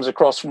comes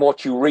across from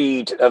what you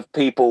read of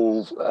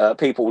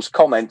people's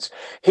comments,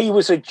 he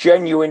was a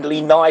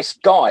genuinely nice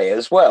guy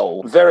as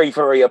well. Very,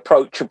 very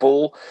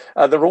approachable.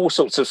 There are all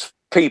sorts of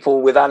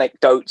people with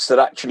anecdotes that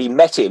actually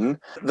met him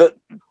that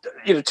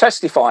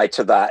testify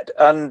to that.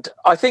 And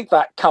I think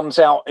that comes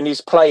out in his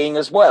playing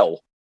as well.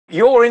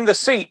 You're in the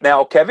seat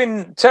now,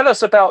 Kevin. Tell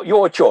us about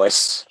your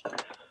choice.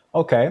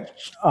 Okay.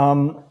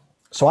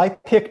 So I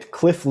picked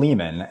Cliff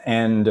Leeman,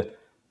 and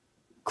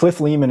Cliff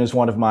Leeman is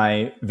one of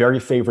my very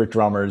favorite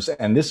drummers.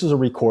 And this is a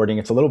recording.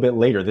 It's a little bit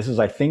later. This is,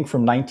 I think,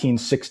 from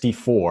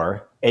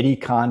 1964, Eddie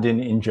Condon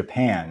in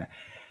Japan.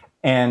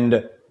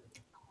 And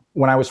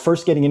when I was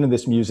first getting into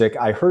this music,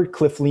 I heard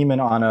Cliff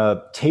Leeman on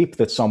a tape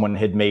that someone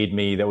had made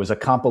me that was a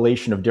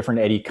compilation of different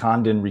Eddie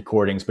Condon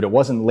recordings, but it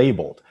wasn't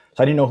labeled.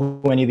 So I didn't know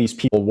who any of these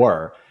people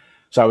were.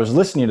 So I was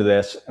listening to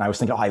this and I was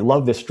thinking, oh, I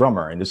love this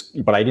drummer,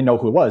 but I didn't know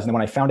who it was. And then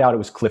when I found out it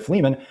was Cliff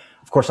Leeman,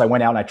 of course, I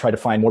went out and I tried to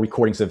find more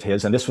recordings of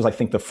his. And this was, I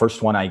think, the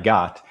first one I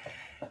got.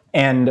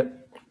 And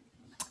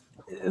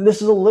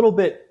this is a little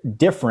bit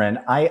different.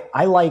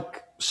 I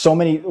like so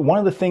many, one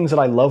of the things that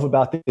I love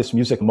about this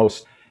music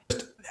most,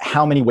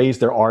 how many ways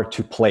there are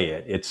to play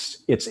it.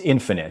 It's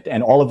infinite.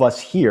 And all of us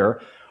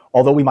here,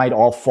 although we might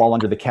all fall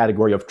under the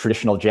category of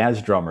traditional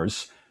jazz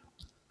drummers,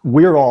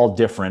 we're all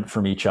different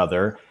from each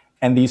other.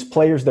 And these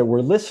players that we're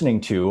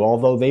listening to,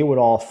 although they would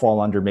all fall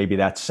under maybe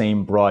that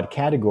same broad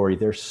category,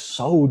 they're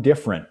so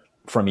different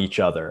from each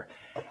other.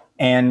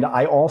 And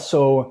I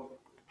also,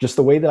 just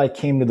the way that I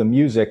came to the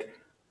music,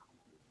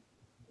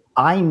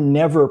 I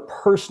never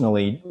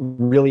personally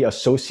really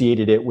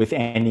associated it with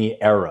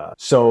any era.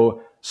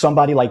 So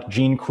somebody like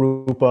Gene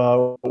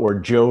Krupa or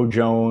Joe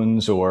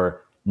Jones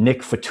or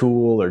Nick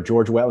Fatul or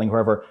George Wettling,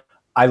 whoever,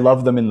 I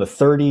love them in the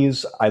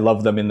 30s. I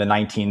love them in the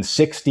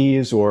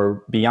 1960s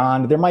or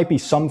beyond. There might be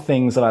some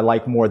things that I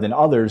like more than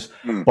others,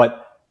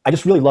 but I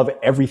just really love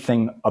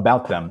everything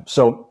about them.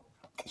 So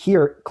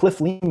here, Cliff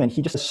Leeman,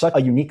 he just has such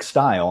a unique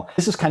style.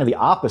 This is kind of the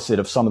opposite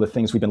of some of the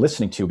things we've been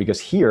listening to,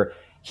 because here,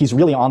 he's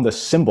really on the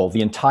cymbal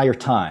the entire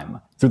time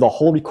through the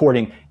whole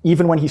recording.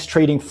 Even when he's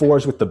trading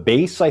fours with the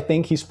bass, I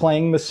think he's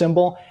playing the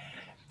cymbal.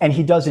 And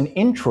he does an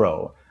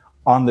intro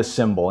on the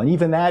cymbal. And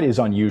even that is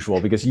unusual,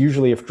 because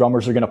usually if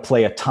drummers are going to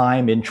play a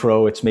time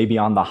intro, it's maybe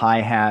on the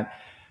hi-hat.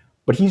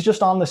 But he's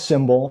just on the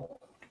cymbal.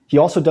 He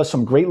also does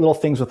some great little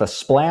things with a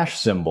splash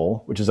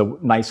cymbal, which is a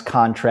nice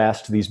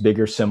contrast to these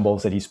bigger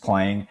cymbals that he's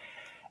playing.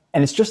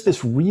 And it's just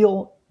this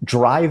real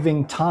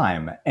driving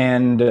time.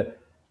 And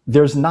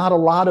there's not a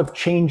lot of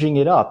changing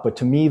it up, but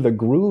to me, the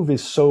groove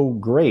is so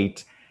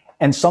great.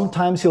 And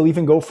sometimes he'll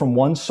even go from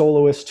one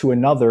soloist to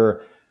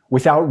another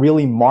without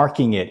really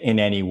marking it in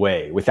any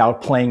way, without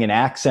playing an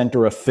accent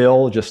or a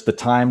fill, just the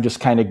time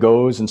just kind of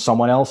goes and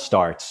someone else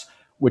starts,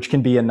 which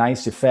can be a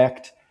nice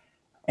effect.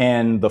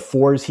 And the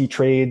fours he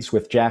trades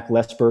with Jack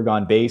Lesberg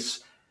on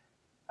bass,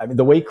 I mean,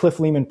 the way Cliff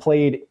Leeman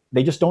played,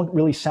 they just don't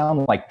really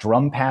sound like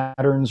drum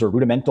patterns or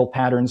rudimental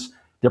patterns.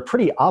 They're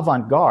pretty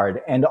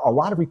avant-garde. And a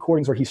lot of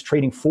recordings where he's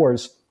trading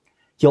fours,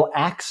 he'll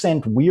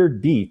accent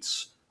weird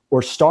beats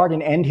or start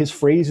and end his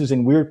phrases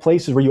in weird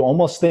places where you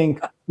almost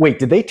think, wait,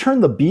 did they turn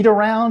the beat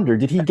around or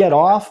did he get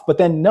off? But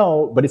then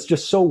no, but it's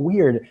just so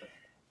weird.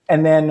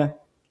 And then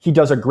he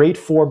does a great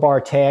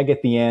 4-bar tag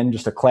at the end,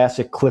 just a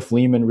classic Cliff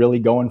Leeman really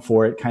going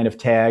for it kind of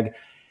tag.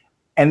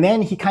 And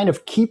then he kind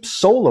of keeps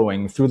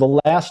soloing through the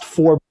last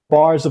 4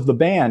 bars of the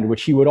band,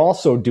 which he would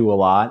also do a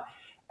lot.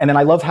 And then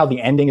I love how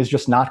the ending is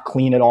just not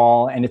clean at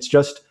all. And it's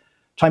just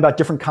talking about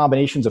different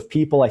combinations of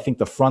people. I think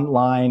the front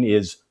line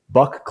is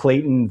Buck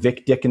Clayton,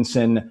 Vic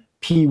Dickinson,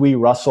 Pee Wee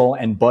Russell,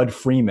 and Bud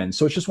Freeman.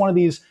 So it's just one of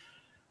these,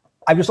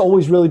 I've just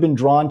always really been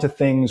drawn to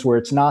things where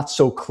it's not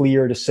so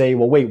clear to say,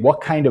 well, wait,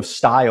 what kind of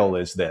style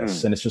is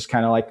this? And it's just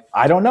kind of like,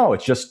 I don't know.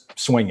 It's just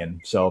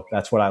swinging. So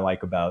that's what I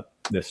like about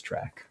this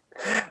track.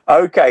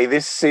 Okay,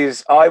 this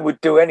is I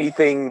Would Do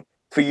Anything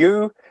for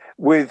You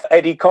with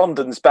Eddie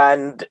Condon's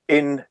band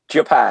in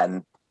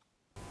Japan.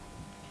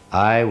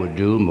 I would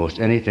do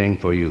most anything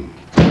for you.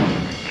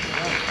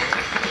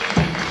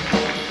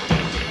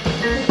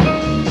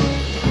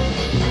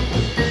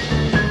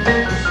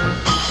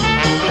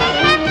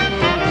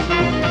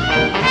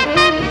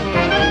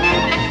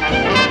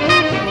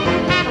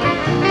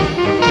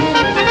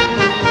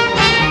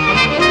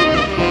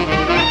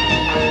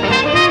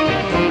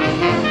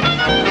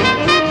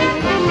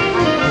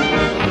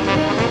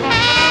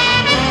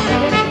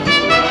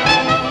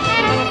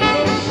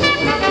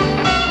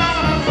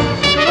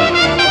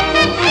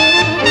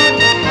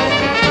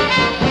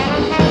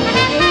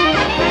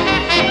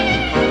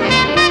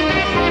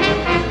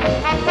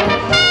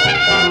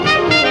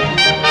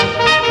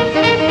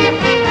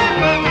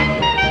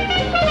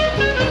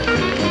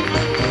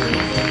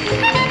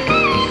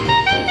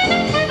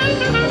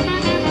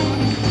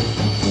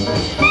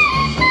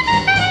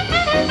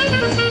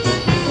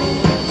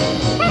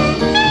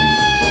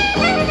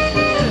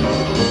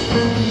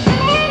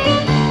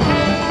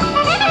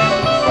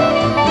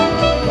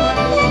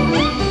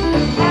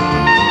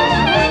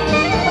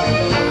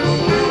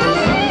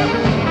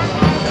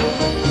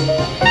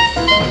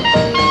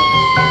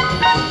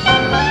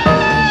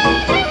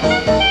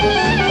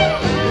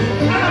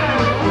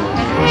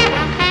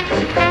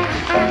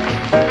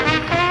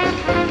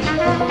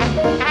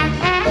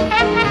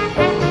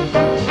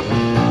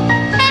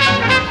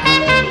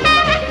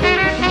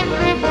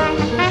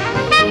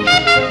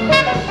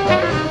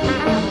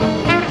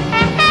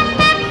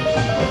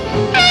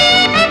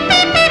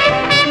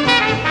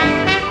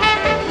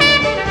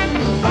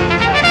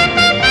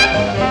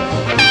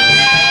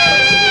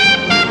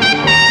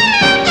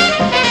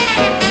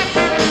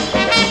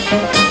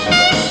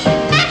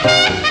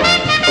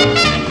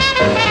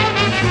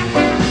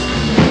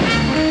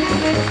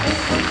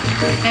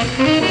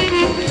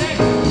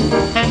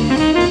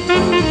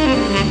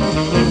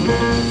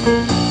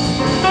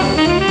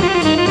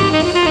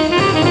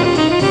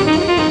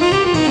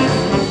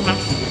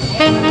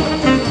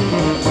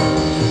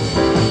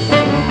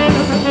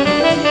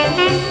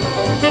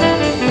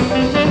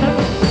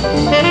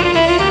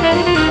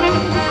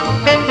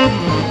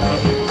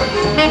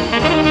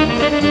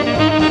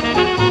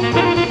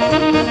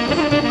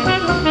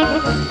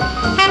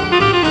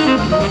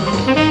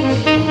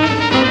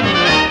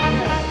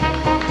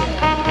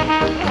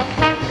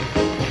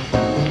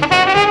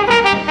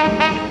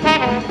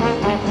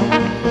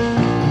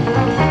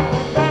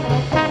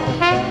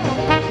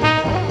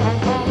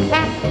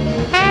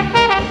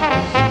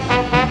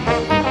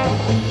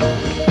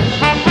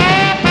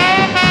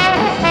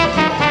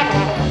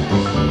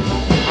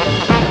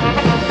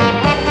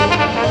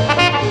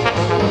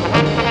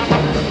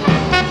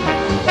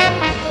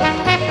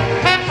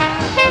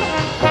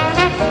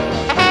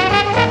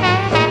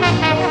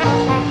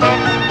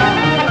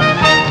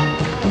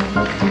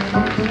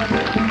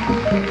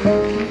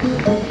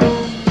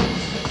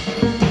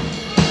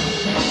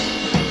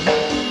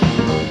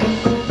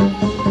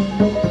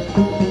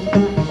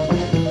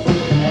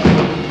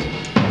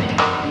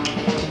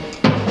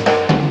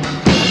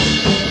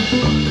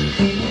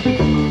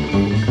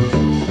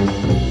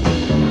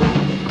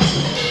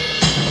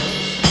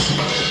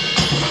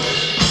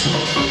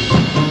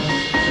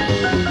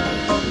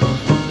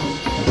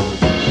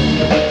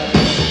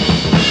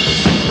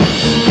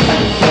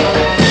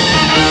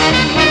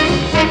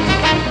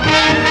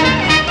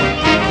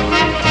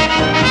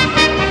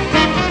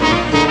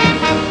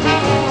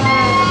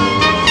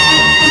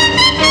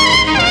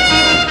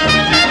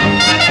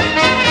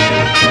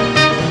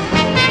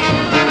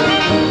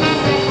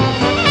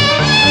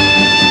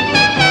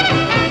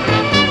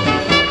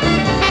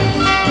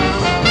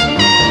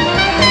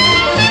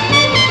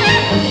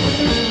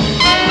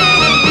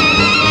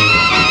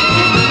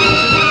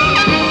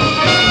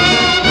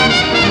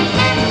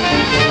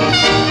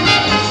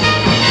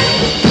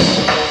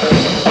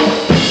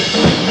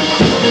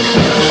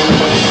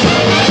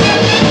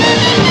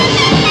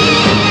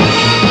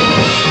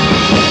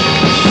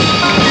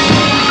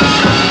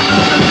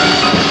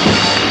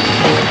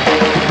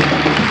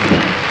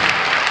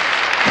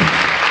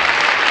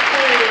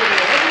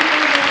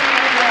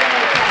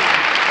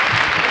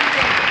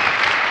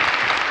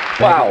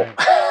 Wow.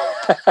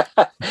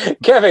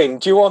 Kevin,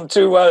 do you want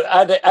to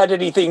add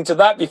anything to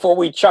that before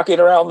we chuck it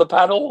around the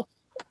panel?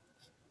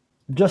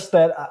 Just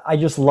that I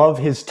just love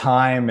his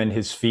time and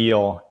his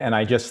feel, and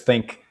I just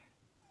think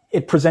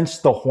it presents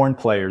the horn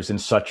players in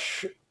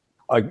such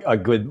a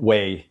good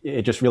way.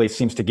 It just really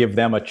seems to give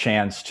them a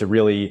chance to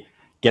really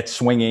get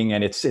swinging,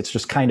 and it's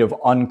just kind of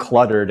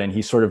uncluttered, and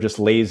he sort of just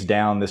lays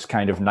down this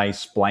kind of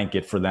nice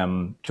blanket for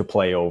them to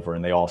play over,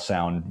 and they all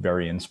sound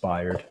very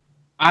inspired.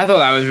 I thought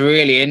that was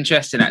really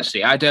interesting,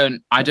 actually. I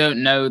don't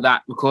know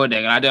that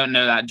recording, and I don't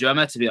know that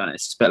drummer, to be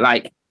honest. But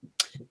like,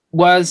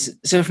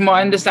 so from what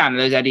I understand,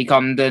 those Eddie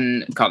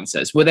Condon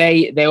concerts,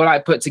 they were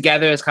like put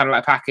together as kind of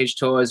like package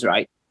tours,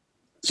 right?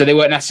 So they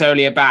weren't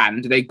necessarily a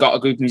band. They got a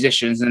group of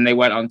musicians and they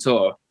went on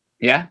tour.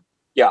 Yeah?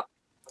 Yeah.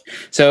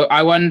 So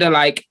I wonder,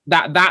 like,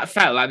 that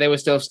felt like they were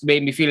still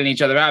maybe feeling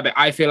each other out a bit.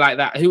 I feel like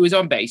that. Who was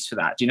on bass for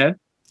that? Do you know?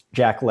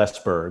 Jack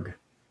Lesberg.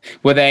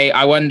 Were they?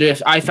 I wonder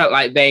if I felt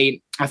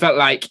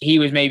like he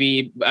was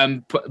maybe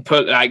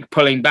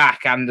pulling back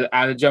and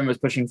the drummer was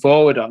pushing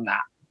forward on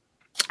that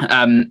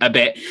a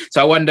bit.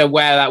 So I wonder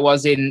where that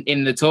was in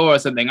the tour or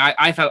something.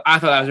 I thought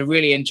that was a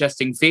really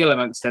interesting feel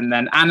amongst them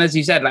then, and as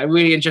you said, like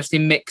really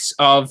interesting mix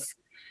of.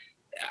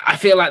 I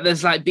feel like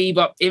there's like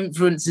bebop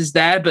influences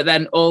there, but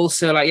then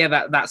also like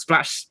that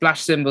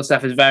splash cymbal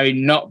stuff is very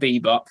not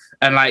bebop,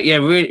 and like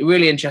really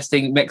really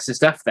interesting mix of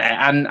stuff there.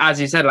 And as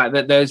you said,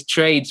 like those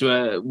trades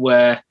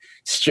were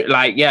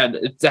like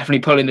definitely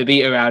pulling the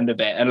beat around a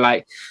bit and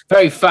like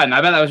very fun.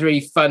 I bet that was really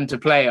fun to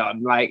play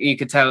on. Like you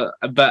could tell,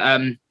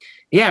 but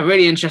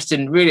really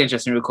interesting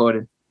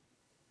recording.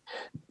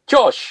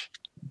 Josh.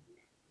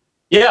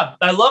 Yeah,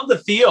 I love the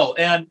feel.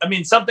 And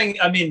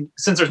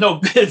since there's no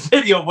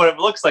video of what it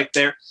looks like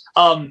there,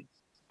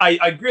 I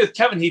agree with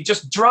Kevin. He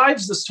just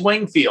drives the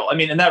swing feel.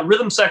 And that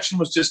rhythm section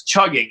was just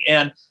chugging.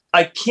 And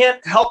I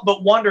can't help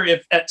but wonder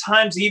if at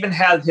times he even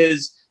had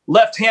his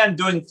left hand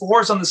doing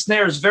fours on the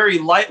snares very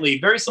lightly,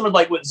 very similar to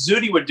like what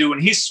Zudi would do when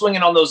he's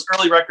swinging on those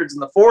early records in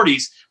the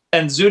 40s.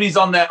 And Zudi's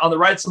on the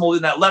right cymbal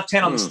in that left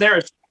hand on the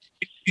snares.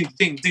 Ding,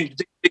 ding, ding,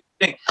 ding,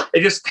 ding.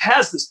 It just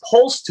has this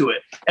pulse to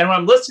it. And when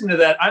I'm listening to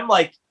that, I'm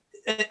like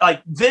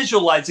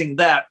visualizing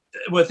that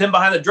with him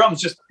behind the drums,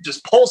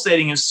 just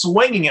pulsating and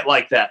swinging it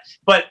like that.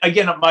 But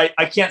again,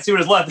 I can't see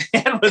what his left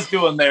hand was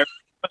doing there.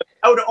 But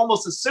I would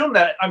almost assume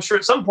that I'm sure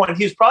at some point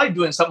he was probably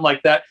doing something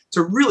like that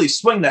to really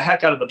swing the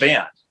heck out of the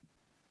band.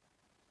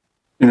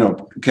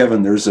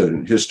 Kevin, there's a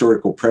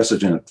historical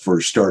precedent for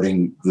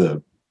starting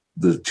the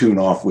tune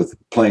off with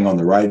playing on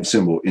the ride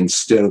cymbal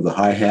instead of the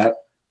hi-hat.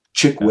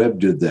 Chick Webb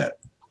did that.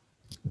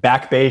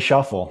 Back Bay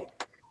Shuffle.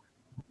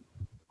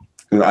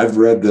 I've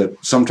read that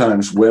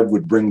sometimes Webb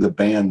would bring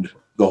the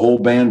whole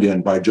band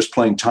in by just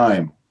playing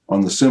time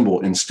on the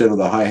cymbal instead of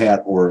the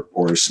hi-hat or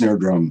a snare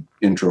drum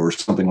intro or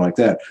something like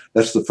that.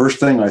 That's the first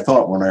thing I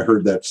thought when I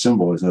heard that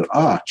cymbal. I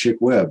said, Chick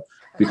Webb,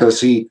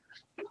 because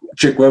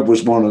Chick Webb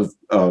was one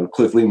of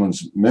Cliff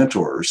Leeman's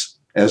mentors,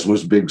 as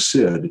was Big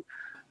Sid.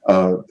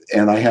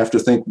 And I have to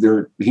think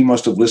he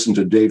must have listened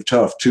to Dave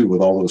Tuff too, with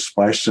all those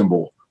splash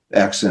cymbal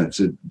accents,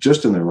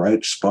 just in the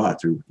right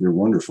spot. They're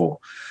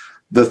wonderful.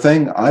 The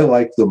thing I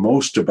like the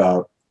most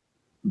about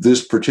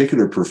this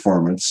particular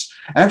performance,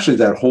 actually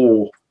that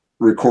whole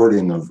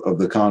recording of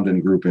the Condon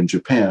group in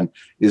Japan,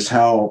 is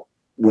how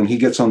when he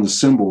gets on the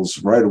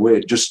cymbals right away,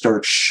 it just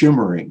starts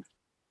shimmering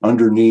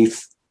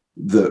underneath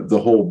the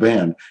whole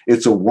band.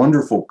 It's a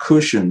wonderful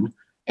cushion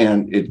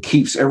and it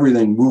keeps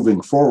everything moving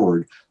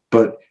forward,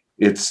 but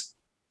it's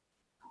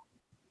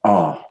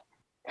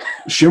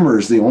shimmer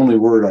is the only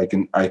word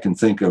I can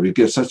think of. It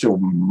gets such a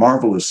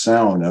marvelous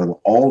sound out of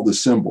all the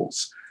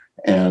cymbals.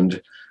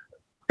 And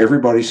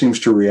everybody seems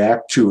to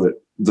react to it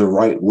the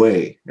right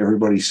way.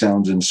 Everybody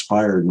sounds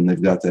inspired when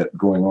they've got that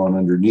going on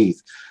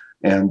underneath.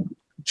 And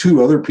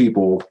two other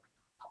people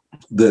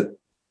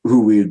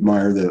who we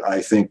admire that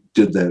I think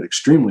did that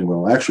extremely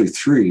well, actually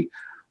three.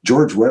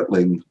 George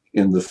Wettling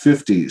in the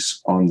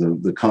 50s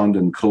on the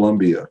Condon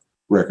Columbia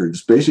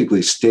records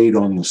basically stayed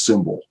on the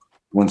cymbal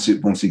once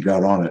he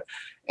got on it,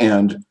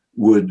 and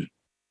would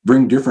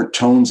bring different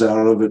tones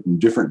out of it and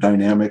different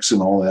dynamics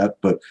and all that,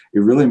 but it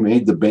really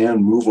made the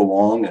band move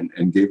along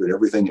and gave it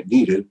everything it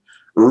needed.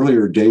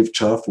 Earlier, Dave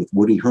Tuff with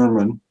Woody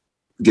Herman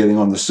getting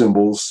on the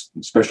cymbals,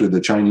 especially the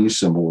Chinese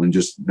cymbal, and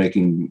just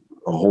making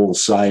a whole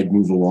side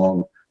move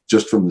along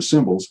just from the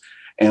cymbals.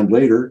 And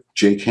later,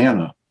 Jake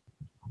Hanna,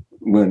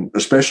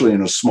 especially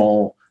in a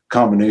small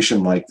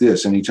combination like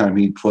this, anytime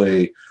he'd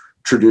play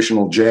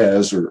traditional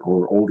jazz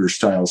or older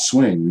style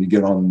swing, you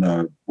get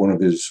on one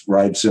of his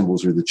ride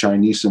cymbals or the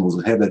Chinese cymbals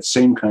that have that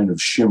same kind of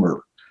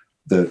shimmer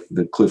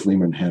that Cliff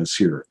Leeman has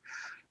here.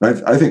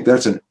 I think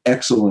that's an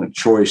excellent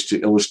choice to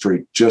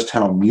illustrate just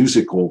how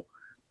musical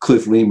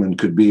Cliff Leeman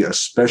could be,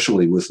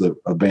 especially with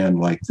a band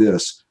like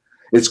this.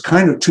 It's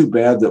kind of too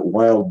bad that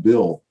Wild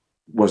Bill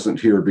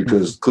wasn't here,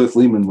 because Cliff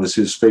Leeman was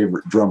his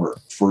favorite drummer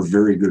for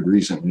very good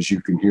reason, as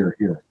you can hear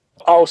here.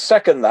 I'll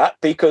second that,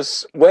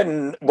 because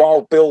when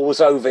Wild Bill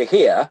was over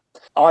here,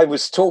 I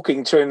was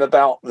talking to him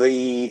about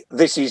the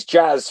This Is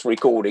Jazz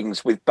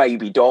recordings with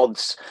Baby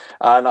Dodds,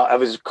 and I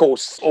was, of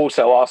course,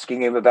 also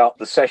asking him about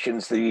the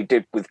sessions that he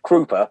did with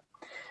Krupa.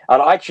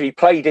 And I actually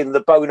played in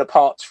the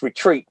Bonaparte's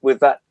Retreat with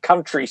that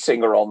country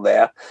singer on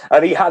there,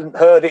 and he hadn't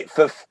heard it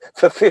for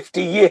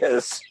 50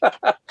 years.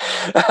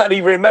 And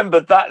he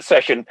remembered that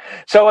session.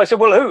 So I said,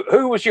 well,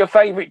 who was your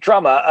favourite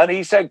drummer? And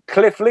he said,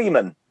 Cliff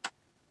Leeman.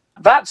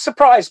 That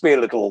surprised me a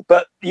little,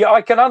 but yeah,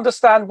 I can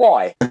understand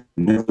why.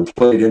 Never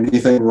played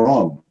anything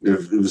wrong.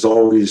 It was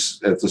always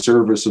at the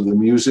service of the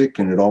music,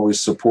 and it always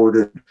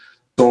supported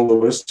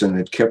soloist, and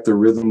it kept the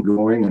rhythm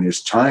going, and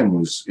his time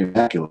was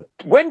immaculate.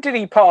 When did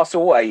he pass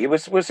away?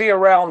 Was he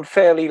around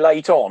fairly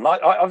late on?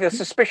 I have a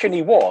suspicion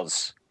he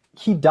was.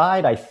 He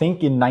died, I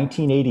think, in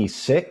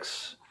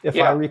 1986, if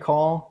I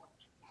recall.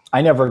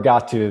 I never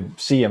got to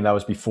see him. That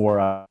was before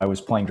I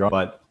was playing drum,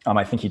 but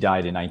I think he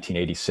died in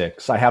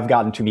 1986. I have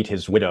gotten to meet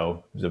his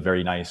widow, who's a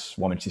very nice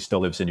woman. She still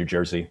lives in New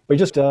Jersey. But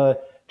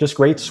just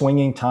great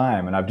swinging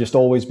time, and I've just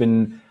always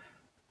been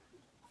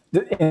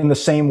in the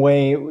same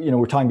way. You know,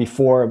 we were talking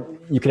before,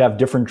 you could have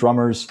different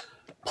drummers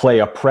play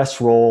a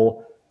press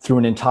roll through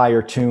an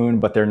entire tune,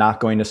 but they're not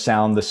going to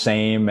sound the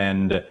same.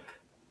 And,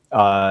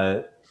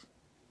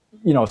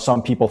 you know,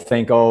 some people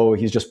think, oh,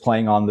 he's just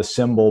playing on the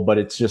cymbal, but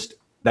it's just,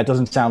 that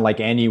doesn't sound like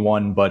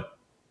anyone but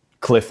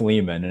Cliff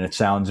Leeman. And it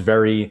sounds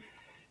very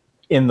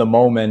in the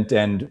moment.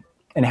 And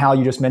Hal,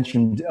 you just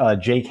mentioned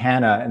Jake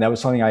Hanna, and that was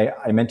something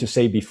I meant to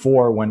say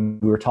before when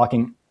we were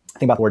talking, I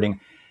think, about recording.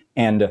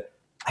 And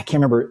I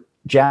can't remember,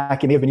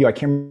 Jack, it may have been you, I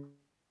can't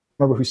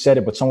remember who said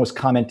it, but someone was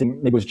commenting,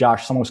 maybe it was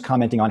Josh, someone was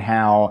commenting on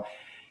how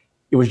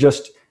it was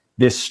just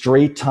this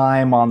straight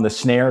time on the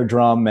snare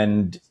drum,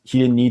 and he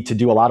didn't need to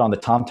do a lot on the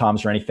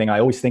tom-toms or anything. I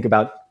always think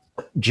about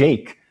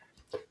Jake.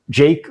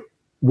 Jake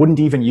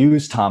wouldn't even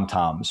use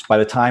tom-toms by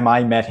the time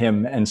I met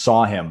him and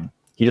saw him.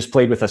 He just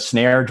played with a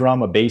snare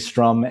drum, a bass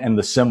drum, and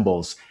the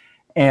cymbals.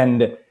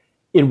 And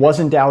it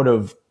wasn't out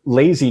of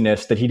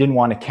laziness that he didn't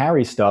want to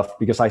carry stuff,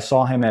 because I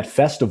saw him at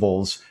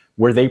festivals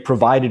where they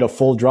provided a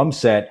full drum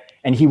set,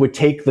 and he would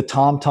take the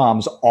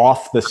tom-toms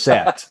off the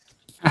set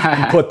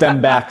and put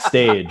them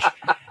backstage.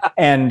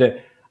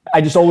 And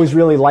I just always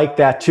really liked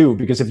that too,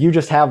 because if you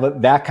just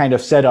have that kind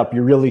of setup,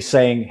 you're really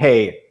saying,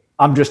 hey,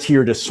 I'm just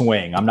here to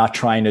swing. I'm not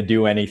trying to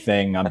do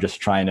anything. I'm just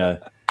trying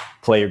to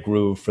play a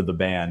groove for the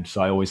band.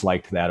 So I always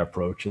liked that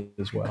approach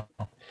as well.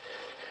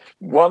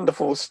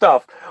 Wonderful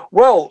stuff.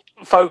 Well,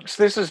 folks,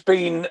 this has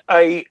been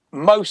a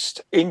most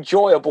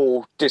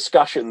enjoyable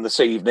discussion this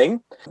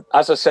evening.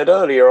 As I said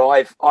earlier,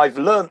 I've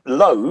learnt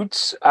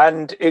loads,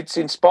 and it's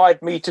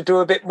inspired me to do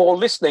a bit more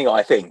listening,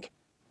 I think.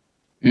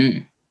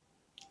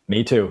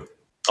 Me too.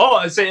 Oh,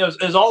 I say it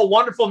was all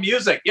wonderful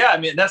music. Yeah, I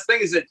mean, that's the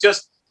thing, is it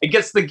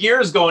gets the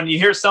gears going. You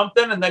hear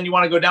something, and then you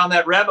want to go down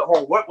that rabbit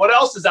hole. What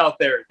else is out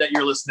there that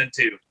you're listening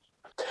to?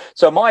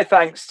 So my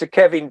thanks to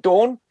Kevin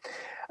Dorn,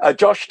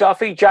 Josh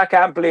Duffee, Jack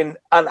Amblin,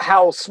 and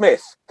Hal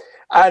Smith.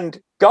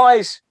 And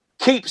guys,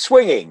 keep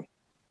swinging.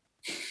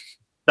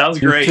 Sounds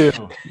great. You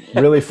too.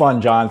 Really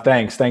fun, John.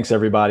 Thanks,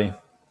 everybody.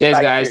 Cheers,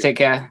 guys. Take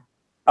care.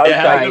 Okay.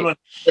 Yeah, have a good one,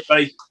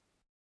 everybody.